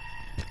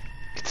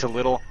 It's a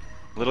little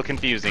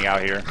confusing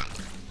out here.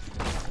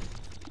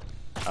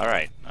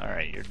 Alright,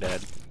 you're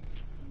dead.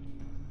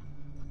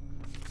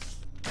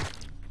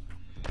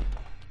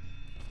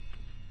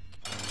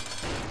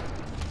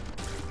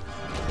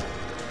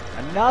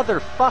 Another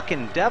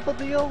fucking devil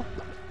deal?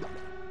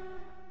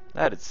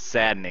 That is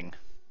saddening.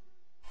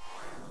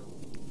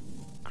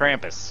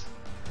 Krampus.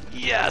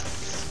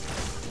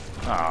 Yes!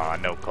 Aw,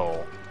 no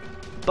coal.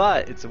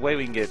 But it's a way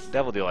we can get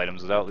devil deal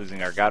items without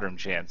losing our God Room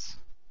chance.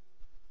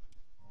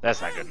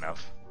 That's not good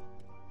enough.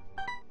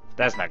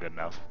 That's not good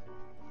enough.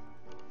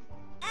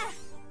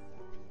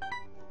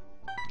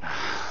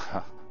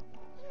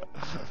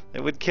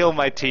 It would kill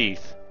my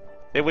teeth.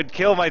 It would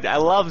kill my... I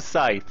love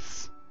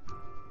scythes.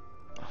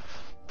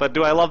 But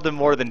do I love them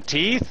more than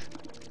teeth?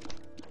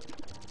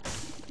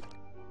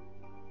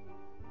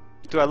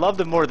 Do I love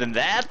them more than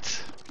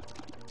that?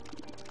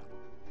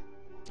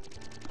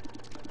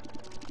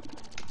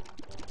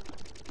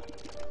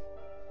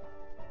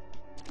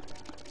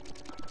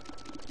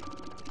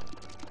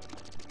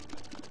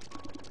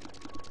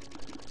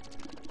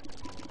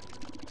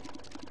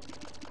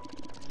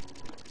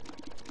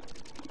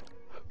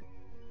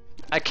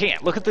 I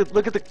can't. Look at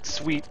the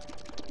sweet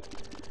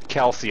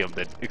calcium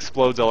that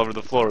explodes all over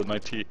the floor with my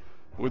teeth.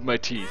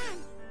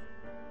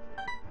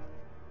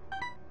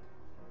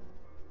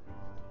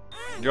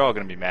 You're all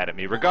gonna be mad at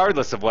me.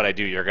 Regardless of what I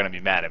do, you're gonna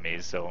be mad at me,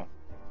 so...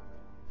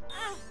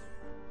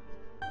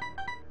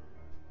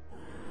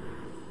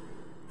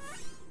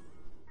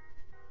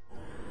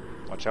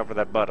 Watch out for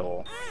that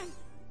butthole.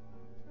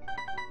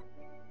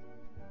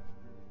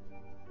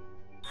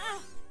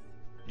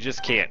 You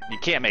just can't. You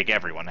can't make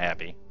everyone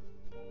happy.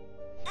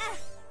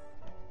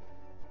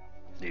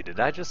 Dude, did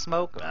I just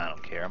smoke? I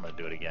don't care. I'm gonna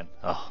do it again.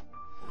 Oh.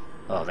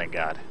 Oh, thank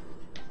God.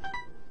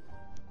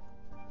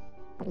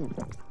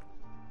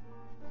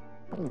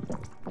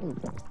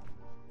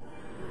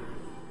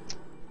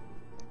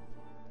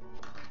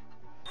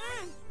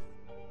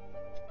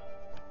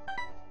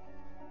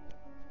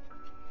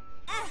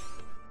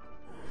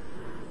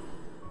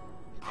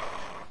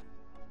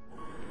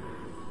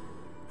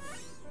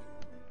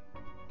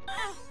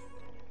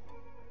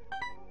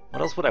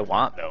 What else would I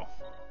want, though?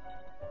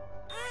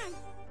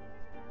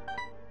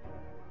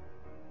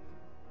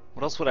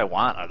 What else would I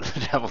want out of the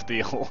Devil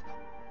Deal?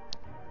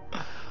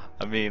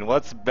 I mean,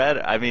 what's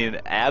better? I mean,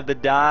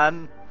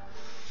 Abaddon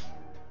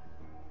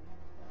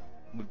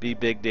would be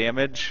big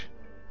damage.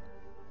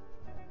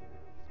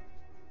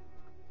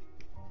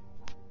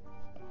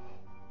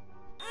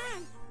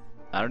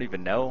 I don't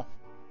even know.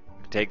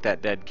 Take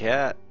that dead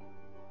cat.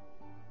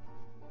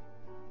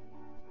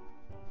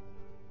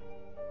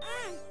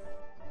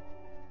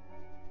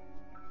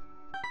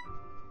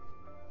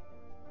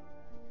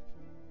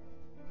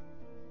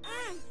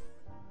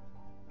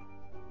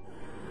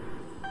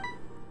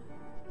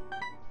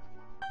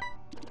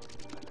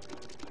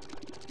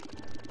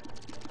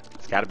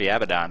 It's gotta be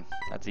Abaddon.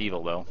 That's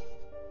evil, though.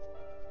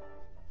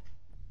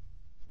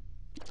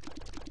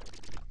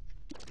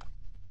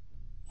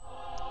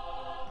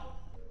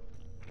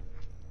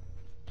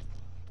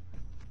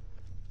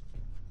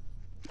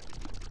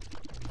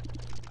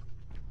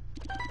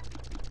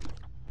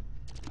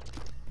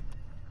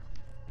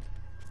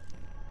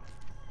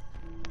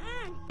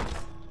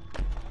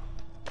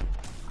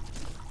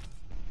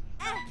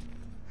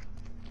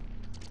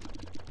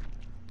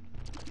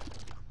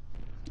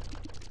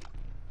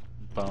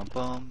 Bum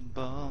bum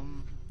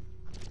bum.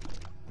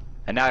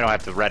 And now I don't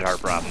have the red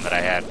heart problem that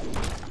I had,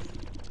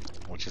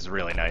 which is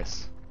really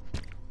nice.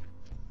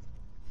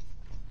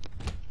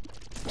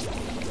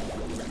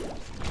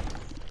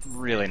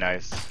 Really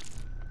nice.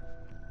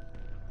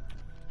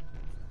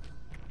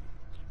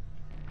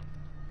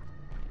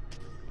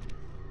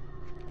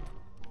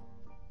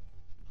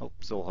 Oh,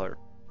 soul heart.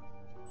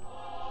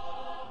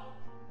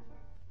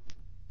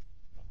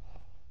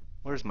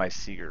 Where's my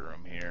secret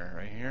room here?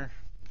 Right here?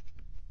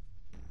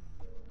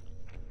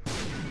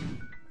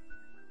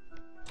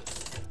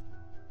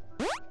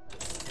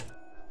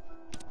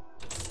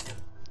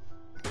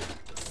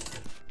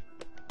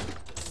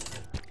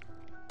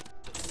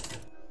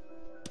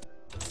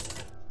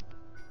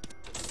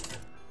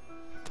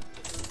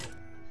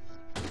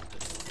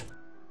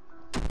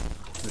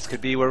 This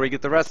could be where we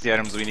get the rest of the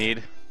items we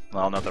need.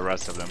 Well, not the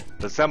rest of them,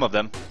 but some of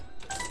them.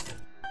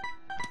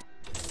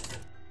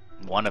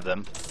 One of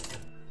them.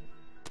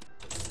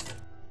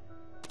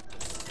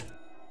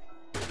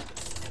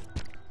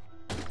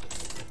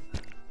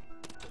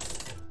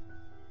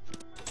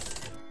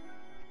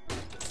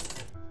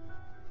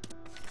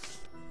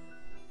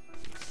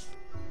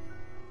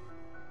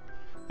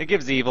 It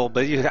gives evil,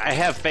 but I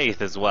have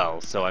faith as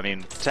well, so I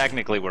mean,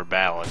 technically we're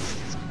balanced.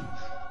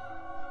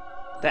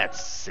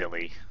 That's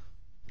silly.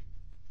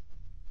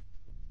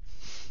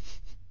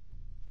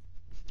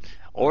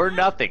 Or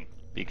nothing,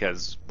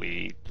 because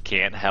we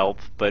can't help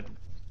but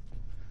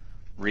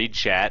read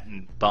chat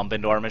and bump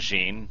into our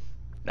machine,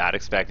 not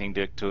expecting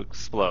it to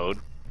explode,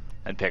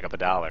 and pick up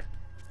 $1.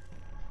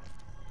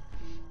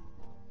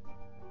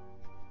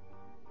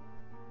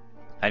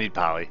 I need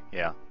Poly,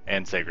 yeah,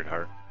 and Sacred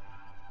Heart.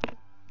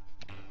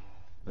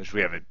 Which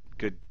we have a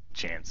good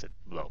chance at.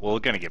 Well, we're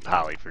gonna get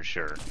Poly for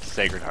sure.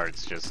 Sacred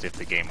Heart's just if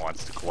the game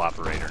wants to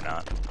cooperate or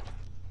not.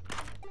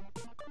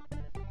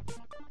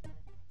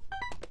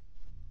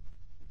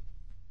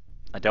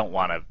 I don't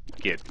want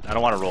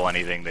to roll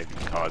anything that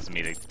can cause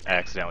me to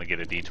accidentally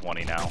get a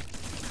D20 now.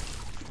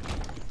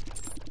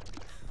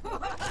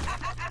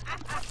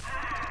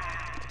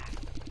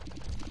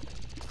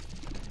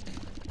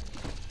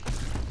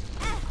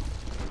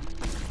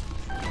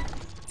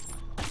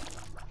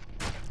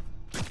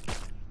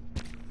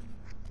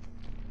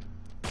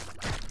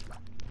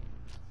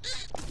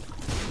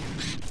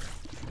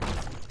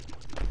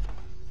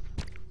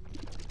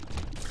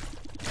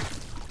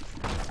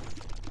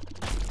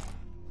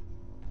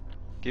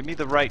 Give me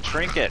the right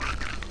trinket.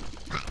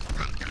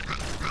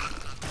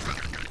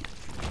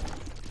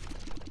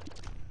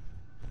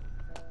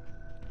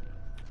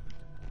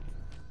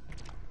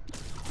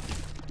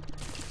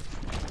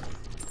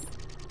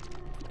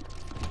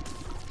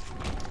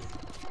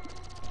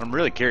 I'm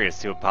really curious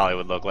to see what Poly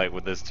would look like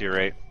with this tier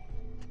 8.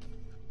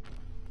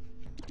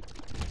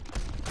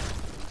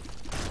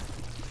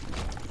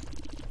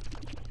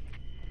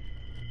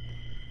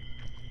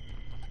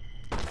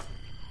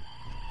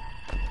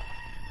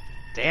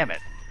 Damn it.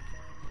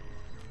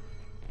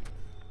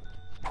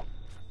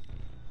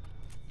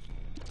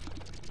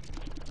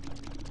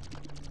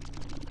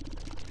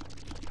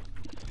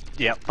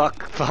 Yeah,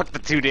 fuck the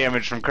 2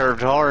 damage from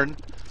curved horn.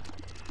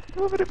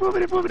 Whoopity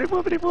whoopity whoopity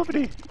whoopity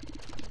whoopity.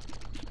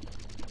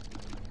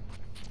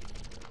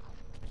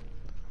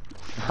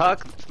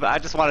 Fuck, I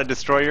just want to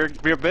destroy your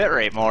bit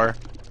rate more.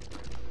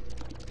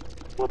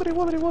 Whoopity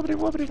whoopity whoopity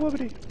whoopity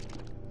whoopity.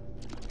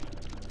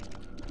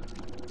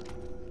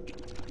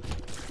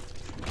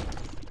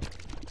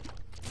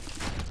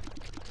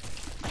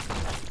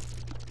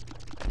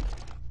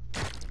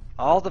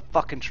 All the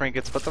fucking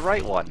trinkets but the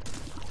right one.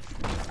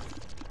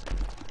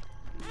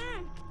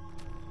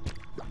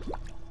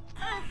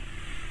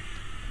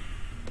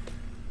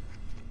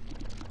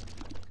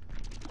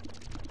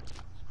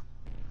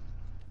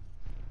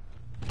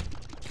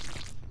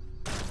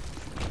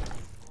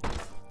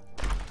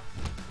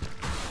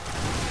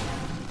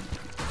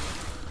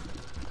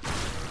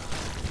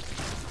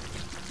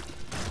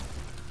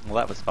 Well,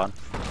 that was fun.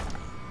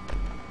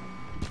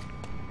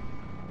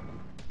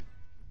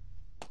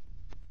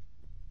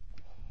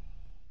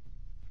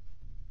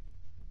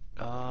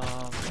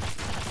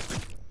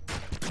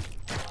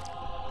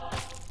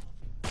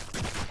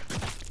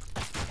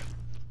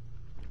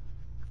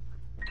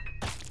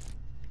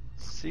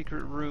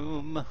 Secret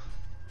room.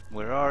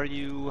 Where are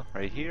you?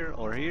 Right here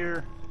or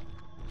here?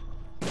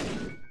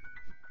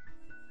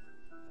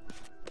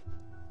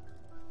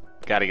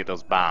 Gotta get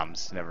those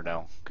bombs. Never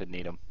know. Could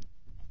need them.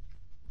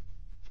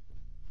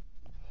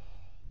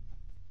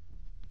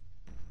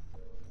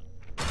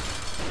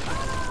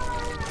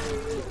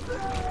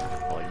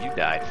 Well, you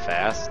died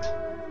fast.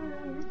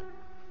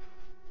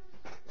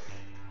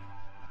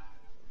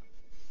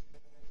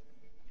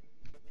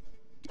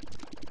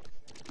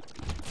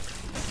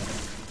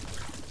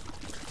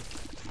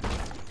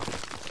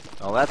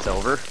 Oh, that's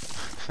over.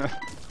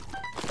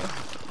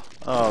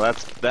 Oh,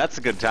 that's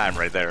a good time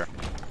right there.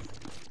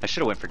 I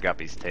should have went for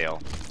Guppy's tail.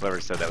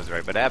 Whoever said that was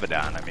right, but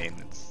Abaddon, I mean,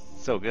 it's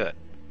so good.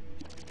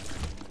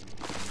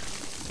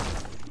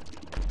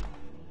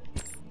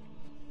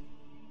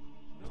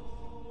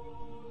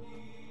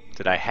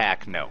 Did I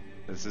hack? No.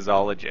 This is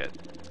all legit.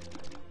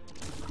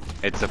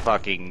 It's a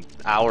fucking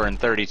hour and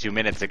 32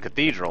 minutes at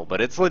Cathedral, but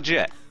it's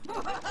legit.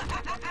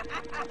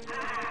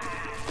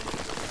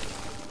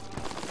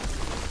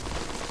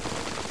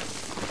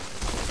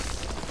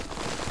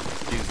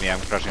 Excuse me,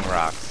 I'm crushing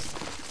rocks.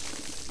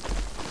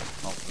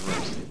 Oh, the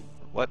room's...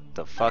 What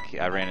the fuck?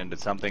 I ran into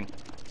something.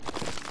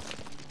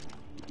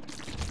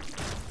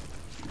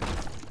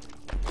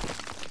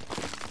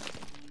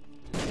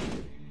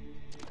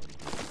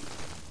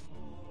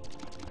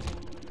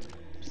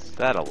 Is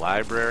that a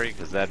library?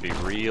 Because that'd be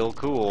real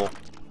cool.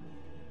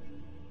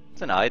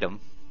 It's an item.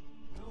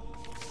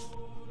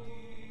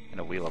 And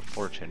a Wheel of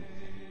Fortune.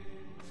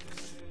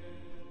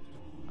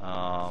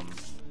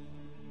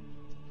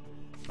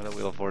 Where'd the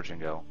Wheel of Fortune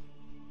go?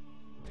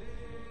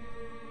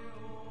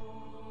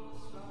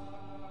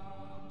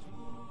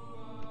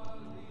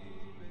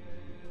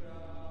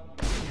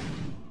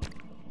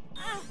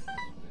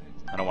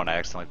 I don't want to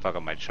accidentally fuck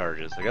up my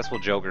charges. I guess we'll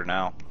Joker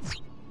now.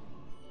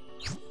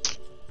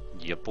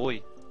 Yeah,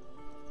 boy.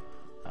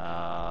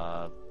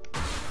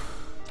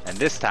 And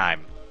this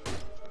time,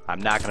 I'm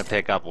not gonna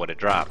pick up what it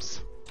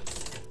drops.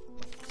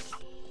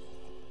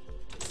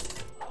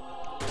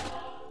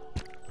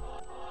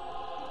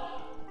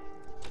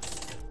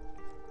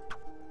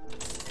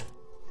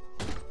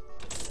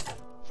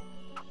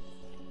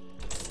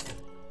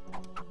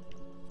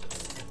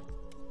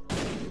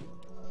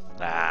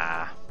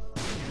 Ah.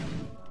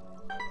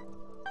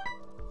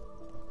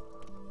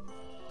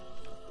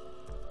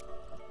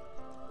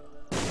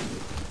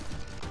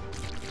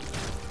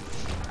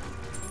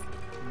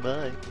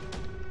 Bye.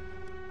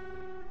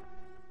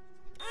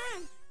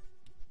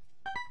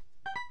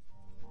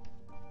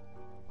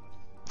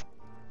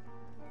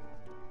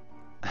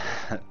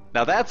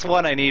 Now that's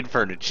one I need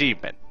for an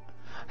achievement.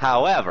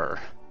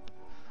 However,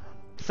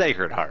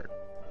 Sacred Heart.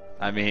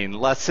 I mean,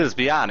 let's just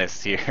be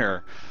honest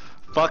here.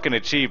 Fucking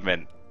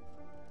achievement.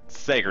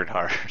 Sacred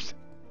Heart.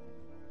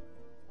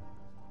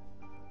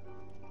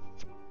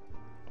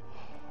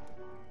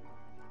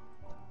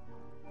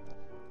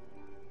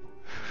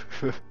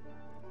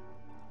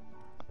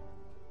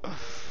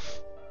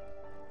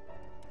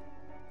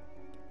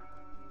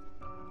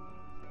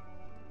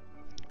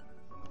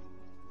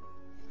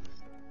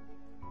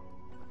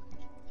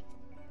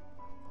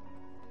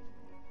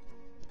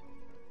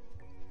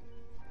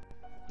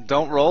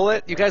 Don't roll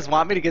it? You guys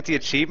want me to get the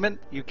achievement?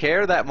 You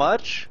care that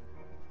much?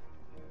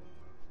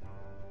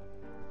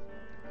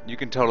 You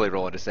can totally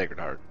roll into Sacred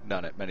Heart.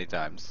 Done it many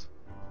times.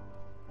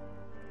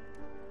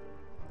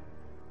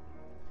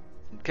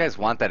 You guys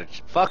want that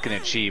fucking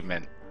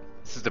achievement.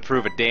 This is to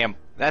prove a damn...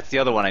 That's the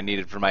other one I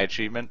needed for my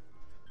achievement.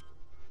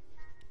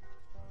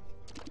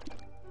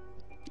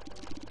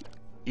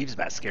 Eve's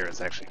Mascara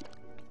is actually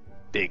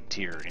big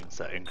tier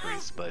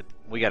increase, but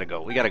we gotta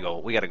go. We gotta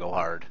go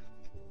hard.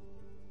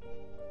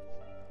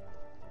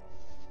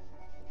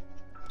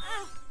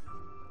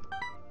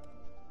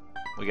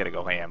 We gotta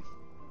go ham.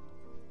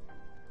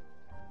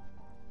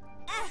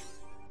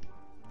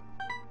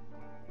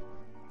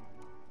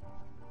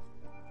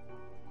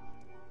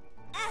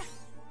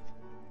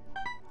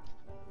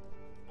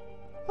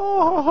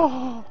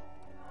 Oh!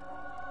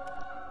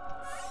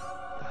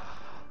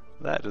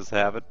 That just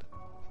happened.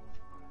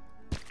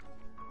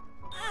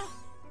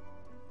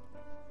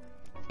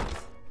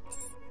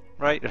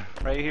 Right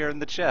here in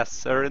the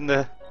chest, or in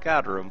the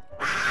god room.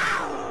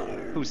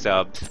 Who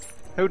subbed?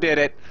 Who did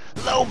it?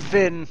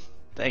 Lobefin!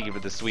 Thank you for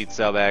the sweet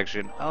sub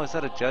action. Oh, is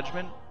that a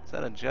judgment? Is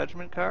that a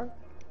judgment card?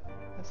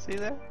 I see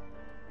there.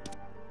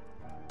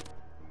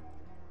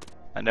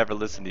 I never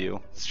listened to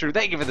you. It's true.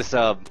 Thank you for the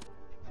sub.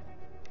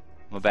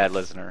 I'm a bad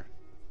listener.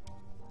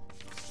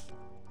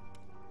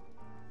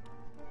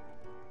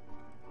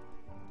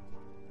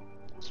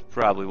 It's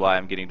probably why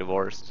I'm getting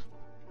divorced.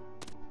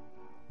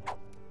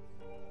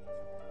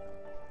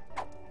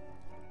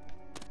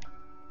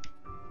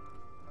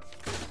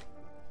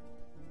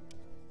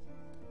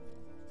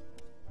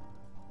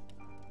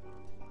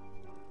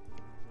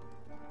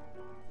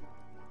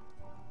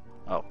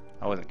 Oh,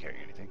 I wasn't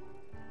carrying anything.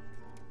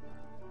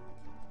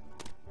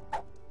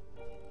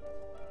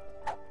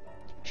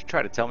 You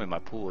try to tell me my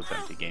pool is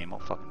empty, game. I'll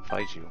fucking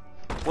fight you.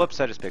 Whoops,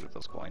 I just picked up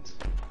those coins.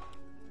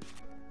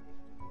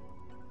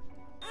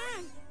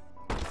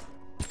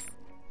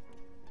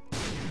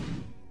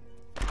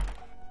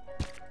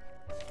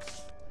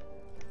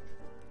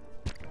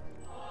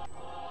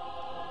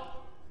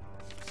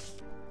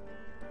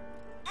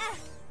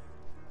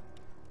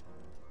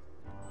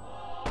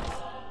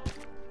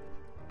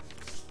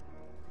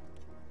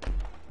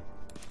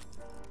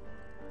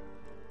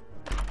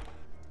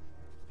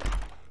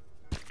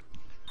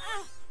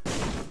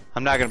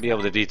 I'm not going to be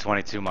able to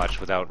D20 too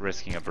much without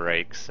risking a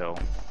break, so...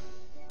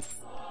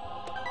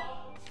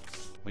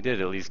 We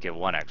did at least get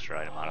one extra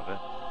item out of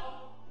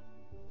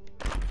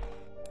it.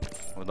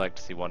 I would like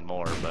to see one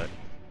more, but...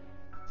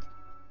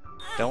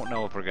 Don't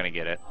know if we're going to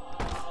get it.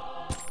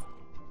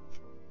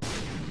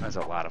 There's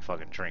a lot of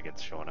fucking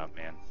trinkets showing up,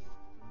 man.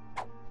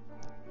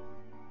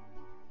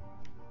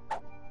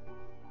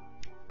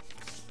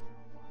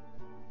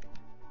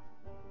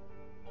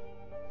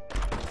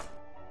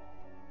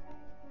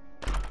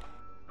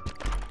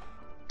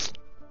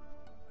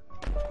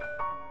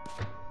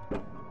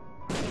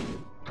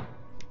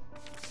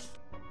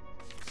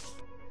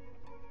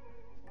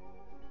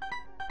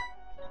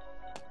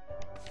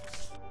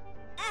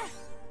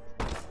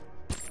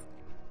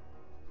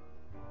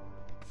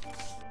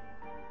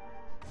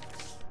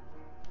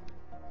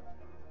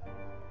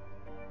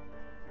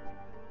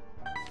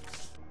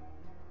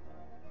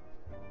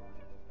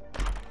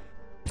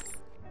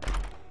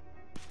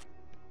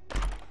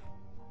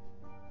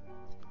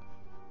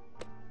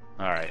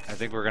 Alright, I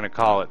think we're gonna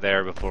call it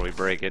there before we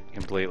break it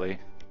completely.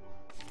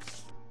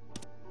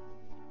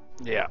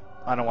 Yeah,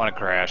 I don't want to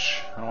crash.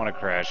 I don't want to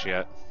crash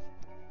yet.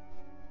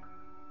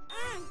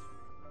 I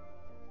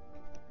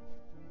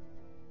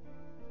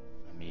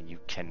mean, you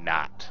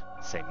cannot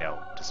say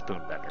no to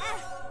Spoonbender.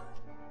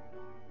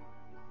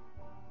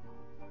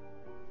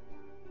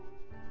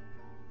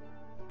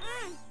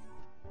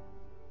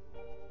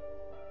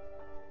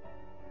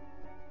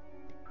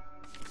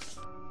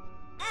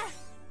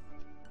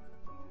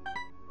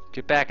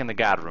 Get back in the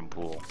god room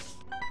pool.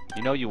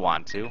 You know you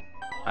want to.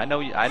 I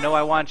know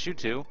I want you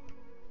to.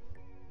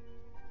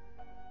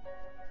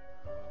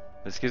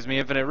 This gives me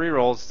infinite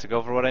rerolls to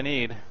go for what I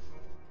need.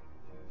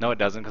 No, it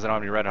doesn't, because I don't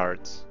have any red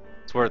hearts.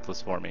 It's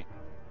worthless for me.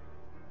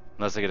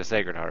 Unless I get a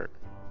sacred heart.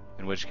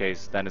 In which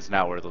case, then it's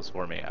not worthless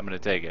for me. I'm gonna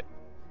take it.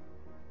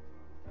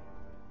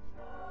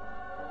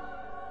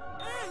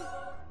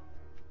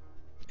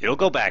 It'll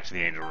go back to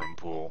the angel room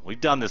pool. We've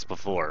done this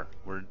before.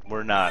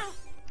 We're not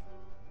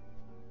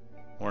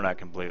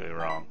completely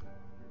wrong.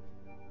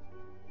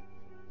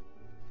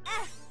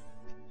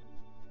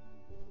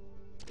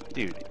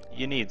 Dude,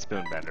 you need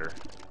Spoonbender.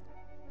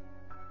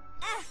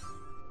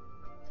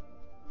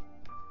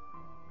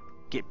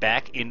 Get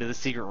back into the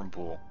secret room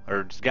pool.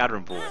 Or just god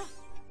room pool.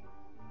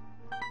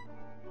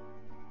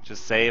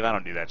 Just save. I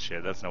don't do that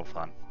shit. That's no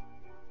fun.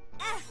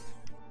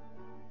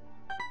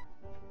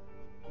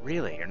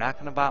 Really? You're not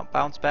gonna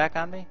bounce back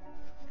on me?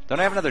 Don't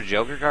I have another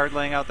Joker card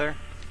laying out there?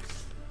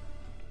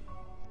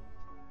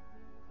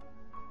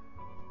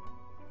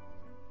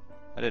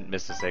 I didn't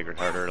miss the Sacred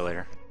Heart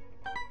earlier.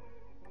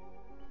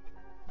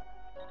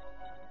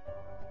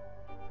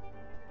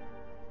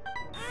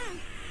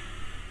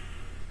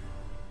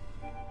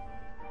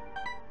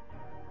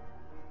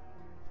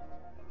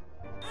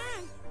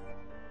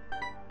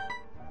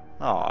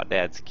 Aw,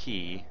 Dad's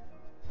key.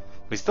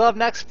 We still have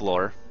next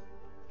floor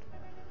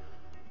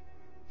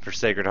for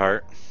Sacred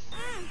Heart.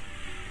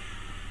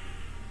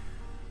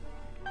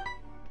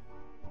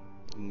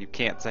 And you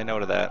can't say no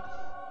to that.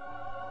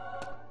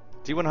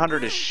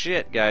 D100 is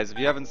shit, guys. If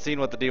you haven't seen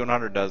what the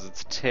D100 does,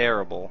 it's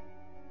terrible.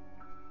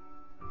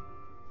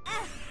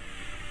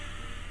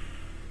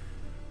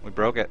 We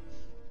broke it.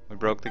 We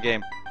broke the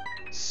game.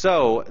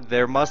 So,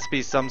 there must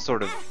be some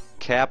sort of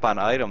cap on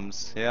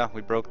items. Yeah,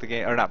 we broke the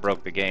game. Or not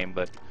broke the game,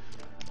 but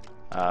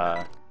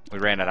we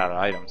ran it out of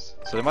items.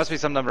 So there must be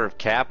some number of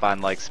cap on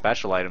like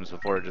special items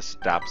before it just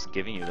stops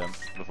giving you them.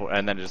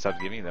 And then it just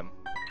stops giving you them.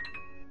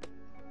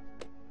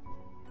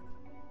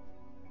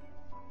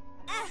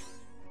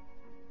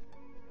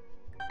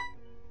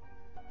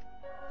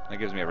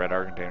 gives me a red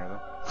art container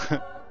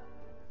though.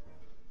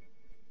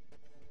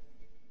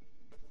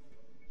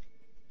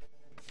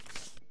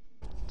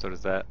 So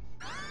does that.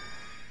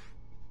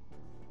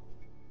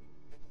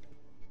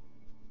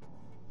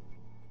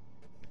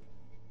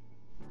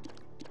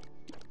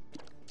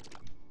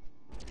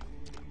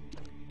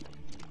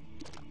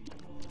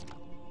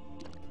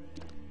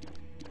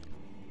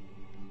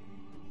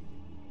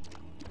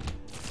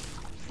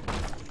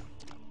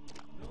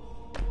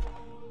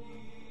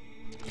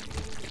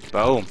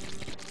 Boom.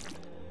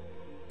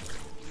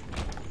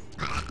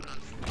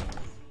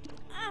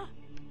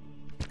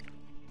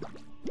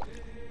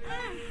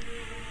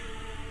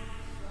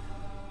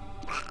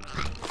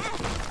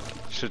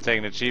 Should take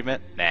an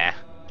achievement? Nah.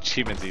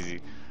 Achievement's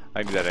easy.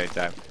 I can do that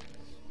anytime.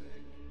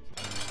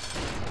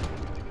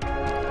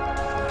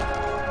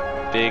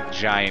 Big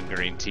giant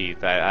green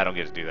teeth. I don't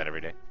get to do that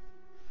every day.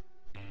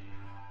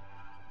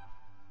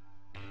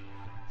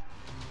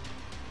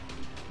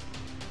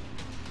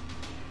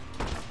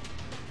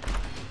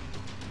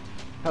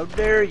 How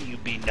dare you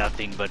be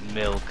nothing but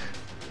milk?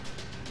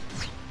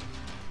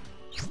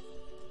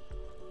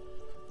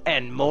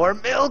 And more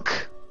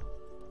milk?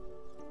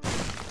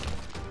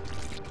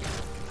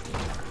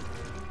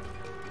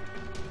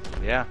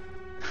 Yeah.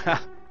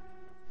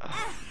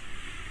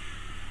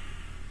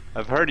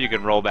 I've heard you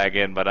can roll back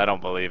in, but I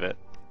don't believe it.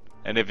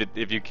 And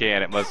if you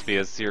can, it must be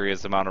a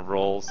serious amount of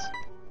rolls.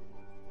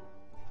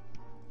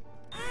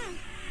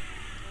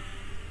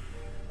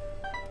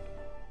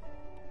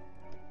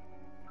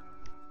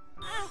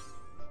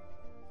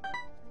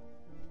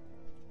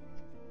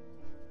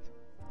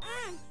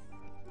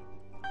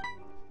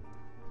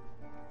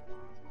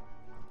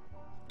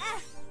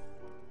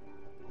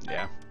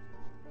 Yeah.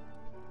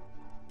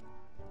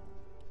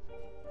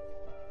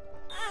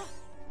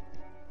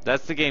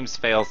 That's the game's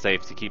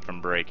failsafe to keep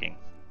from breaking,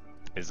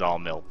 is all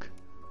milk.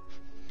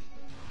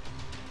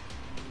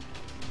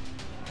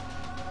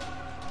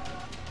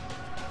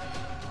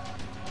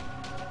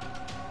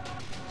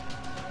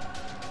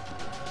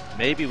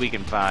 Maybe we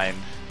can find...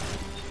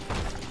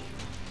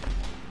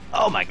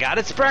 Oh my god,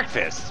 it's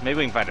breakfast! Maybe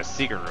we can find a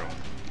secret room.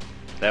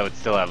 That would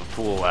still have a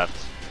pool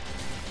left.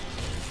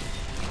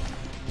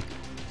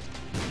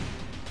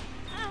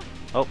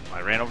 Oh,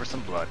 I ran over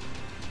some blood.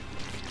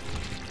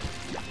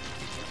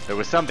 There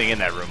was something in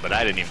that room, but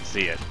I didn't even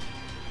see it.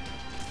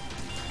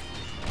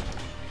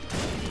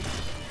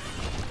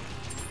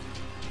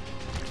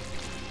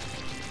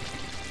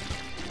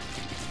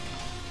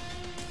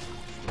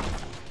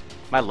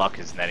 My luck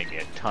is netting me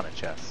a ton of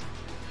chests.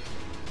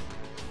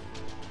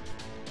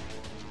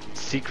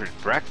 Secret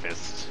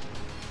breakfast?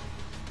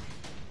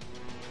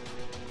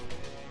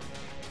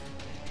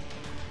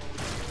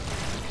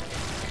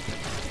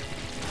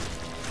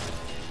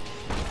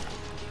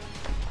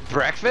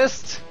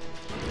 Breakfast?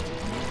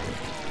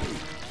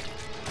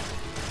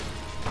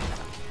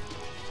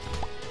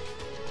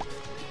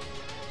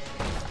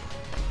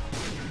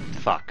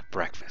 Fuck,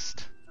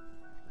 breakfast.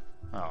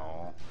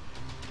 Oh.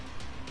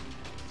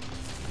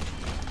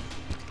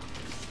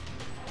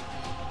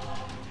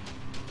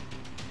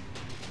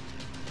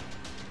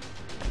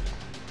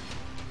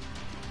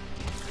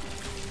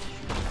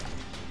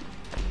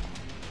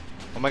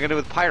 What am I gonna do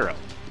with Pyro?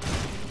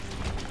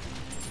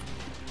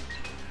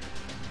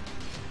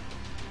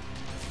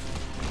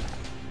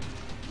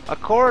 A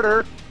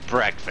quarter?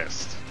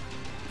 Breakfast.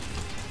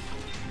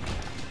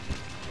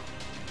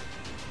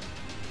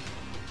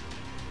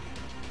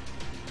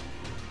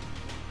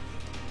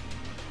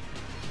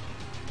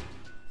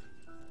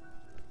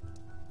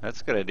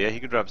 That's a good idea. He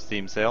could drop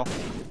Steam Sale.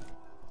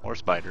 Or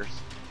spiders.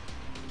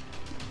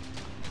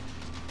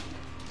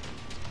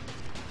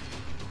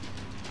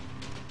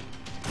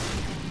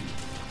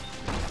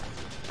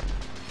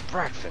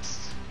 Breakfast.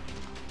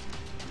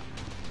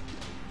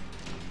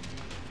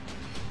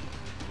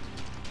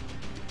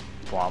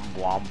 Blom,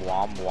 blom,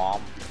 blom,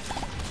 blom.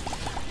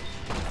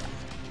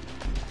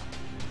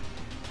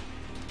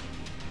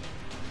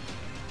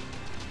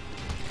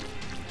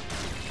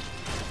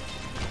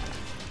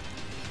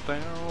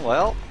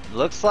 Well,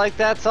 looks like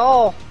that's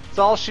all. That's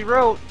all she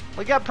wrote.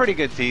 We got pretty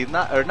good teeth.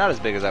 Not as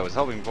big as I was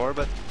hoping for,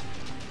 but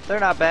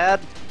they're not bad.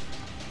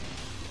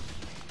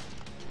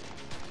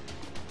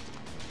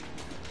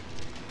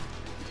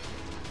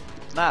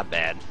 Not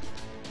bad.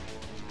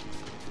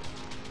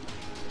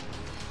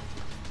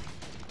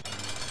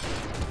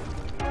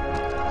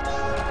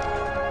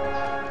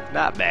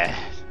 Not bad.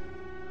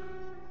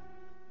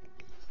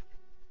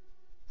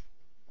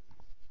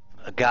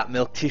 A Got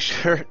Milk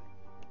t-shirt.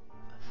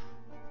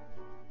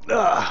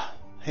 Ugh,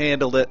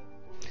 handled it.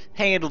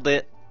 Handled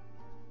it.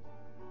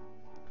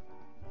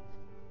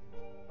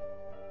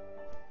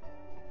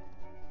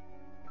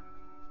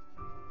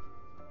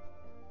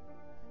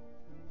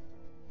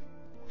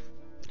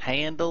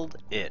 Handled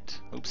it.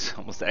 Oops,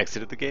 almost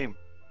exited the game.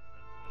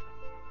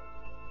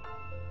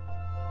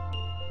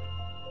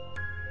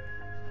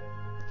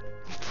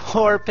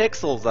 4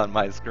 pixels on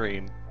my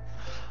screen.